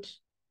could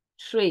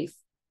trace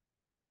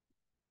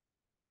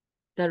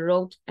the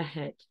road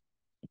ahead.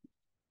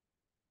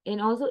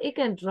 And also it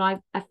can drive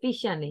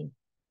efficiently.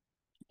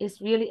 It's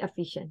really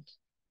efficient.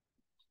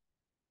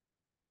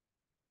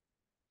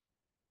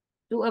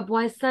 To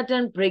avoid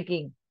sudden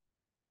braking,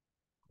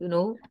 you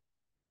know,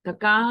 the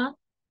car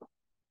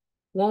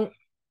won't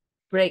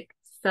brake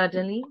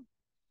suddenly,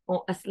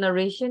 or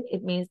acceleration,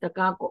 it means the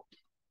car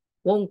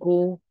won't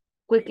go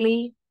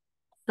quickly,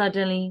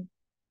 suddenly.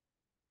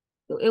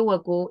 So it will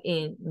go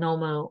in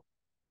normal,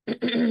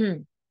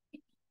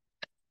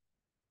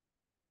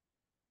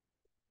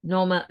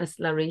 normal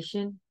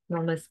acceleration,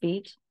 normal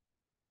speed.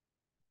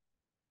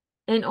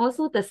 And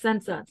also the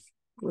sensors.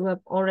 We have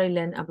already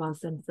learned about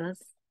sensors.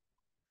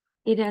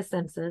 It has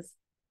sensors.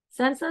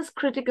 Sensors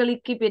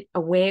critically keep it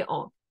aware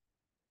of.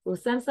 So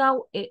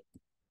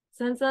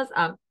sensors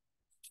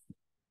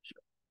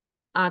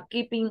are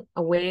keeping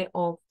aware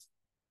of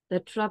the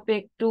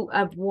traffic to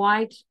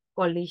avoid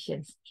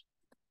collisions.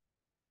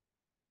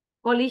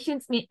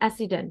 Collisions mean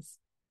accidents.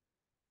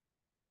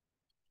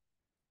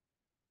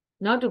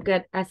 Not to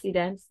get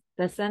accidents,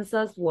 the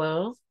sensors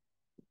will,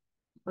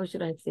 how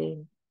should I say,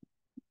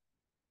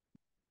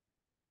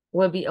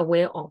 will be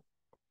aware of.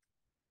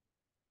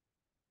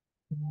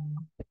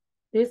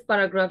 This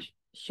paragraph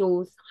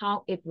shows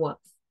how it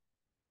works.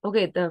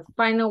 Okay, the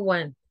final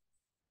one.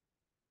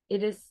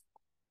 It is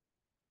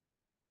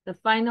the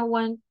final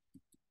one.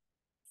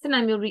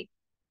 Read.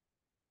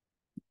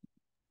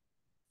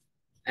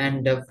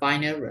 And the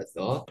final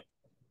result,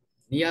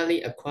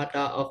 nearly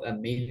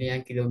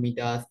 250,000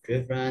 kilometers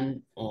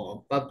driven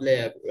on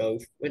public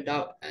roads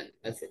without an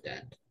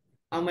accident.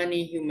 How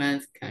many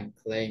humans can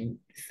claim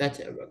such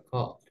a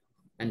record?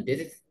 And this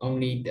is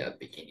only the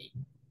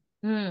beginning.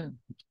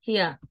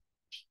 Here,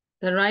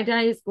 the writer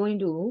is going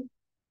to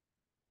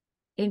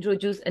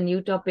introduce a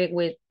new topic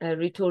with a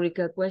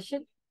rhetorical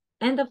question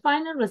and the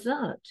final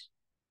result.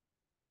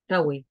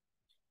 That way.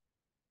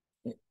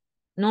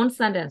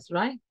 Non-sentence,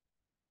 right?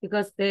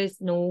 Because there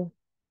is no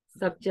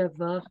subject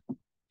verb.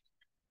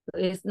 So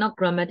it's not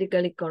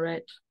grammatically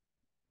correct.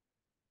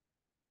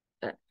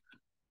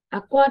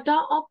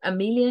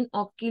 250,000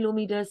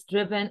 kilometers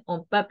driven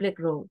on public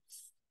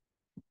roads.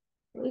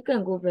 It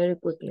can go very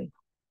quickly.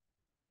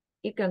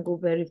 It can go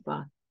very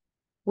far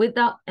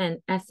without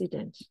an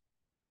accident.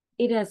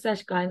 It has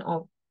such kind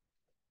of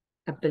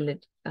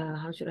ability,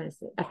 how should I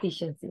say,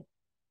 efficiency.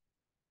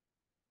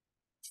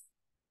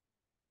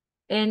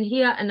 And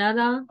here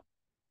another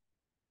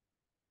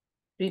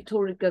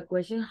rhetorical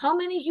question. How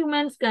many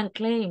humans can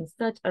claim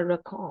such a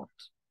record?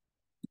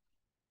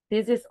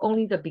 This is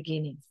only the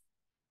beginning.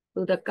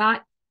 So the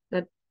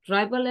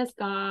driverless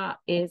car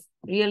is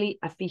really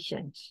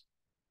efficient.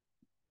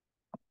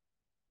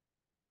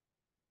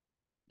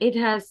 It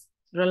has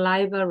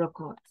reliable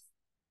records,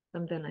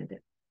 something like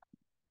that.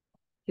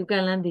 You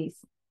can learn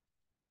these.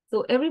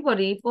 So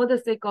everybody, for the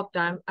sake of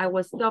time, I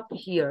will stop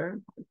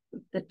here.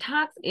 The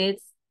task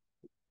is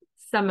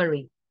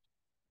summary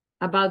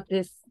about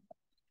this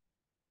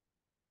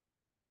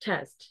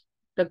test,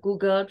 the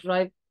Google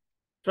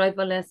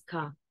driverless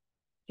car.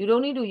 You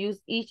don't need to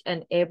use each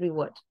and every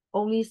word,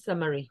 only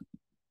summary.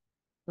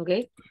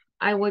 Okay,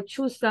 I will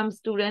choose some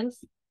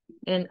students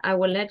and I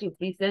will let you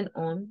present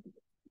on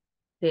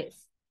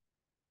this.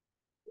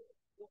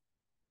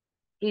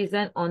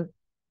 Present on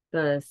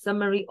the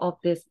summary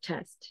of this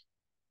test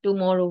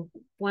tomorrow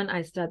when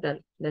I start the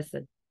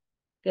lesson.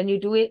 Can you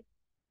do it?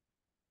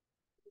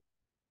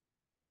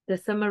 The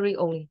summary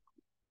only.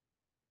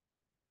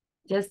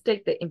 Just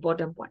take the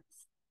important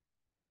points.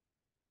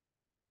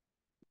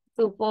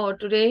 So for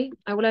today,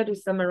 I would like to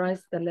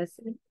summarize the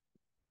lesson.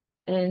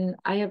 And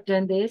I have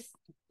done this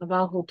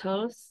about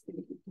hotels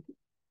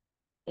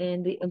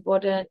and the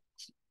important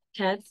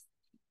tests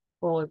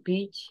for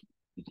beach.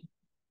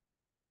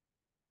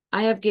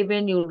 I have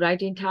given you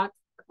writing tasks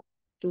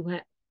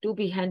to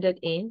be handed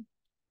in.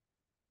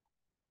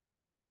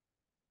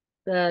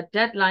 The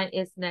deadline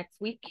is next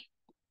week,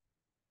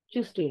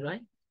 Tuesday,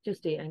 right?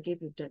 Tuesday, I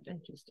gave you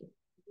deadline Tuesday.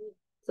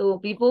 So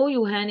before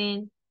you hand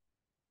in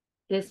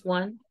this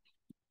one,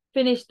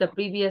 finish the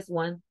previous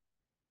one.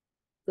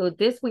 So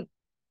this week,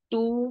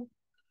 two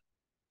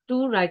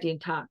writing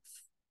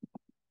tasks.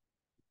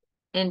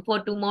 And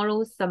for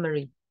tomorrow's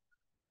summary.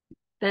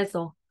 That's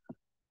all.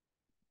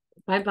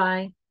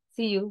 Bye-bye.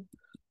 See you.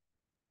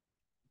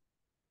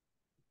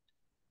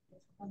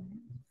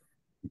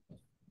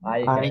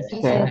 Bye, Bye,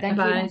 sir. sir. Thank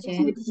you, Bye.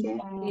 teacher.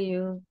 See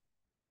you.